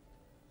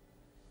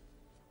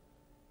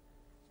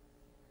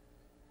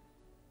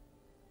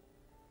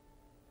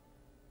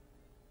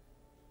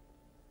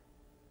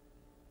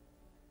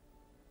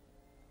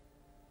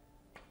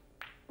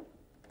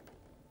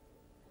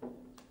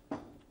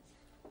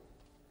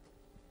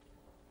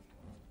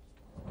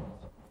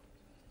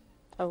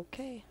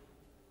 Okay.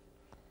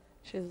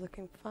 She's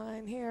looking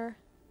fine here.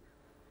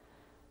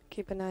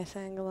 Keep a nice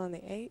angle on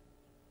the 8.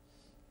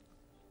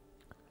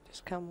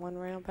 Just come one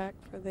rail back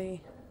for the...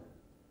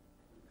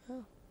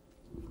 Oh.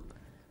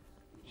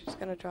 She's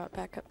going to draw it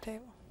back up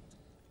table.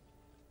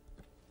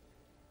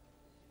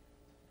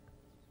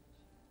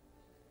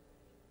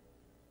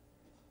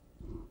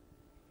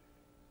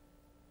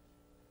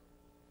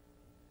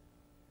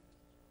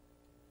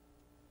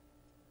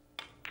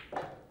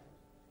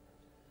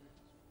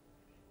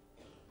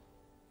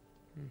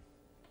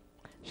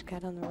 She's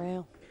got on the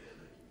rail.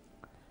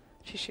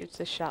 She shoots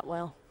this shot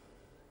well.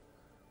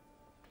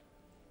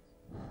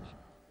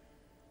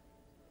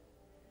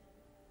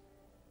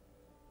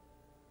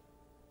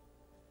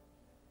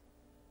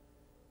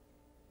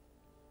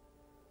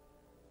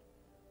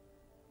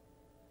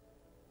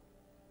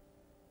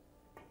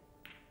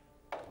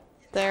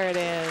 There it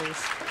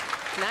is.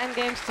 9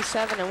 games to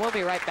 7, and we'll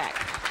be right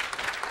back.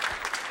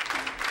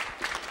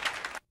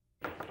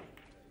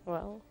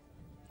 Well,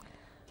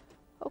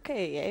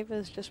 okay,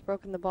 Eva's just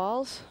broken the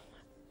balls,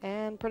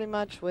 and pretty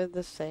much with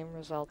the same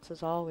results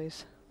as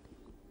always.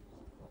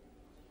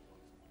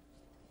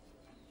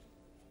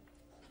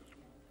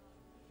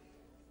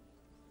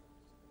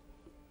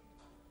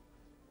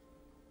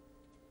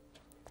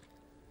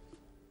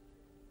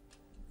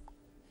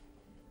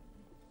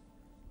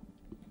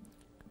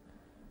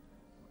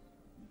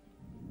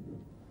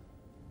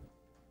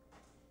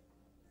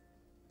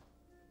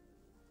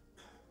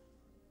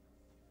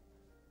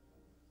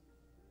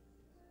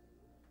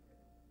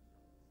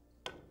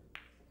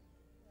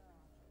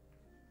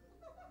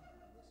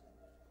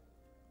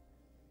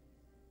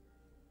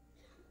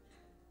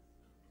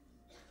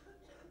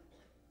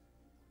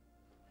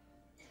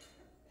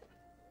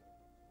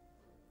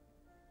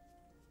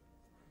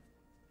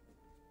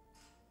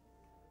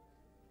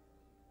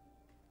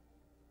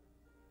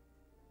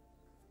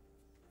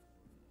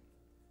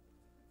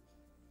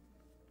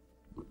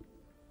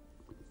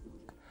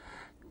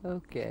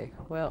 Okay,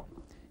 well,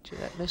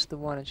 Jeanette missed the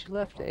 1, and she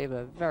left Ava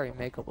a very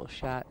makeable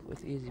shot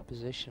with easy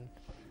position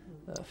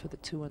for the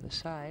 2 on the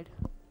side.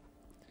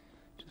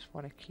 Just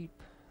want to keep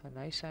a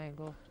nice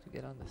angle to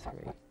get on the 3.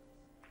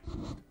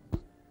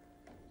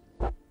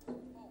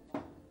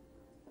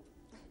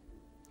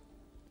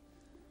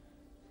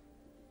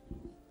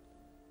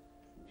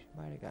 She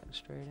might have gotten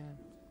straight in.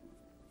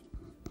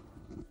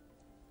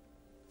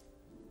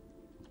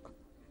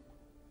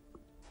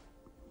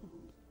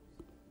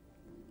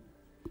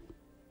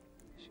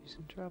 She's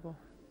in trouble.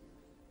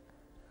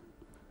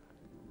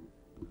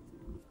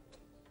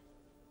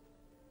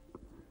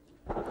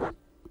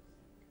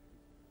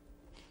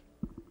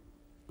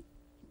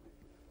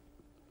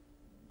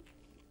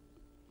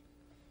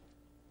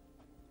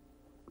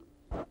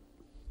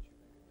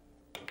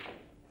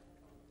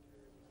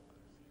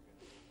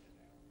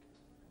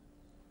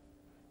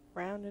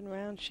 Round and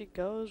round she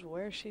goes.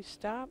 Where she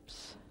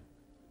stops.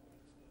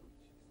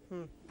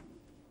 Well,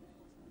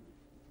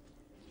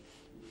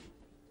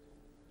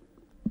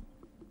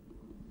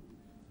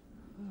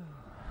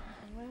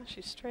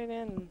 she's straight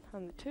in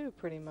on the 2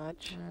 pretty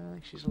much. I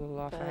think she's a little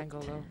off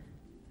angle though.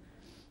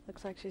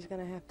 Looks like she's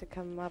going to have to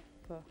come up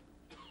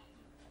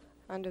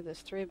under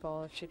this 3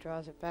 ball if she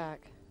draws it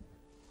back.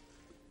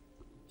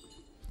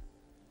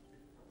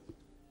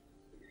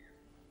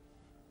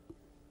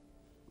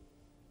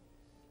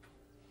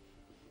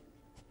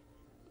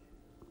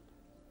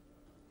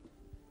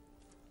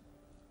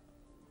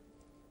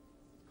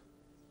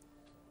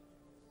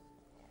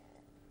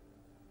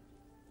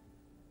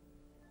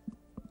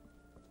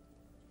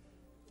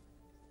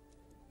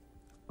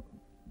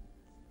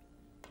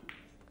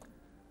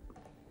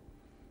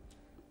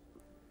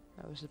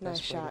 That was the Nice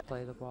best way shot. to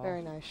play the ball.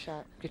 Very nice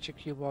shot. Get your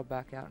cue ball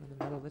back out in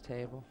the middle of the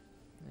table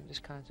and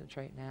just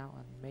concentrate now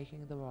on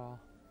making the ball.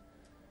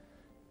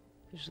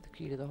 This is the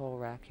key to the whole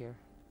rack here.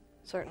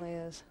 Certainly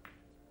is.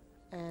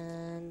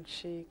 And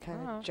she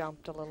kind of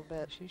jumped a little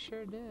bit. She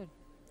sure did.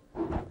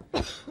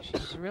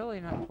 She's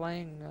really not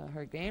playing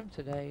her game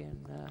today,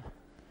 and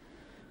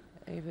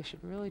Ava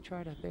should really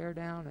try to bear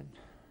down and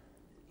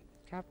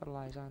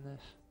capitalize on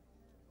this.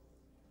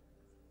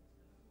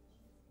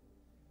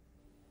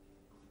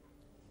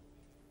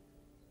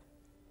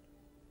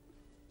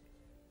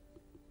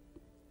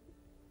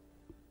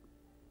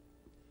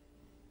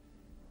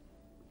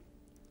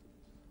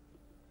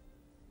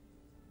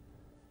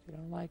 If you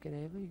don't like it,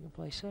 Ava, you can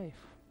play safe.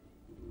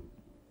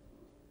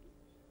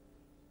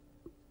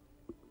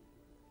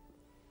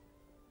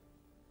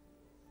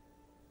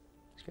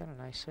 She's got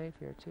a nice save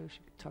here too. She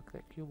could tuck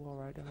that cue ball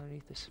right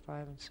underneath this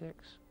 5 and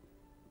 6.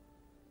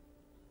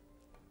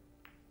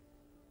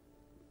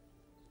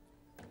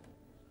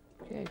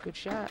 Okay, good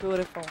shot.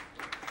 Beautiful.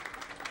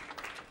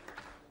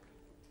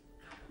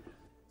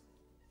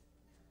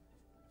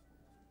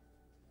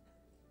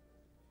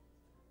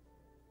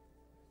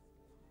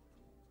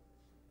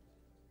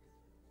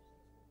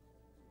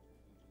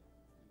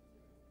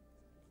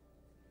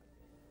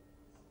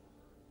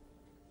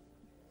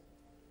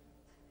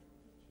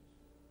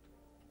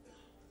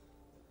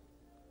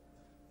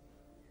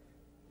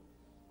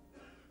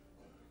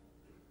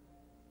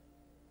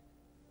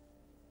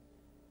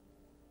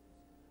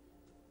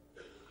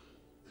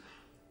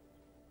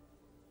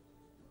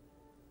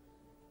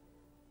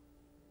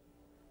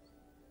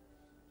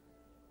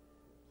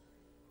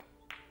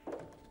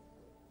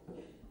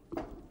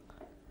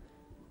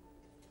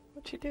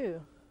 What'd you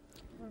do?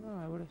 I don't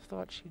know. I would have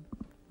thought she'd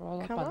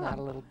roll up Come on that on.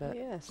 a little bit.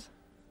 Yes.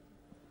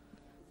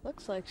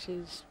 Looks like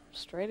she's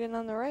straight in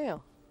on the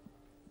rail.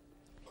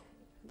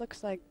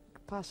 Looks like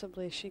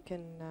possibly she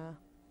can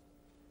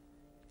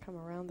come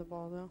around the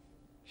ball though.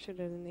 Shoot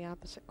it in the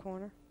opposite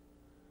corner.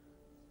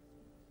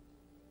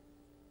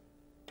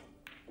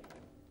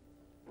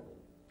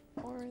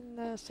 Or in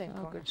the same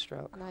Oh, corner. good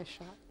stroke. Nice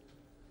shot.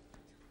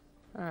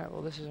 All right,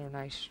 well, this is a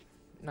nice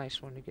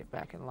one to get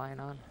back in line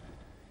on.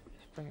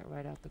 Just bring it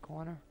right out the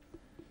corner.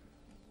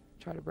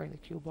 Try to bring the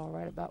cue ball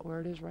right about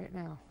where it is right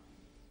now.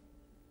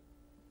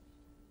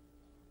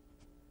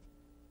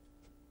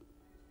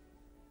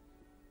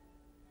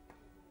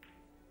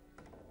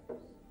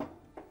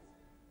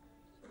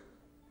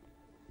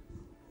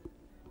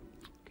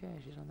 Okay,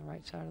 she's on the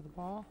right side of the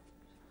ball.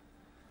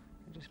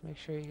 And just make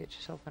sure you get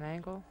yourself an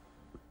angle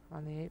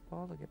on the 8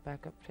 ball to get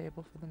back up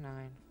table for the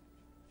 9.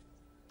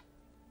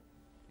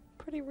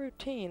 Pretty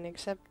routine,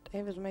 except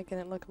Eva's making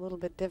it look a little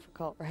bit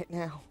difficult right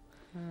now.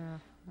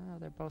 Well,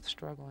 they're both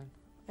struggling.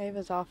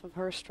 Eva's off of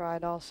her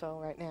stride also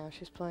right now.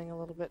 She's playing a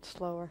little bit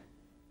slower.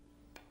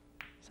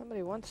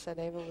 Somebody once said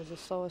Ewa was the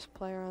slowest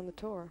player on the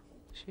tour.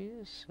 She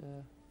is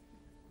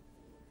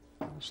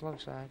on the slow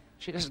side.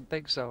 She doesn't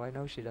think so. I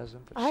know she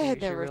doesn't. But I had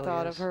she never really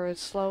thought is. of her as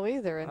slow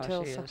either Oh,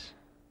 until she is.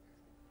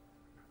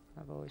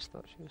 I've always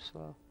thought she was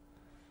slow.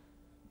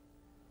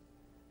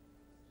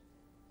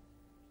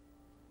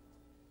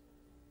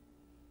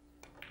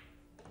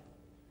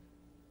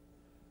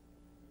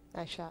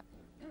 Nice shot.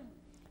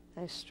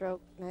 Nice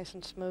stroke, nice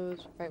and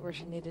smooth, right where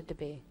she needed to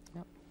be.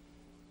 Yep.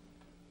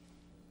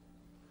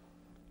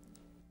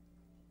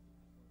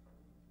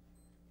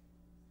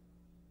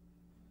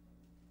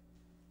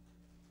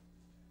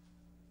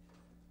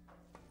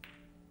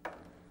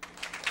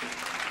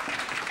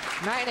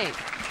 Nine, 8.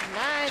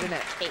 9,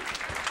 Jeanette. 8.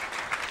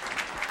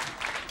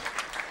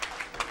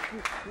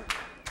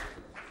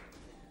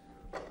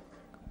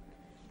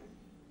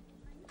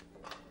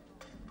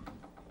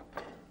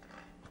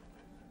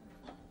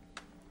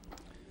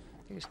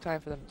 I think it's time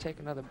for them to take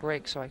another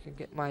break so I can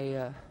get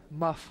my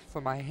muff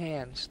for my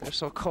hands. They're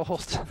so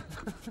cold.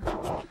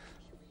 Oh,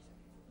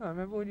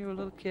 remember when you were a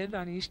little kid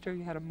on Easter,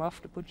 you had a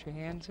muff to put your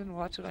hands in?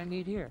 Well, that's what I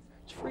need here.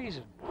 It's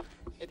freezing.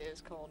 It is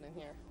cold in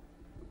here.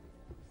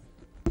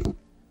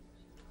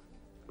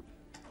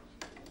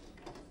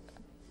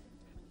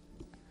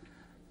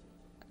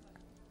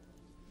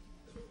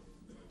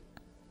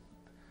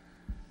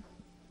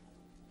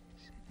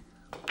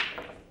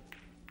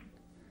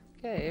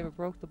 Okay, Ewa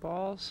broke the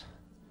balls,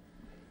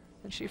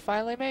 and she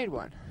finally made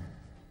one.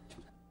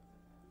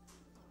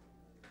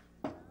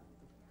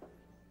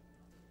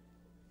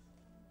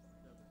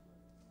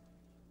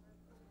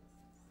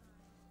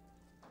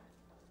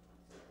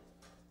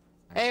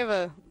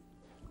 Ewa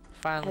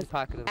Finally has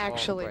pocketed the ball on the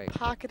actually break.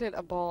 pocketed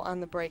a ball on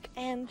the break,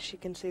 and she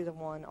can see the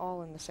 1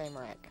 all in the same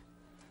rack.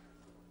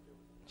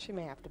 She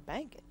may have to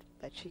bank it,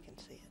 but she can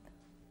see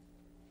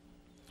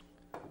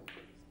it.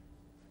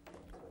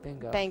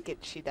 Bingo. Bank it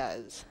she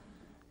does.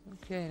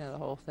 Okay, now the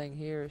whole thing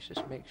here is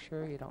just make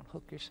sure you don't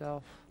hook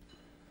yourself.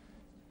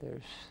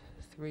 There's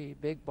 3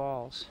 big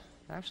balls.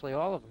 Actually,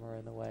 all of them are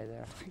in the way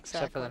there,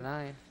 except for the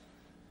 9.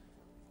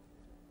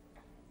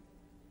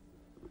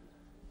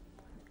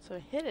 So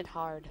hit it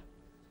hard.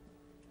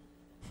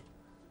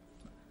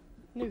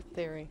 New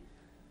theory.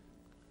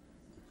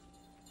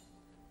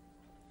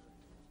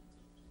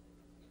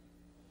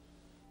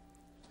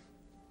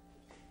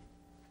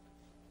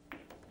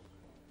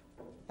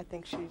 I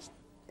think she's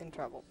in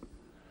trouble.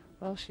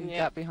 Well, she Yeah.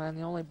 got behind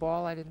the only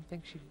ball I didn't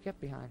think she could get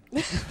behind.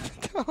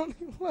 The only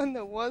one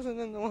that wasn't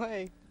in the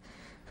way.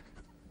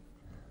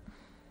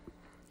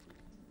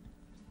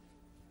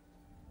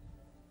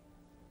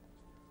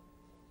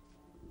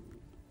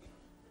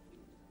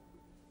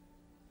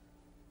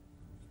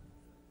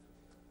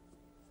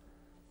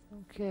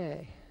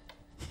 Okay.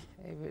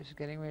 Ewa's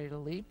getting ready to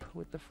leap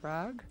with the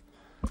frog.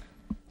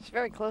 She's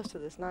very close to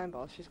this 9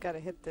 ball. She's got to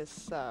hit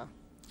this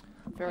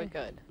very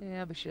good.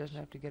 Yeah, but she doesn't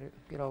have to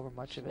get over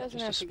much of it. Doesn't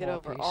just have a to get small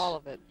over piece. all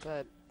of it,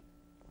 but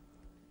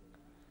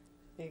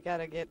you got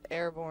to get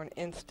airborne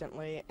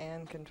instantly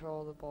and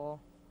control the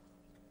ball.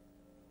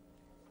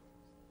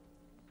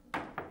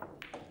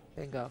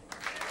 Bingo.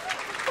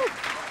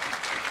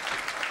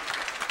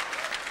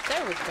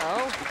 There we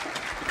go.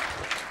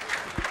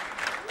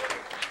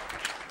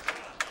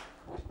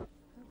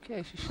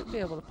 Okay, she should be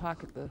able to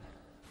pocket the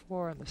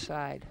 4 on the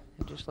side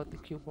and just let the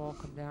cue ball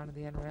come down to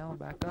the end rail and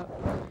back up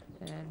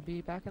and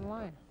be back in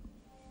line.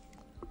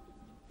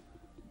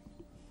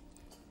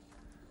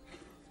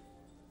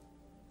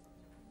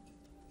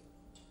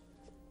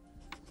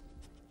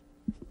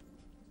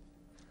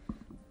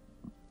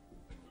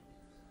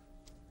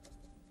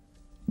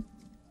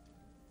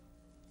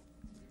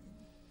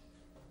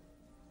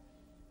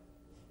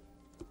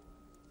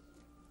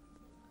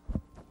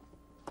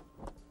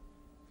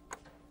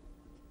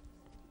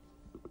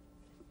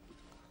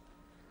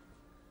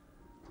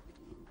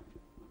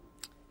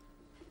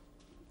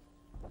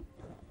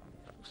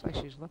 Looks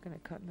like she's looking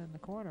at cutting in the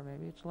corner.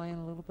 Maybe it's laying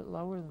a little bit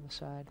lower than the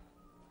side.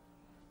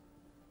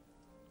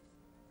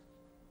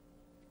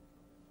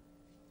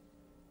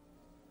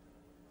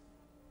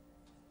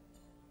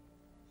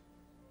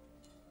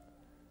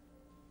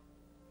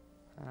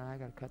 I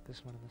gotta cut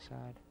this one on the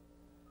side.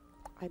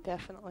 I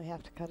definitely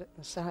have to cut it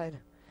in the side.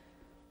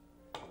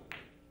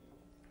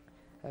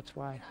 That's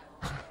why.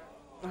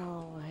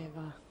 Oh,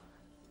 Eva.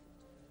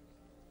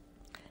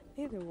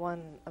 Neither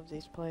one of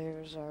these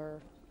players are...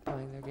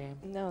 Playing their game.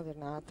 No, they're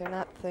not. They're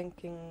not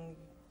thinking.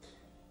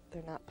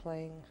 They're not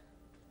playing.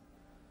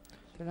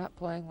 They're not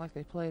playing like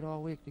they played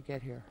all week to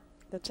get here.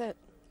 That's it.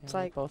 And It's they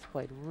like... both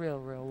played real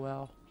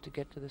well to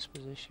get to this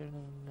position,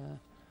 and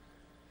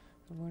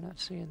we're not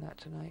seeing that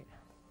tonight.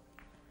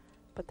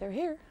 But they're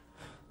here.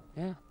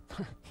 Yeah.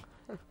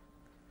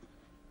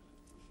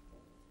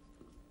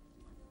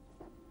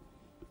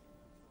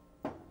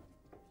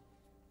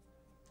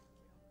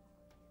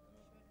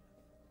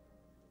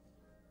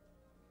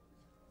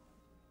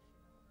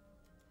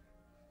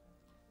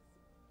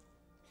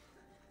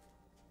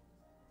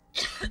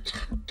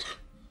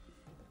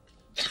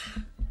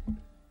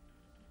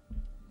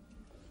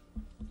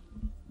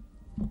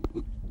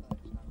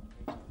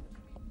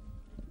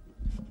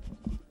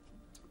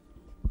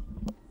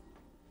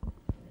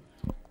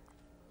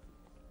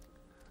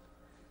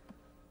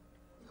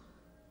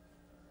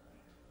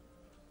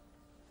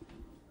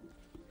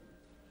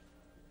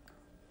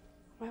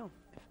 Well,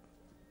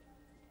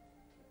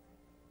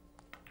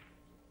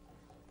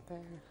 there.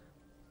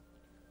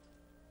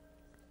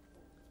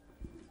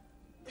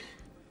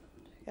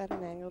 Got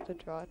an angle to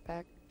draw it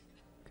back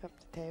up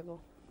the table.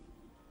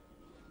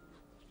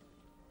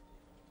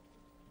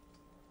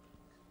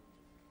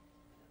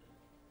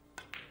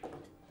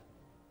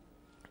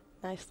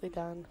 Nicely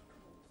done.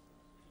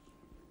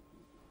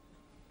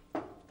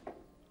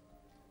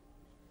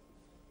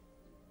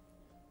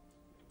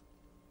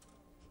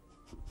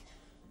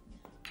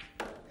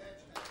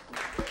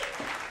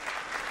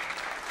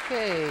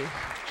 Okay,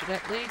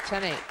 Jeanette Lee,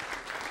 10-8.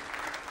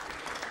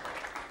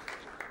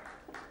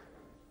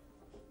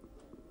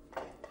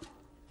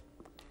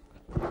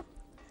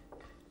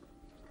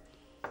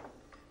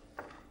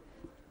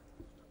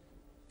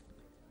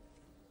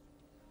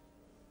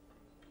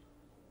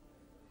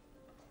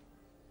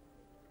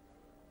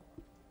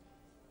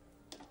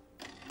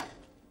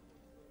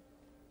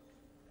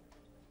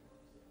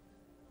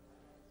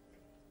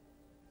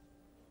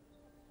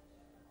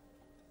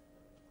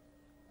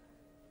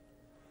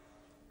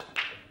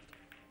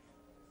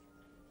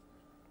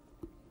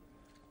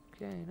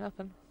 Okay,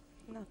 nothing.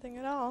 Nothing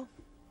at all.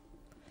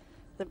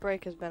 The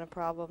break has been a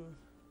problem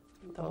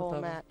the Both whole of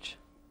 'em. match.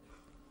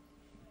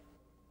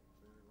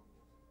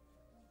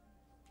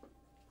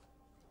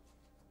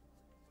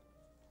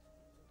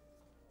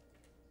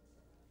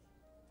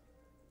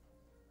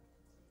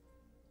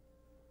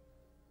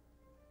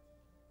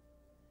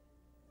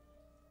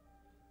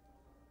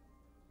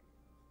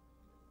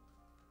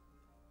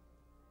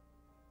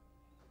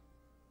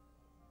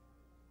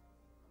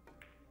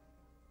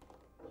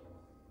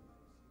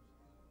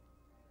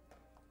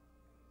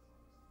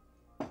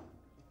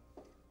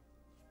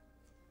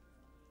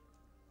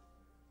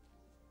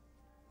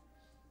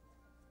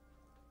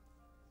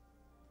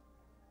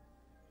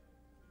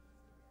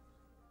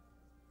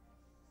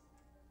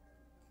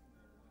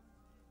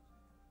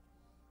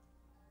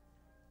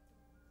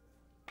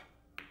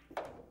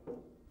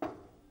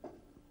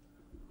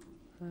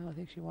 Well, I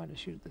think she wanted to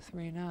shoot the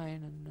 3-9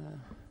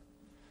 and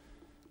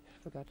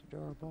forgot to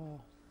draw a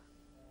ball.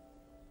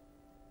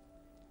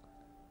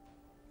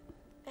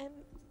 And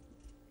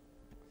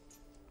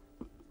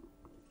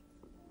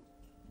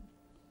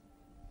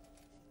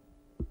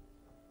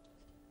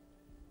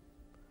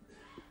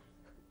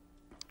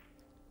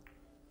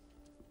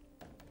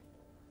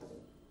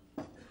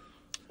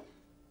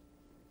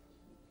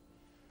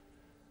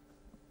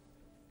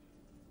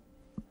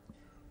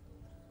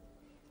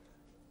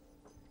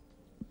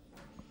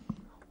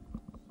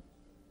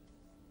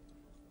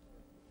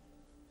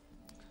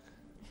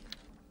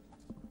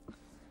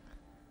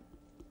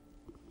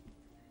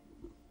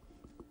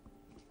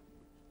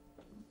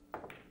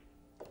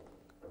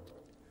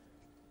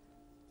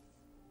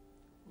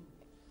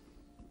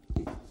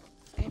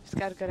Abe's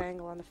got a good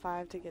angle on the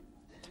 5 to get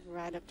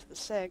right up to the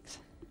 6.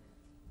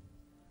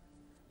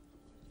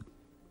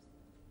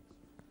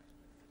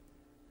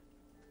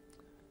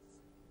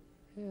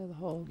 Yeah, the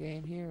whole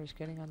game here is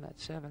getting on that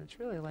 7. It's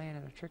really laying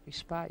in a tricky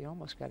spot. You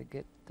almost got to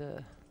get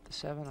the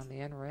 7 on the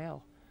end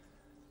rail.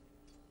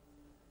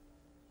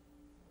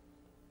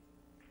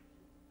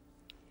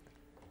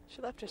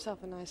 She left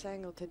herself a nice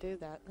angle to do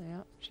that.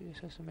 Yeah, she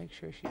just has to make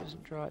sure she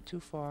doesn't draw it too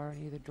far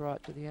and either draw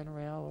it to the end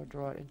rail or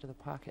draw it into the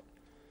pocket.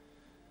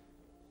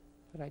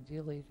 But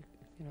ideally,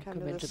 you know, Come come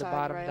to the into the side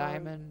bottom rail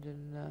diamond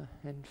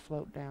and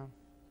float down.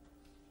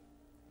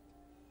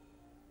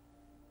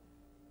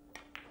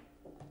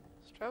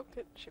 Stroked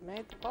it. She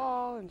made the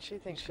ball, and she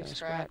thinks she Kinda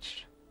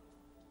scratched.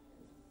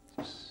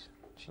 Just-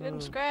 She didn't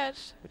Ooh.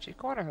 scratch. But she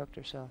corner hooked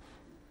herself.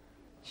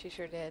 She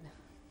sure did.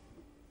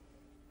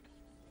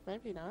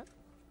 Maybe not.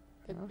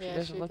 No, she Yeah,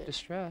 doesn't look did.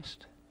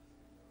 distressed.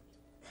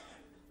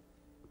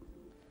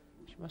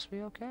 She must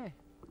be okay.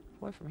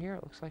 Boy, from here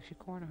it looks like she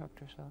corner hooked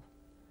herself.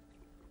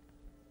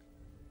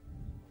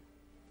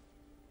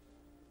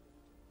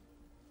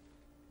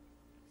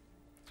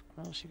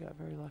 Well, she got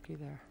very lucky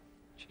there.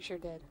 She sure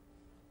did.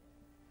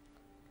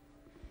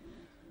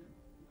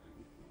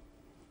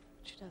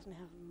 She doesn't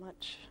have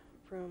much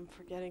room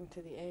for getting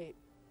to the 8.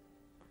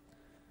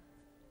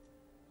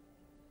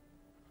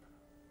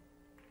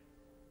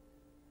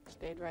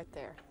 Stayed right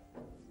there.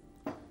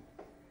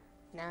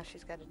 Now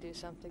she's got to do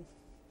something.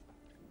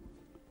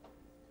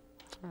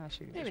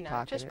 She can Maybe just not.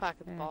 pocket Just it.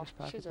 pocket the Yeah, ball. just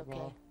pocket She's the okay.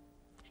 ball.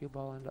 Cue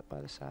ball end up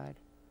by the side.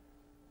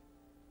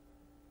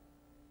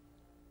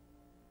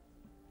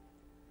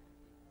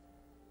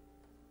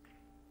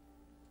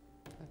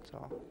 That's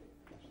all.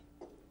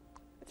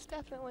 It's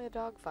definitely a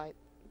dogfight.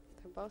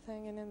 They're both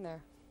hanging in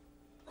there.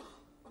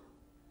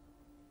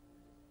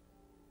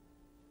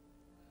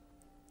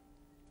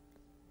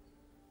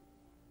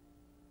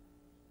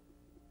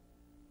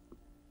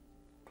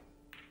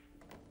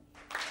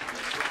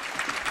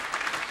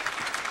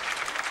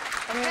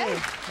 Okay.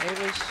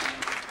 Ewa's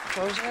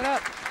closing it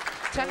up.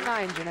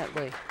 10-9, Jeanette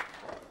Lee.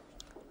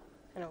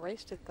 And a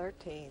race to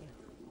 13.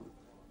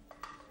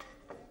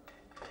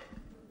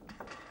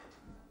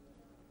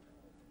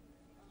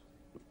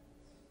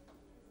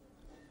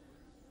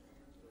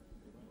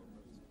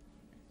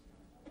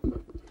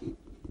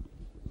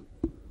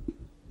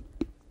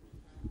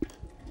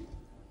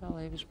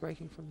 Well, Ewa's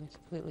breaking from the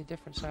completely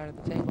different side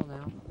of the table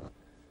now.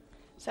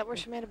 Is that where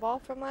she made a ball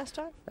from last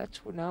time?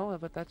 No,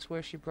 but that's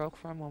where she broke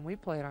from when we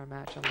played our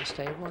match on this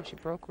table, and she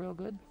broke real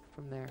good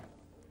from there.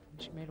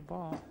 And she made a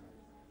ball.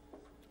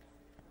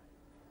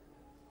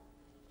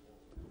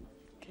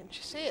 Can't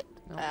you see it?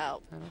 No,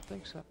 Out. I don't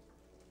think so.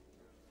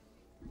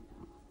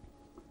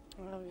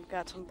 Well, we've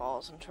got some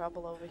balls in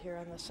trouble over here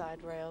on the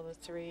side rail. The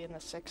 3 and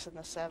the 6 and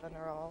the 7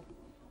 are all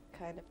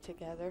kind of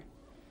together.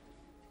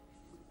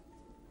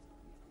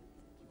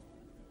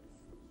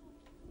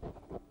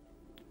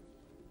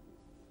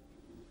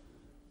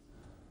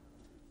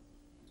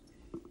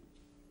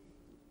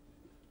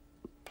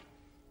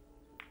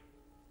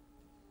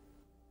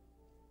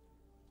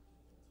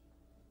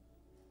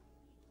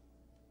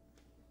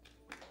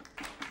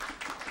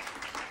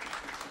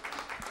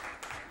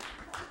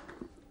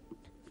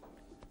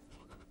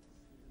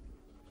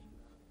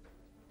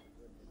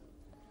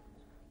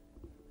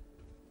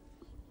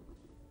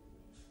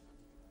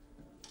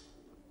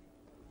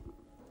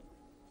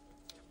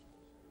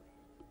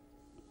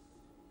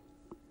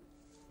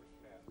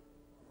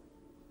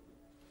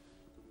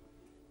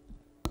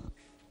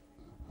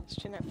 Is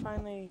Jeanette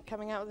finally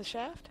coming out with a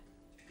shaft?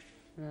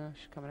 No,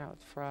 she's coming out with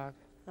the frog.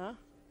 Huh?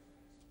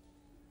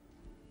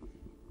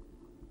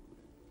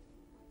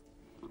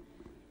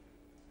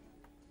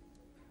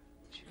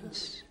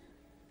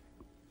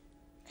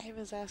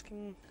 Ewa's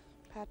asking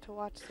Pat to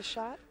watch the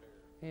shot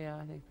Yeah,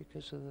 I think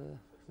because of the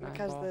 9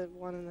 because ball. the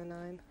 1 and the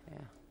 9. Yeah.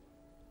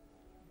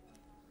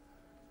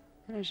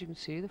 And as you can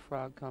see, the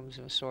frog comes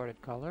in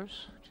assorted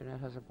colors.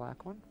 Jeanette has a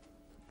black one.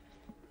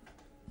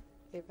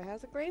 Ewa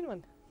has a green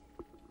one.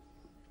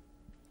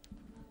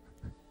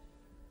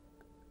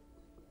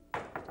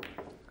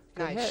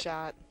 Good Nice hit.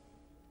 shot.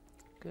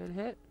 Good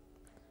hit.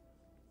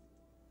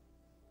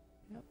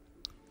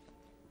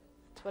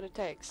 That's what it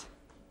takes.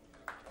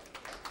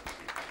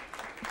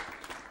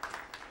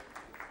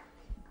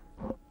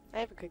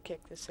 Ewa could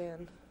kick this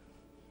in.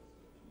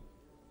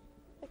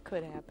 It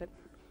could happen.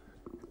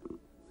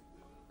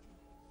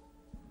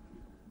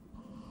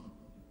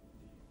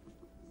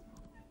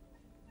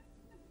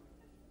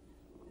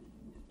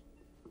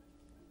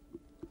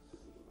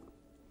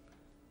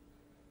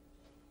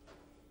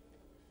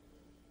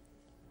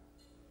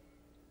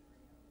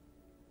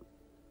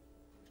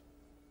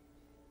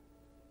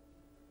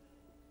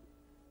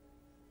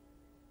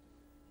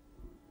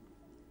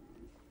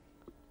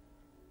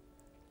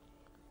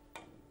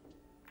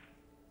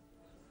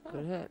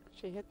 Good hit.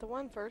 She hit the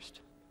 1 first.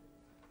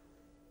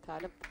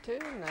 Tied up the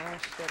 2. No,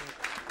 she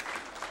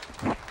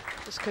didn't.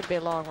 This could be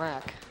a long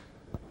rack.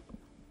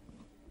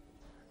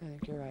 I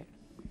think you're right.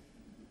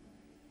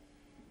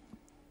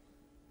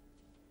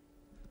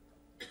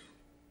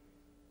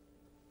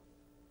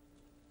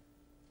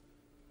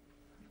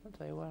 I'll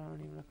tell you what, I don't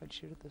even know if I'd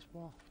shoot at this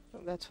ball.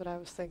 That's what I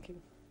was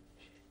thinking.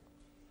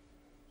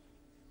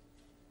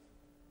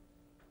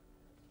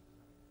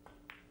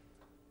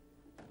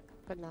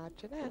 But not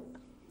Jeanette.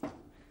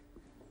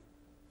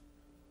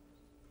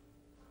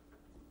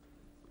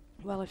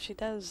 Well, if she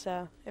does,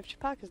 if she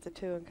pockets the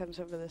 2 and comes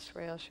over this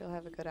rail, she'll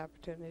have a good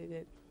opportunity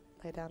to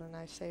lay down a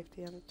nice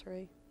safety on the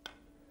 3.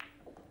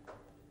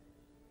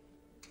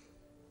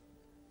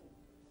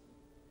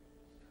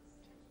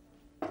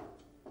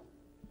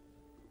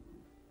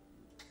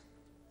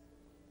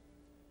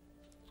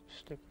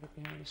 Stick right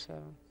behind the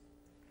 7.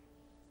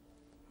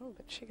 Oh,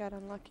 but she got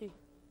unlucky.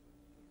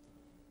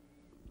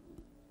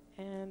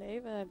 And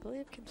Ewa, I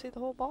believe, can see the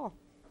whole ball.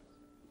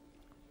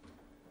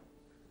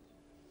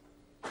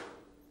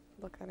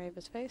 Look on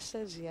Ewa's face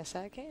says, yes,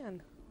 I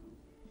can.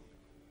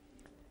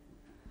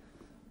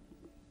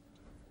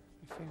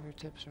 My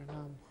fingertips are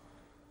numb.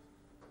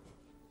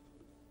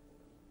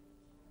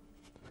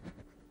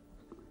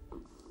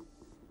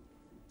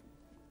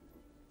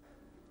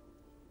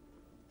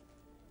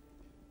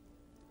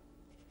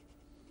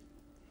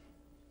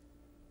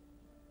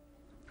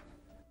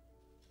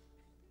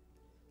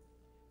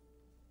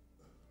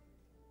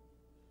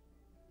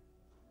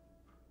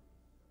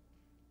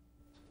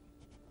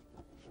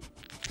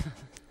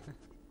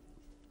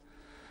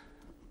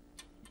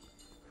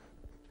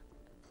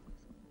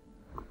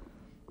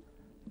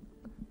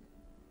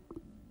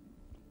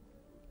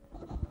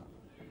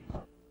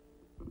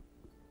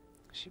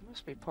 She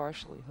must be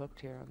partially hooked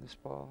here on this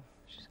ball.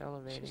 She's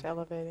elevating. She's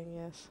elevating,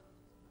 yes.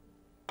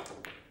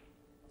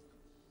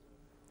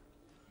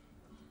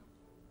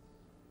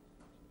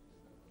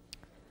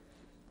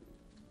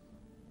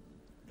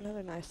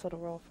 Another nice little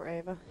roll for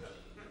Ava.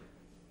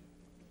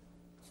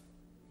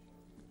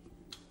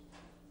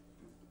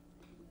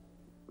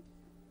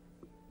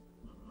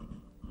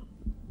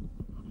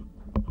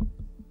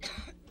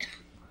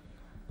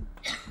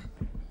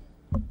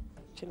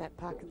 Jeanette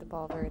pocketed the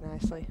ball very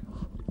nicely.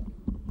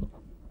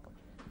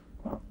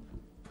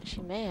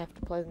 She may have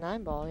to play the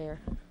 9-ball here.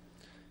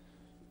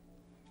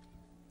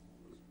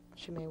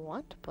 She may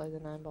want to play the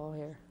 9-ball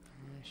here.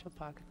 Yeah, she'll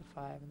pocket the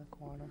 5 in the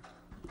corner.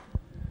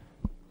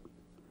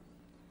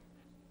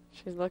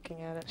 She's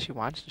looking at it. She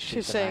wants to shoot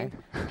She's the saying,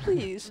 9.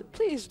 please,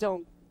 please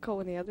don't go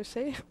in the other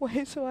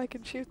way so I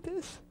can shoot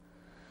this.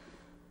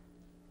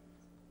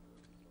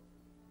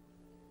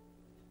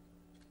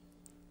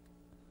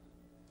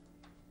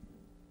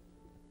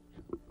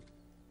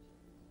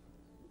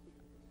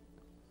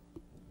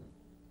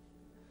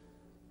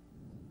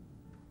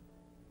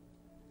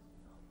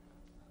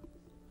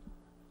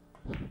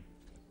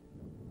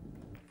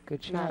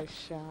 Good shot.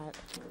 Nice shot.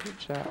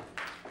 Good shot.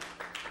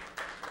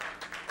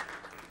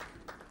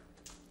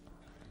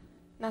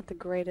 Not the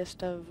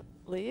greatest of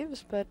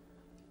leaves, but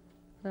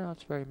No,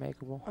 it's very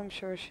makeable. I'm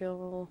sure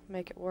she'll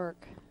make it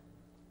work.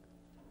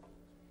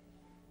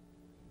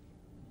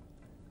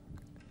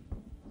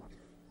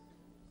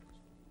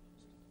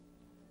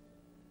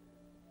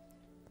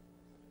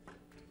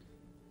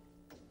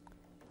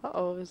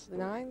 Uh-oh, is the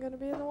 9 going to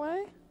be in the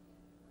way?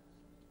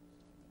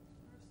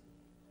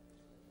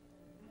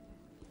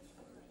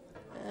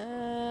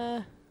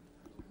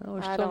 No, we're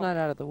I still don't- not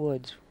out of the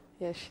woods.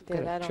 Yes, she did.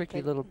 Got I a don't tricky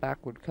think little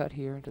backward cut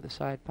here into the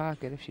side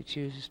pocket if she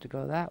chooses to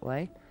go that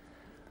way.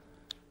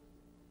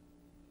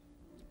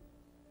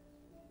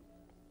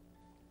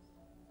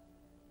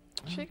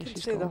 she I guess can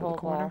she's see the going to whole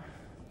corner. ball.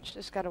 She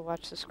just got to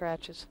watch the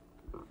scratches.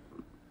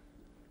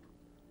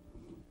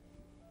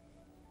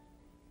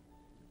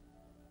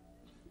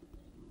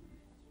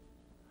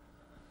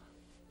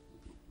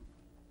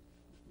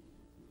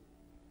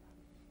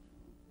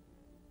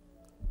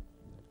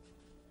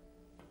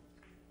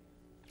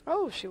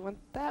 Oh, she went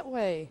that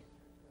way.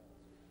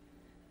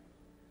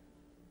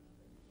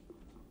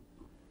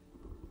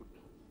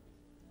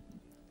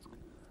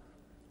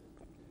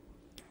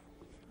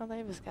 Well,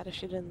 Eva's got to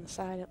shoot it in the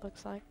side, it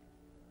looks like.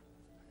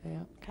 Yeah,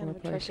 Kind of a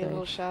play tricky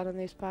little safe. shot in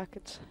these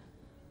pockets.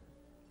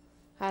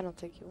 I don't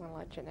think you want to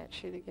let Jeanette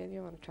shoot again.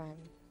 You want to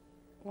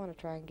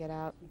try and get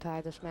out and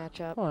tie this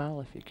match up. Well,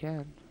 if you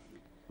can.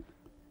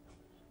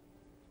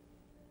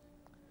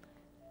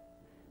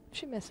 If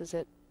she misses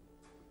it,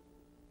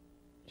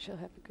 she'll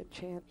have a good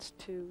chance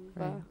to.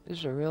 Right. This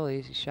is a real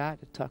easy shot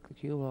to tuck the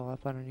cue ball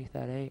up underneath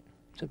that 8.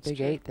 It's a That's big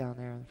true. 8 down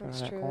there in front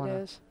That's of that true, corner.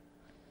 it is.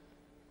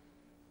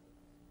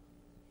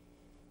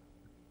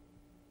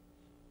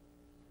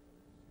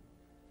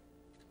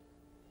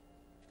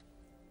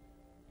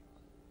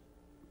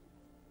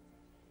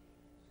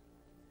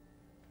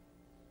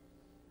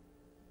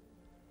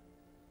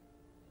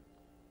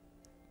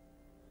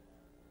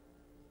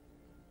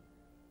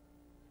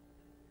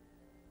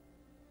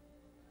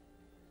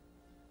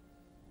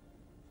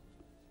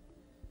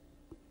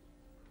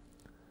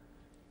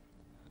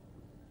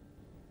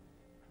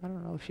 I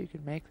don't know if she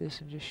could make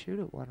this and just shoot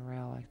it one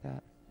rail like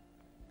that.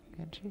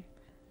 Can she?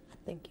 I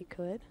think you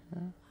could. Huh?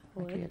 I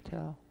Would. can't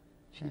tell.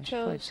 She Yeah, played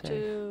chose safe.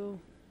 to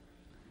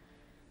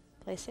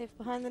play safe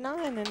behind the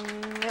 9, and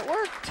it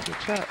worked. Good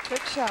shot. Good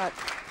shot.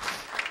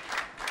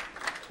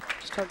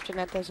 Just hope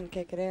Jeanette doesn't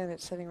kick it in.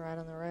 It's sitting right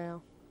on the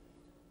rail.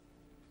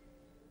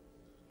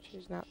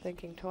 She's not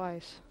thinking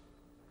twice.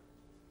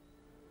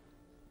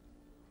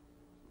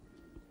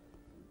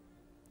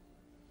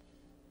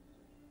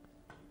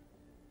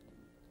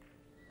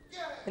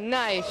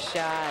 Nice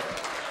shot.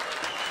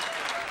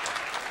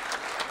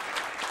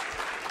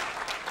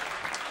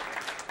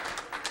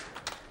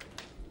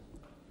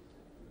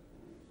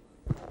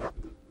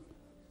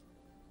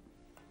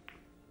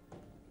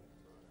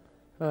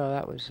 Oh,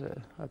 that was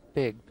a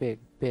big, big,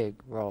 big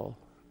roll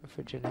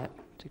for Jeanette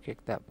to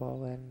kick that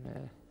ball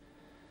in.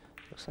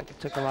 Looks like it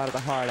took a lot of the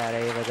heart out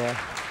of Ava there.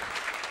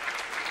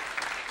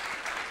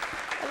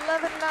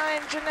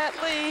 11-9,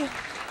 Jeanette Lee.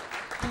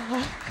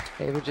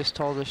 Ava just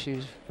told us she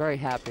was very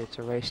happy it's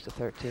a race to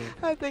 13.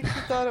 I think she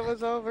thought it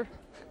was over.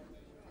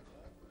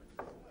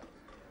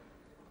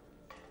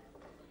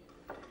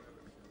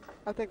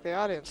 I think the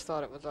audience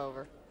thought it was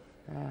over.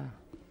 Yeah.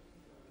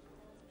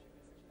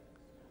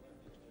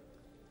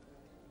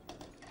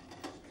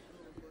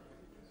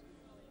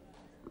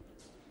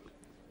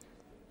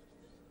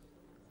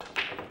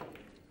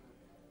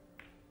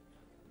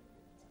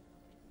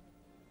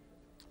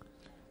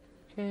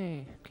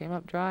 Okay, came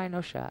up dry,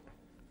 no shot.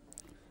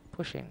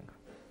 Pushing.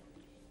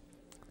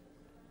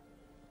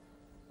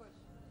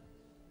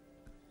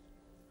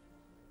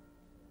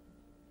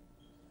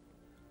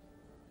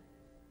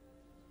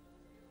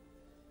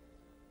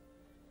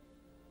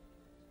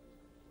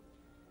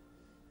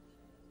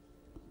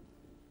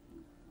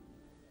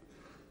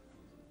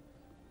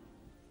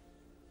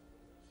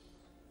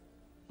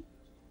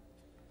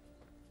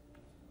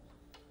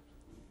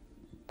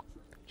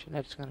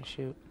 Jeanette's going to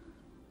shoot.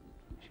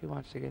 She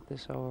wants to get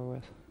this over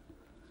with.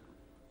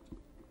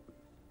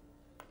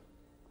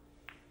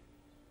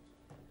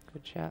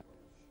 Good shot.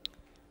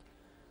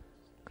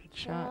 Good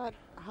shot.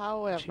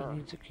 However, She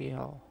needs a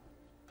keyhole.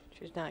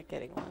 she's not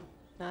getting one.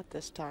 Not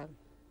this time.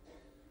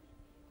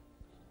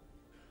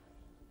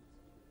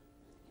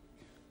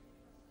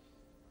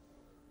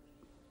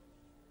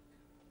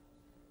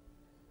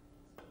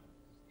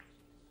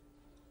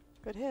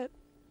 Good hit.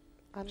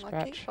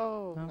 Unlucky. Scratch.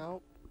 Oh, No.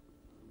 no.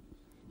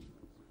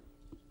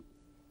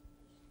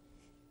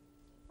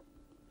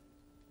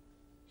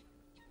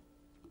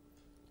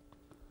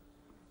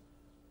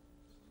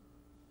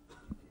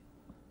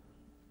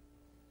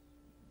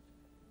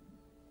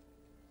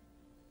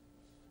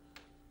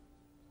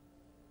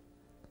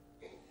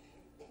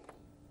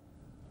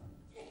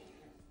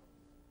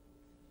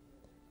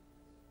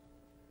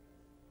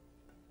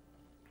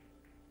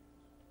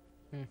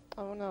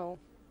 Oh, no.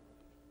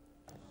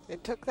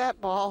 It took that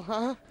ball,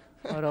 huh?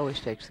 Oh, it always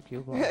takes the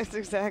cue ball. That's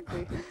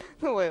exactly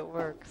the way it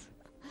works.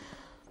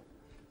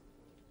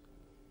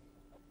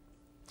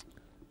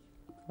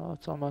 Well,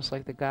 it's almost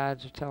like the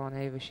gods are telling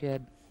Ava she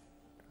had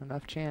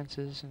enough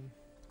chances, and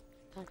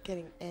Not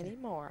getting any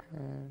more.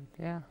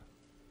 yeah,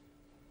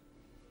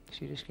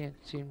 she just can't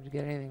seem to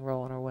get anything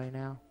rolling her way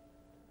now.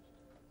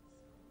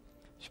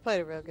 She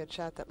played a real good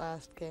shot that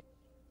last game.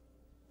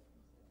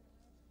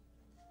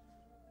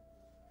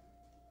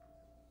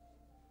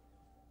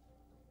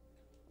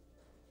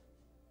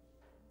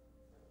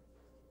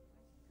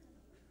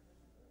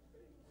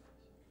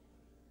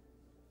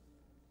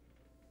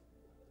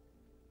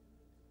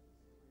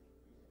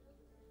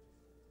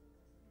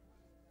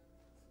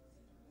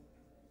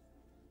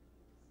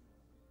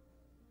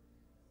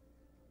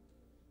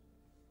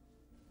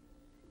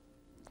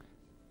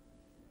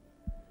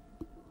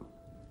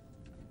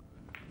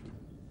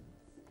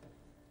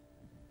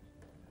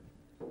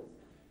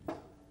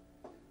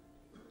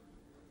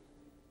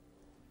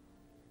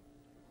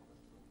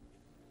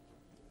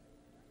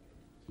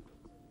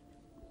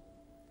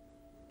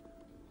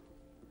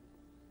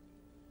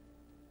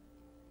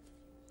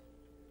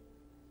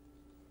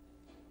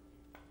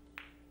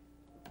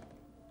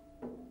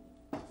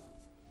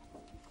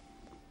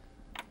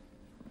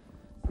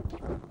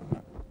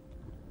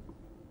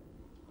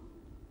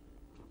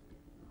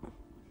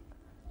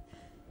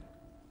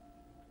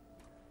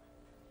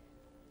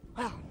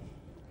 Well,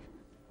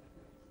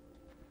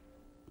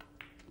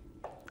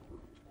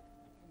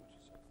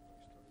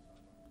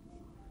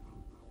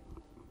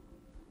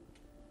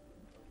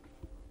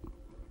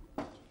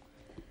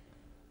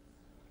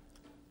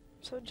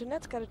 so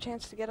Jeanette's got a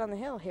chance to get on the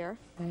hill here.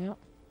 Yeah.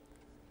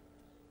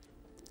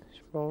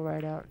 Just roll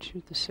right out and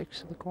shoot the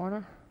 6 in the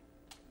corner.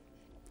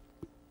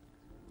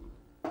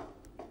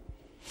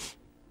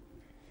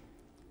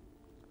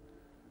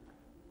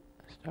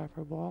 Stop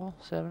her ball.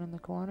 7 in the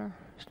corner.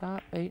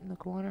 Stop. 8 in the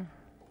corner.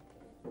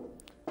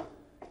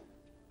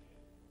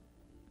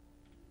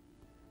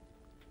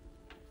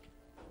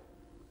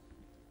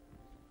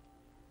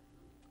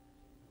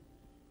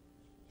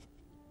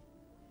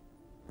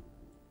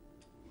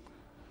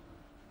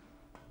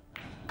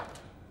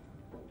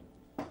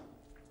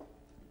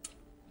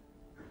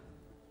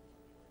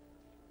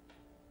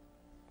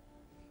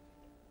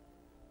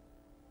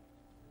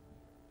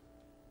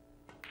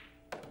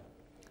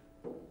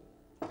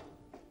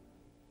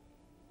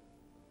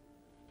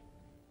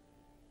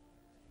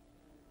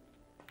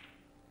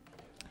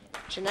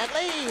 Jeanette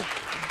Lee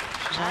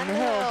She's on the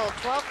hill,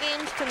 12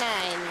 games to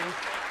 9.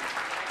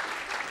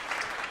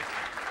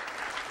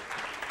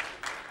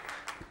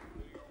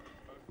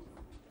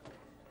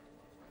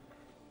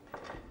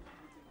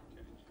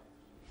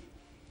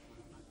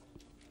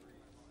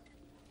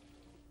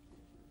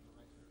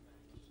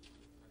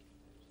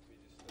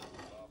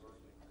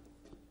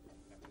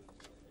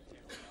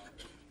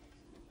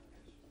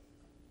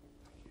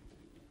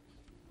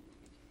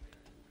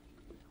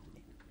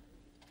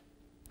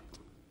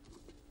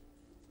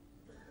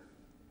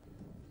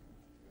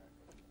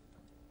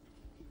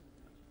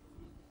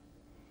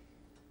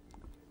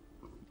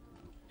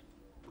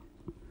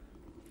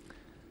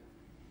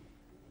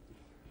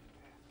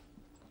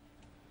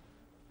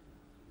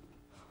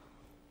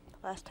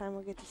 Last time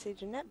we'll get to see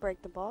Jeanette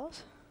break the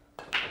balls.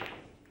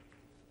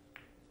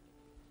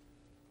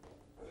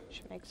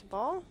 She makes a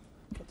ball,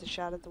 gets a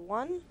shot at the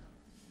 1.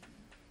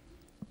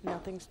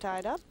 Nothing's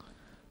tied up.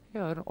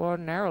 Yeah, and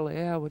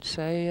ordinarily I would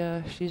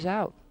say she's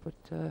out, but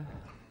the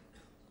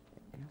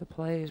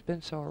play has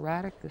been so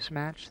erratic this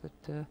match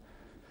that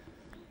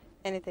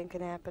Anything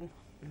can happen.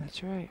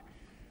 that's right.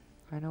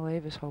 I know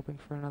Ava's hoping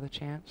for another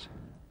chance.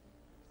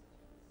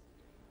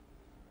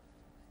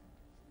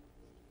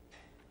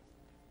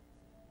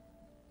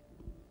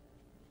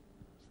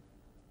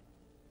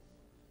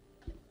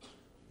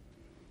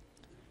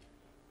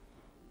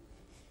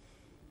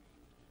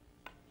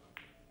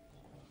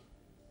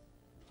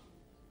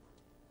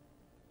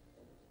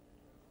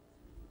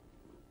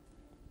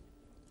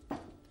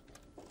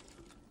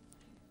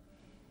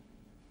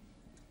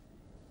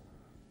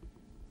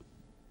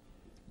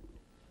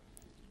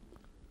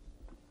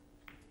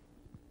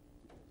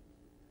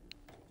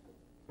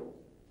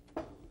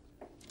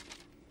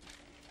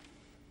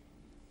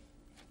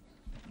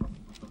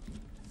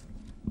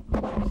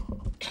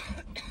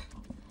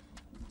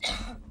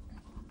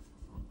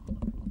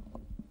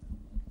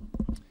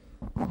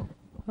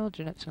 Well,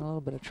 Jeanette's in a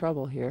little bit of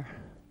trouble here.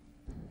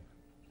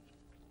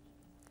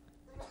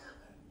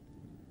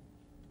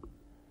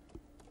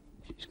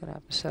 She's going to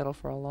have to settle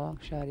for a long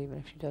shot even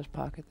if she does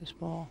pocket this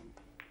ball.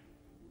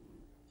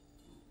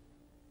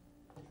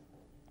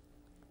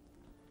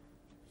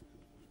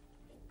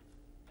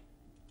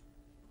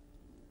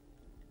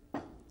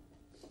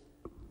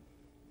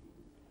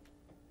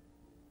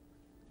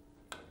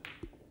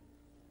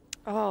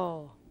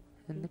 Oh.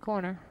 In the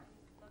corner.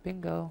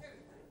 Bingo.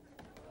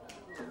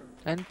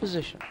 And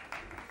position.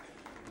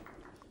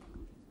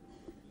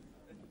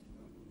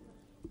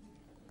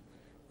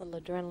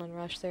 Little adrenaline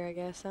rush there, I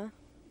guess, huh?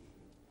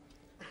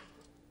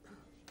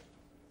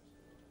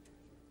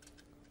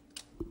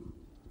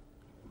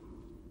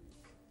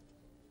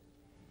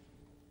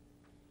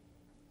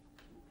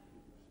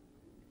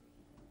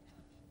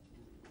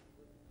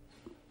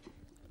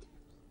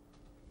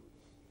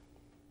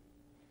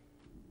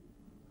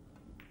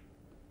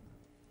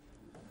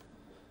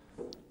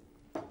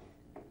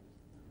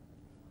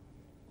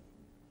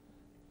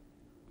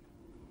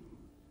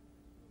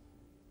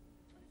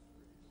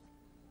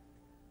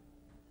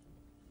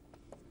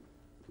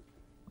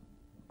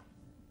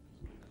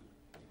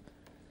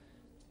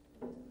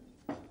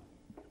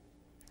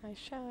 Nice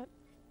shot.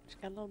 She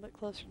got a little bit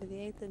closer to the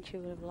 8th than she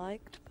would have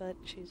liked, but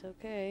she's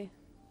okay.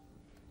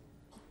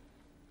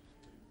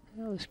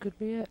 Well, this could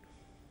be it.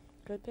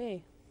 Could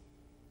be.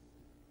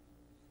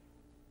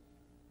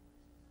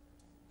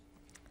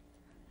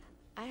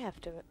 I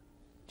have to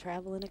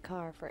travel in a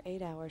car for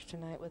 8 hours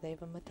tonight with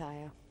Ewa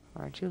Mataya.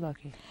 Aren't you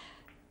lucky?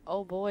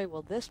 Oh boy,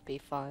 will this be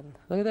fun.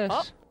 Look at this.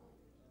 Oh.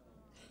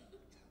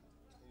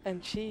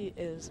 And she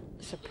is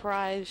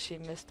surprised she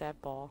missed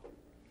that ball.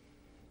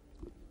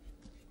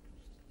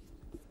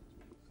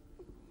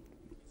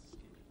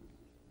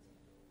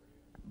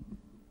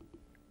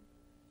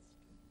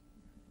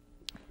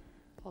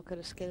 Ball could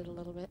have skidded a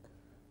little bit.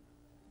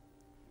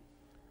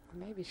 Or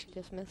maybe she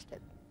just missed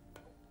it.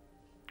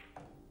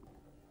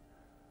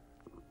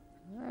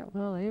 All right,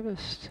 well,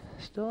 Eva's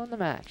still in the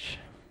match.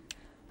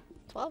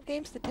 12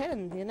 games to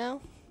 10, you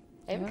know?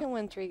 Ewa can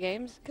win 3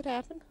 games. It could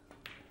happen.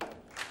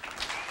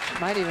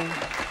 Might even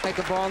make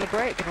a ball in the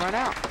break and run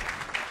out.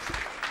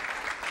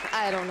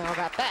 I don't know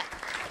about that.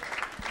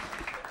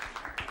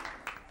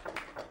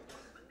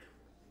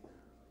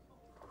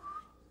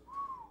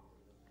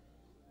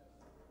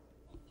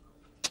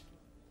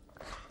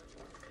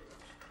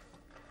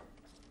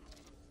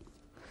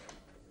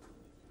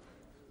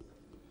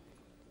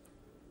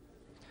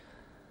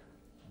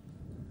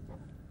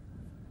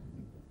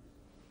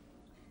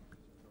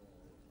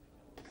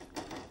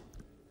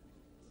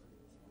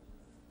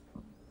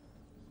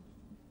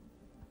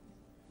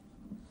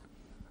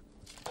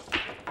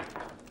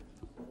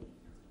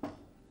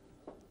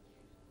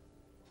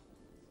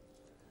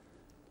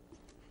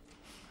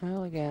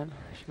 Well, again,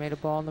 she made a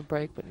ball in the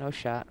break, but no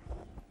shot.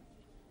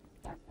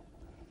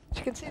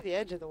 She can see the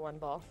edge of the one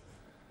ball.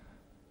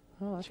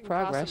 Oh, that's She can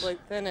progress. possibly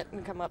thin it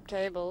and come up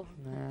table.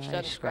 She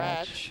doesn't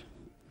scratch.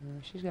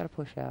 She's got to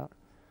push out.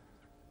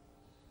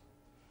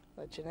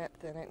 Let Jeanette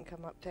thin it and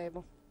come up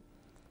table.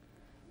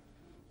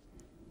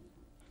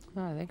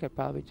 Oh, I think I'd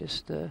probably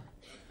just...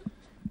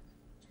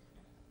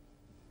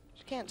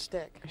 She can't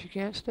stick. She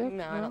can't stick?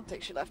 No, I don't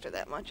think she left her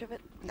that much of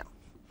it. No.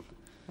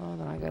 Well,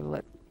 then I got to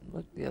let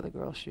the other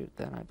girl shoot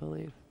then, I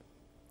believe.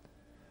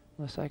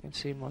 Unless I can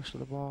see most of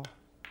the ball.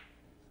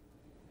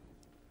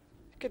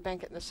 She could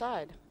bank it in the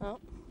side. Oh.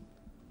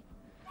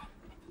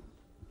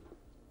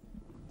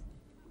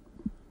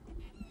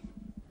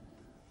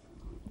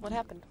 What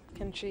happened?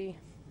 Can she...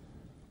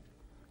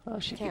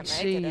 Well, she Can't can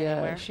make see. it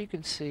anywhere. She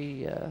can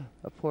see a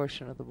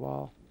portion of the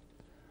ball.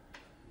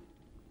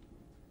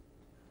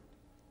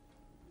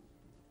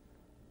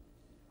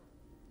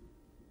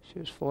 She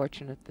was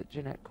fortunate that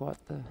Jeanette caught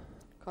the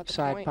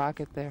side point.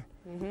 pocket there,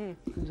 Mm-hmm.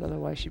 because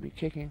otherwise she'd be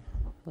kicking.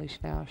 At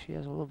least now she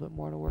has a little bit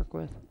more to work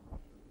with.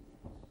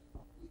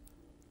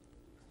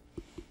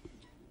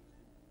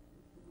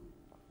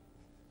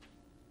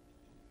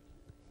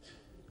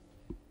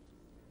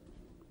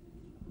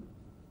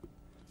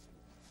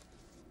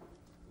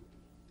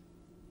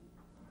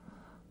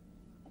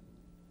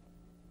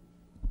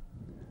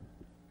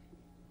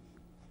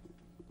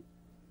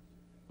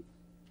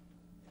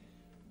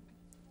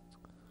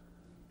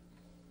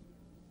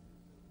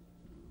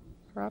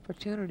 Her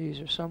opportunities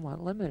are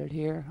somewhat limited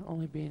here,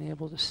 only being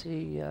able to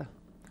see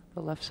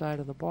the left side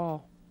of the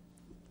ball.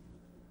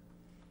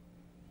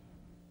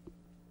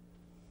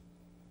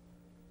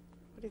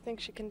 What do you think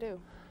she can do?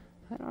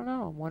 I don't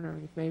know. I'm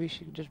wondering if maybe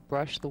she could just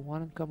brush the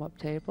one and come up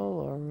table,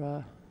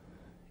 or,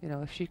 you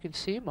know, if she can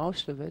see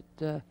most of it,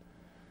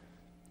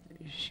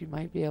 she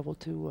might be able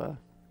to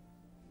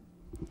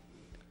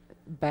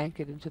bank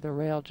it into the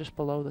rail just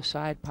below the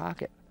side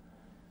pocket.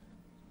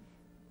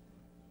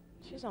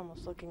 She's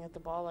almost looking at the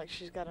ball like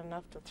she's got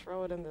enough to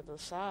throw it into the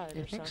side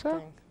You or think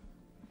something.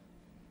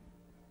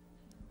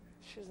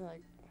 so? She's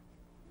like,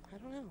 I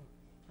don't know.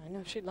 I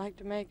know she'd like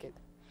to make it.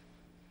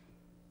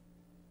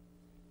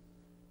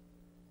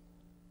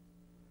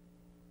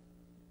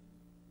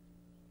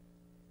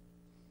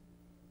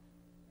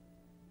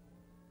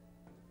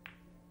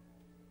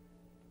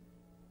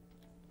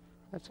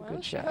 That's a Well,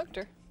 good she shot. hooked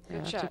her. Yeah, Good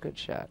that's shot. a good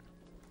shot.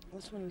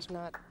 This one's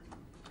not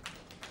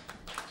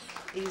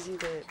easy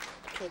to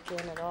kick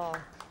in at all.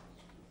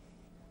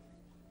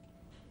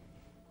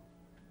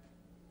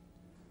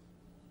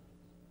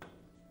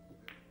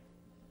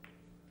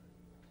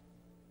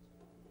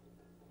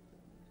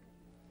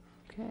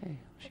 Okay,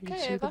 she Okay, can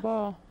see the Eva.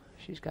 ball.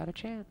 She's got a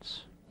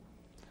chance.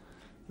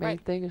 Main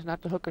Right. thing is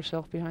not to hook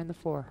herself behind the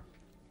 4.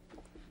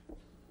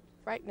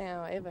 Right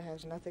now, Eva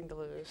has nothing to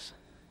lose.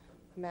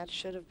 The match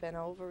should have been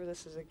over.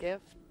 This is a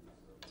gift.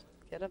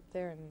 Get up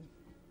there and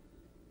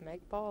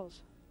make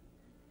balls.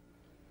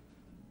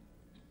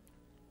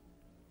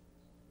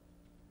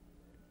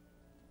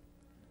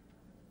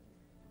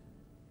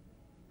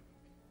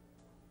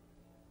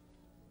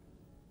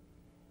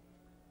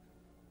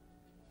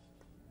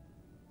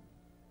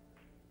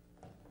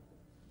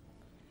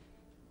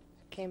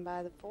 Came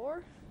by the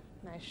 4.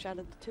 Nice shot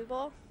at the 2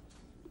 ball.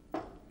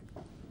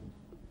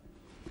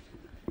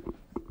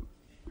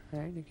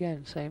 Right,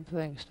 again, same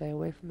thing. Stay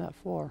away from that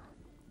 4.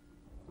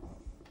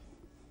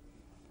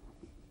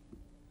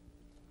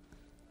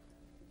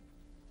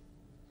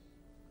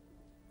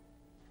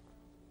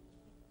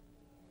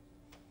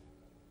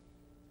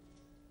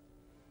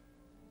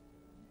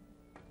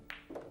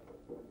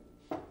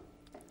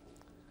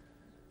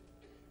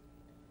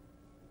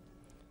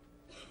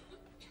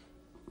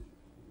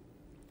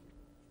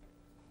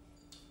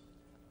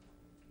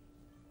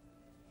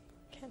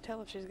 Can't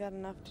tell if she's got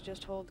enough to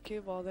just hold the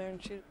cue ball there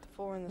and shoot the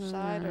 4 in the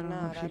side I or don't know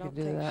if not. she I can don't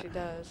do think that. she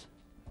does.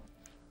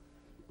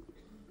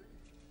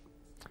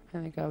 I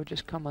think I would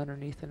just come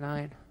underneath the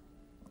 9.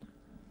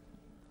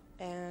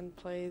 And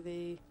play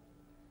the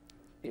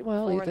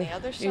Well, 4 on either, the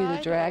other either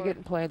side, drag or- it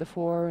and play the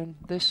 4 in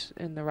this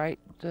in the right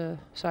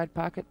side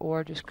pocket,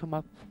 or just come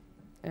up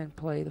and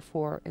play the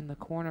 4 in the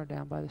corner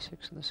down by the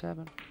 6 and the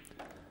 7.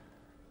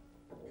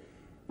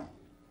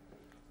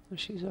 So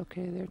she's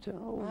okay there too.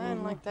 Oh, I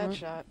didn't like that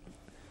shot.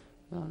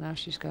 Well, now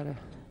she's got to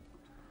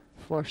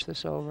force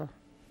this over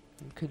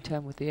and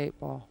contend with the 8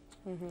 ball.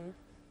 Mm-hmm.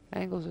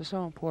 Angles are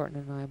so important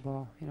in 9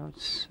 ball. You know,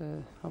 it's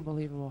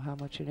unbelievable how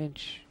much an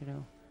inch, you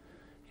know,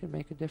 can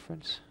make a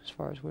difference as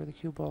far as where the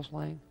cue ball's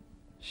laying.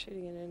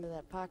 Shooting it into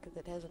that pocket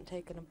that hasn't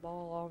taken a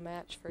ball all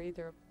match for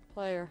either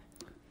player.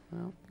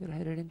 Well, you gotta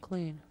hit it in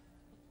clean.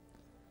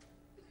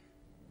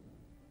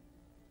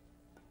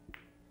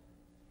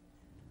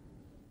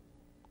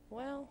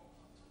 Well,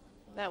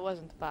 that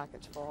wasn't the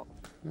pocket's fault.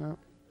 No.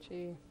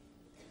 Gee.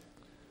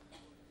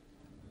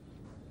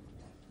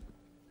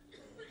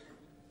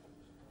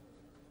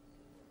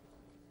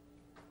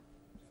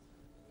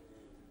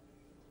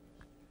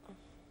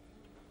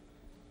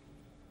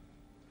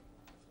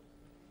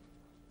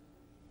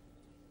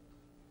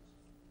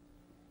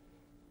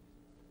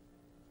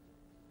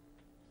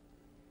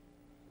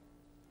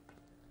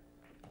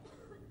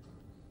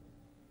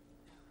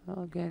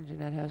 Well, again,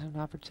 Jeanette has an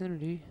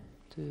opportunity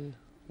to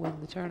win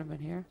the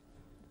tournament here.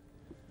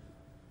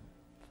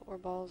 4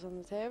 balls on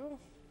the table.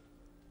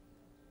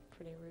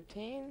 Pretty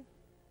routine.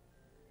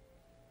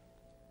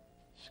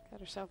 She's got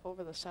herself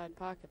over the side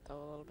pocket though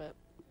a little bit.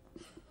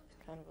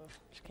 Kind of a,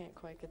 she can't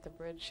quite get the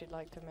bridge she'd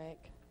like to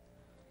make.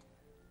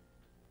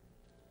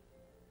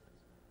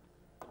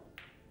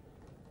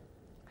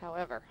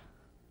 However,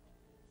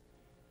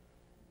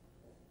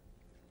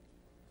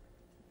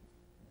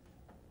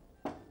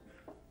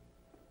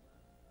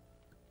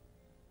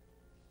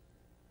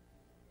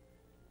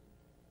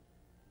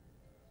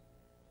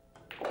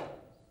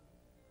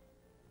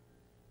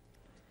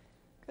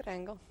 good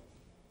angle.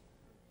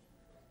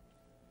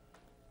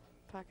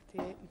 Pocket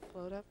the 8 and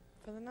float up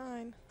for the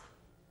 9.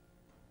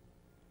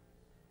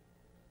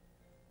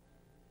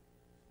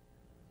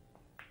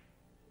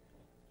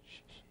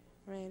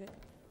 Made it.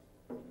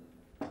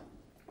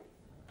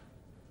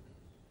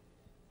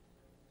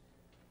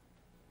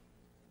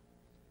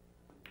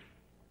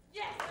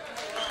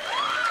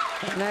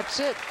 And that's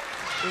it.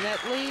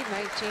 Jeanette Lee,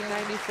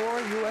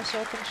 1994 U.S.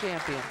 Open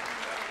champion.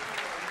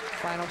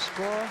 Final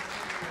score,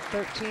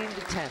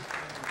 13-10.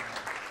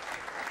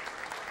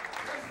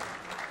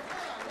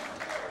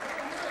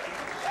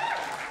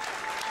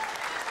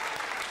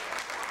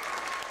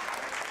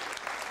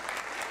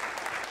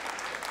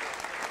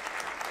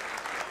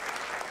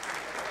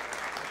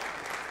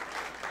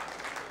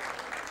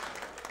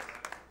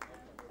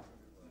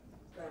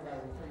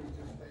 Everybody, please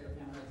just stay a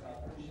few minutes. I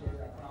appreciate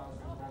it. I promise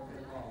it won't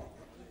take long.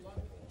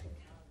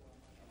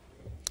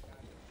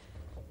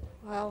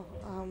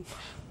 Well,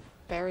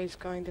 Barry's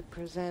going to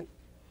present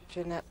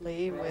Jeanette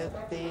Lee with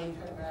the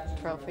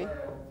trophy.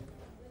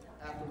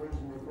 After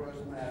losing the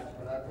first match,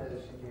 but I tell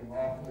you, she came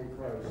awfully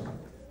close.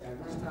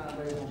 And this time,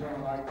 ladies and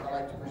gentlemen, I'd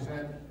like to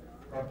present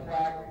a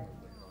plaque,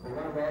 the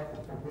runner-up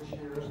for this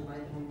year's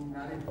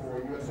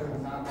 1994 U.S.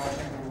 Open non-ball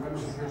champion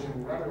women's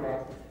division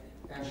runner-up,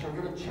 and she'll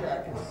get a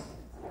check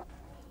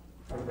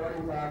for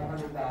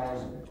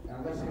 $3,500.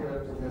 And let's hear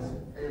it to Miss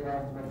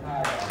Ewa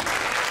Mataya.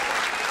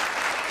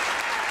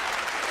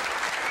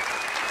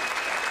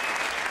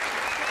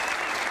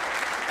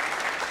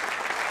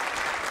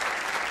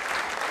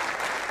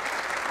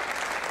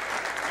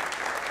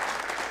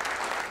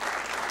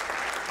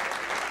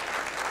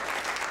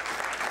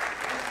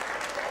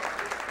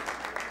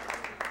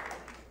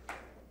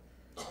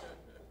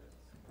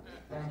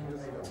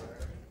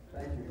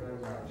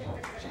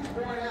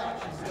 worn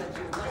out. She said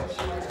she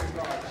likes to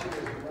golf. She is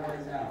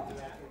worn out.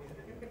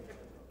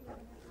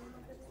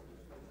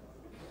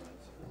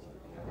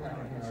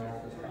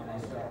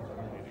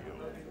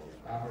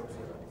 I hope so.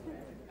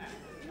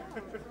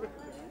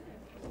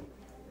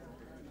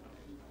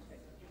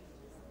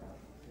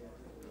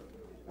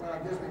 Well,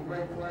 it gives me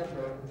great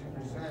pleasure to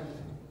present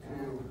to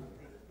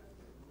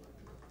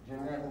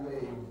Jeanette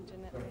Lee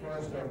the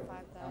first of,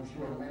 I'm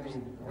sure, many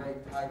great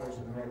titles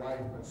in her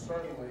life, but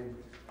certainly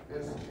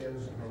this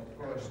is her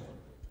first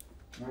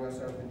U.S.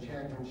 Open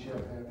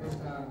Championship. And at this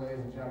time,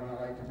 ladies and gentlemen,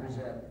 I'd like to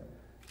present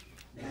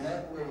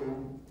Jeanette Lee,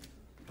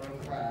 her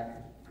plaque,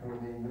 for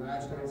the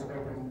United States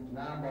Open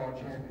 9-ball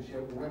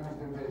Championship Women's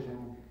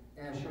Division,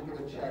 and she'll get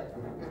a check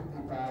for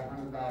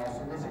 $5,500.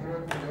 So let's hear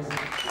it for this.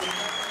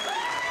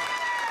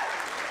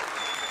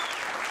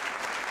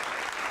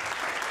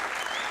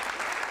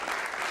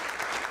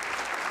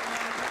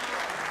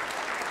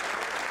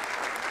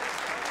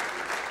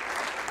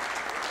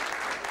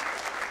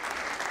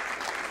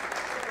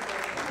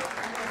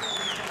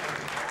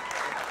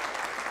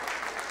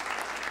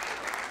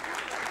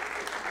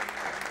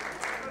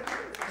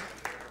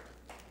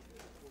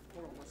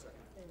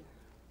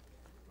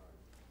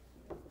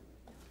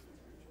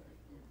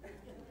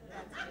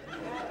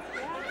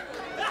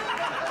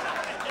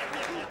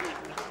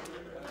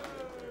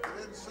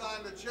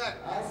 Check.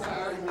 I'm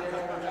sorry, you know,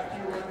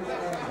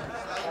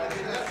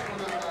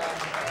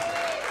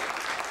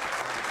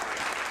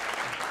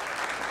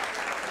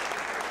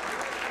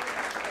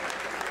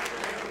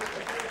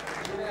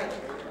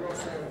 we'll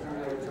say a few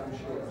words, I'm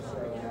sure. So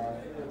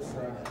it's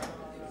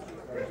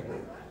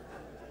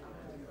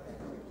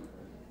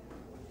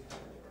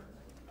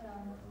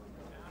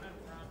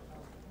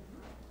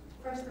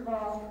First of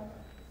all,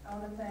 I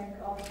want to thank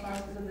all the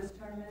sponsors of this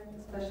tournament,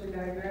 especially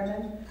Barry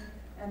Behrman,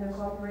 and the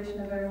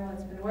cooperation of everyone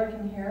that's been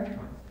working here.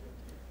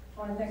 I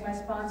want to thank my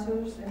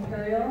sponsors,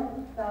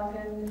 Imperial,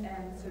 Falcon,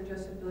 and Sir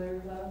Joseph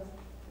Billiard Club.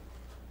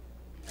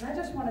 And I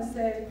just want to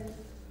say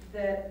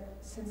that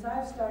since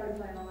I've started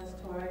playing on this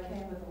tour, I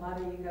came with a lot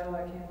of ego,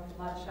 I came with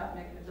a lot of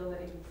shot-making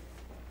ability.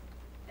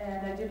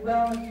 And I did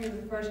well in a few of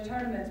the first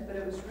tournaments, but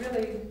it was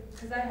really,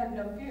 because I had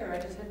no fear, I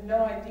just had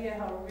no idea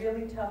how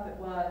really tough it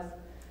was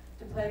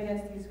to play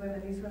against these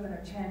women. These women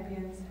are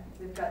champions,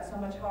 they've got so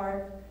much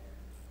heart.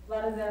 A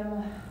lot of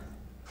them,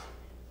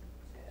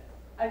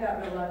 I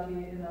got real lucky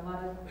in a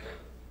lot of,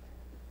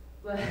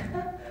 but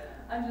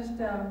I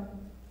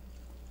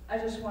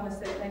just want to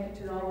say thank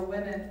you to all the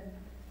women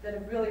that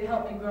have really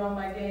helped me grow in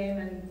my game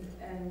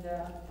and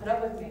put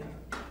up with me,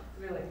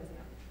 really.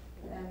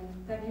 And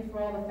thank you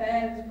for all the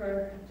fans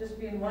for just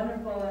being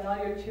wonderful and all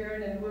your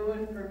cheering and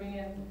wooing for me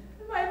and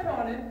my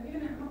opponent, you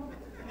know.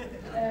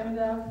 And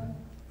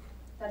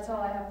that's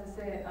all I have to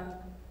say.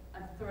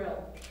 I'm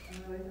thrilled.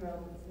 I'm really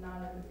thrilled. It's an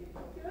honor to be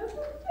here.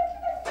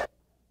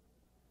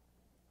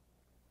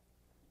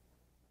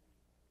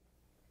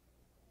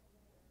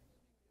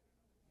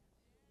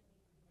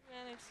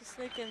 Managed to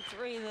sneak in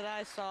 3 that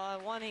I saw.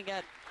 One he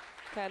got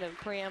kind of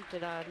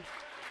preempted on.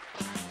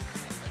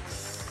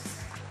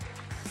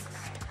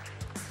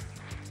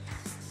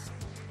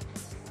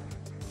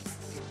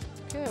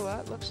 Okay, well,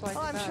 it looks like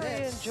Well, I'm about sure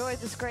you it. enjoyed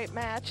this great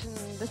match, and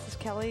this is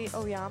Kelly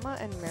Oyama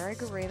and Mary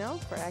Kenniston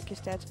for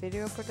Accu-Stats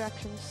Video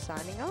Productions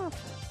signing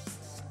off.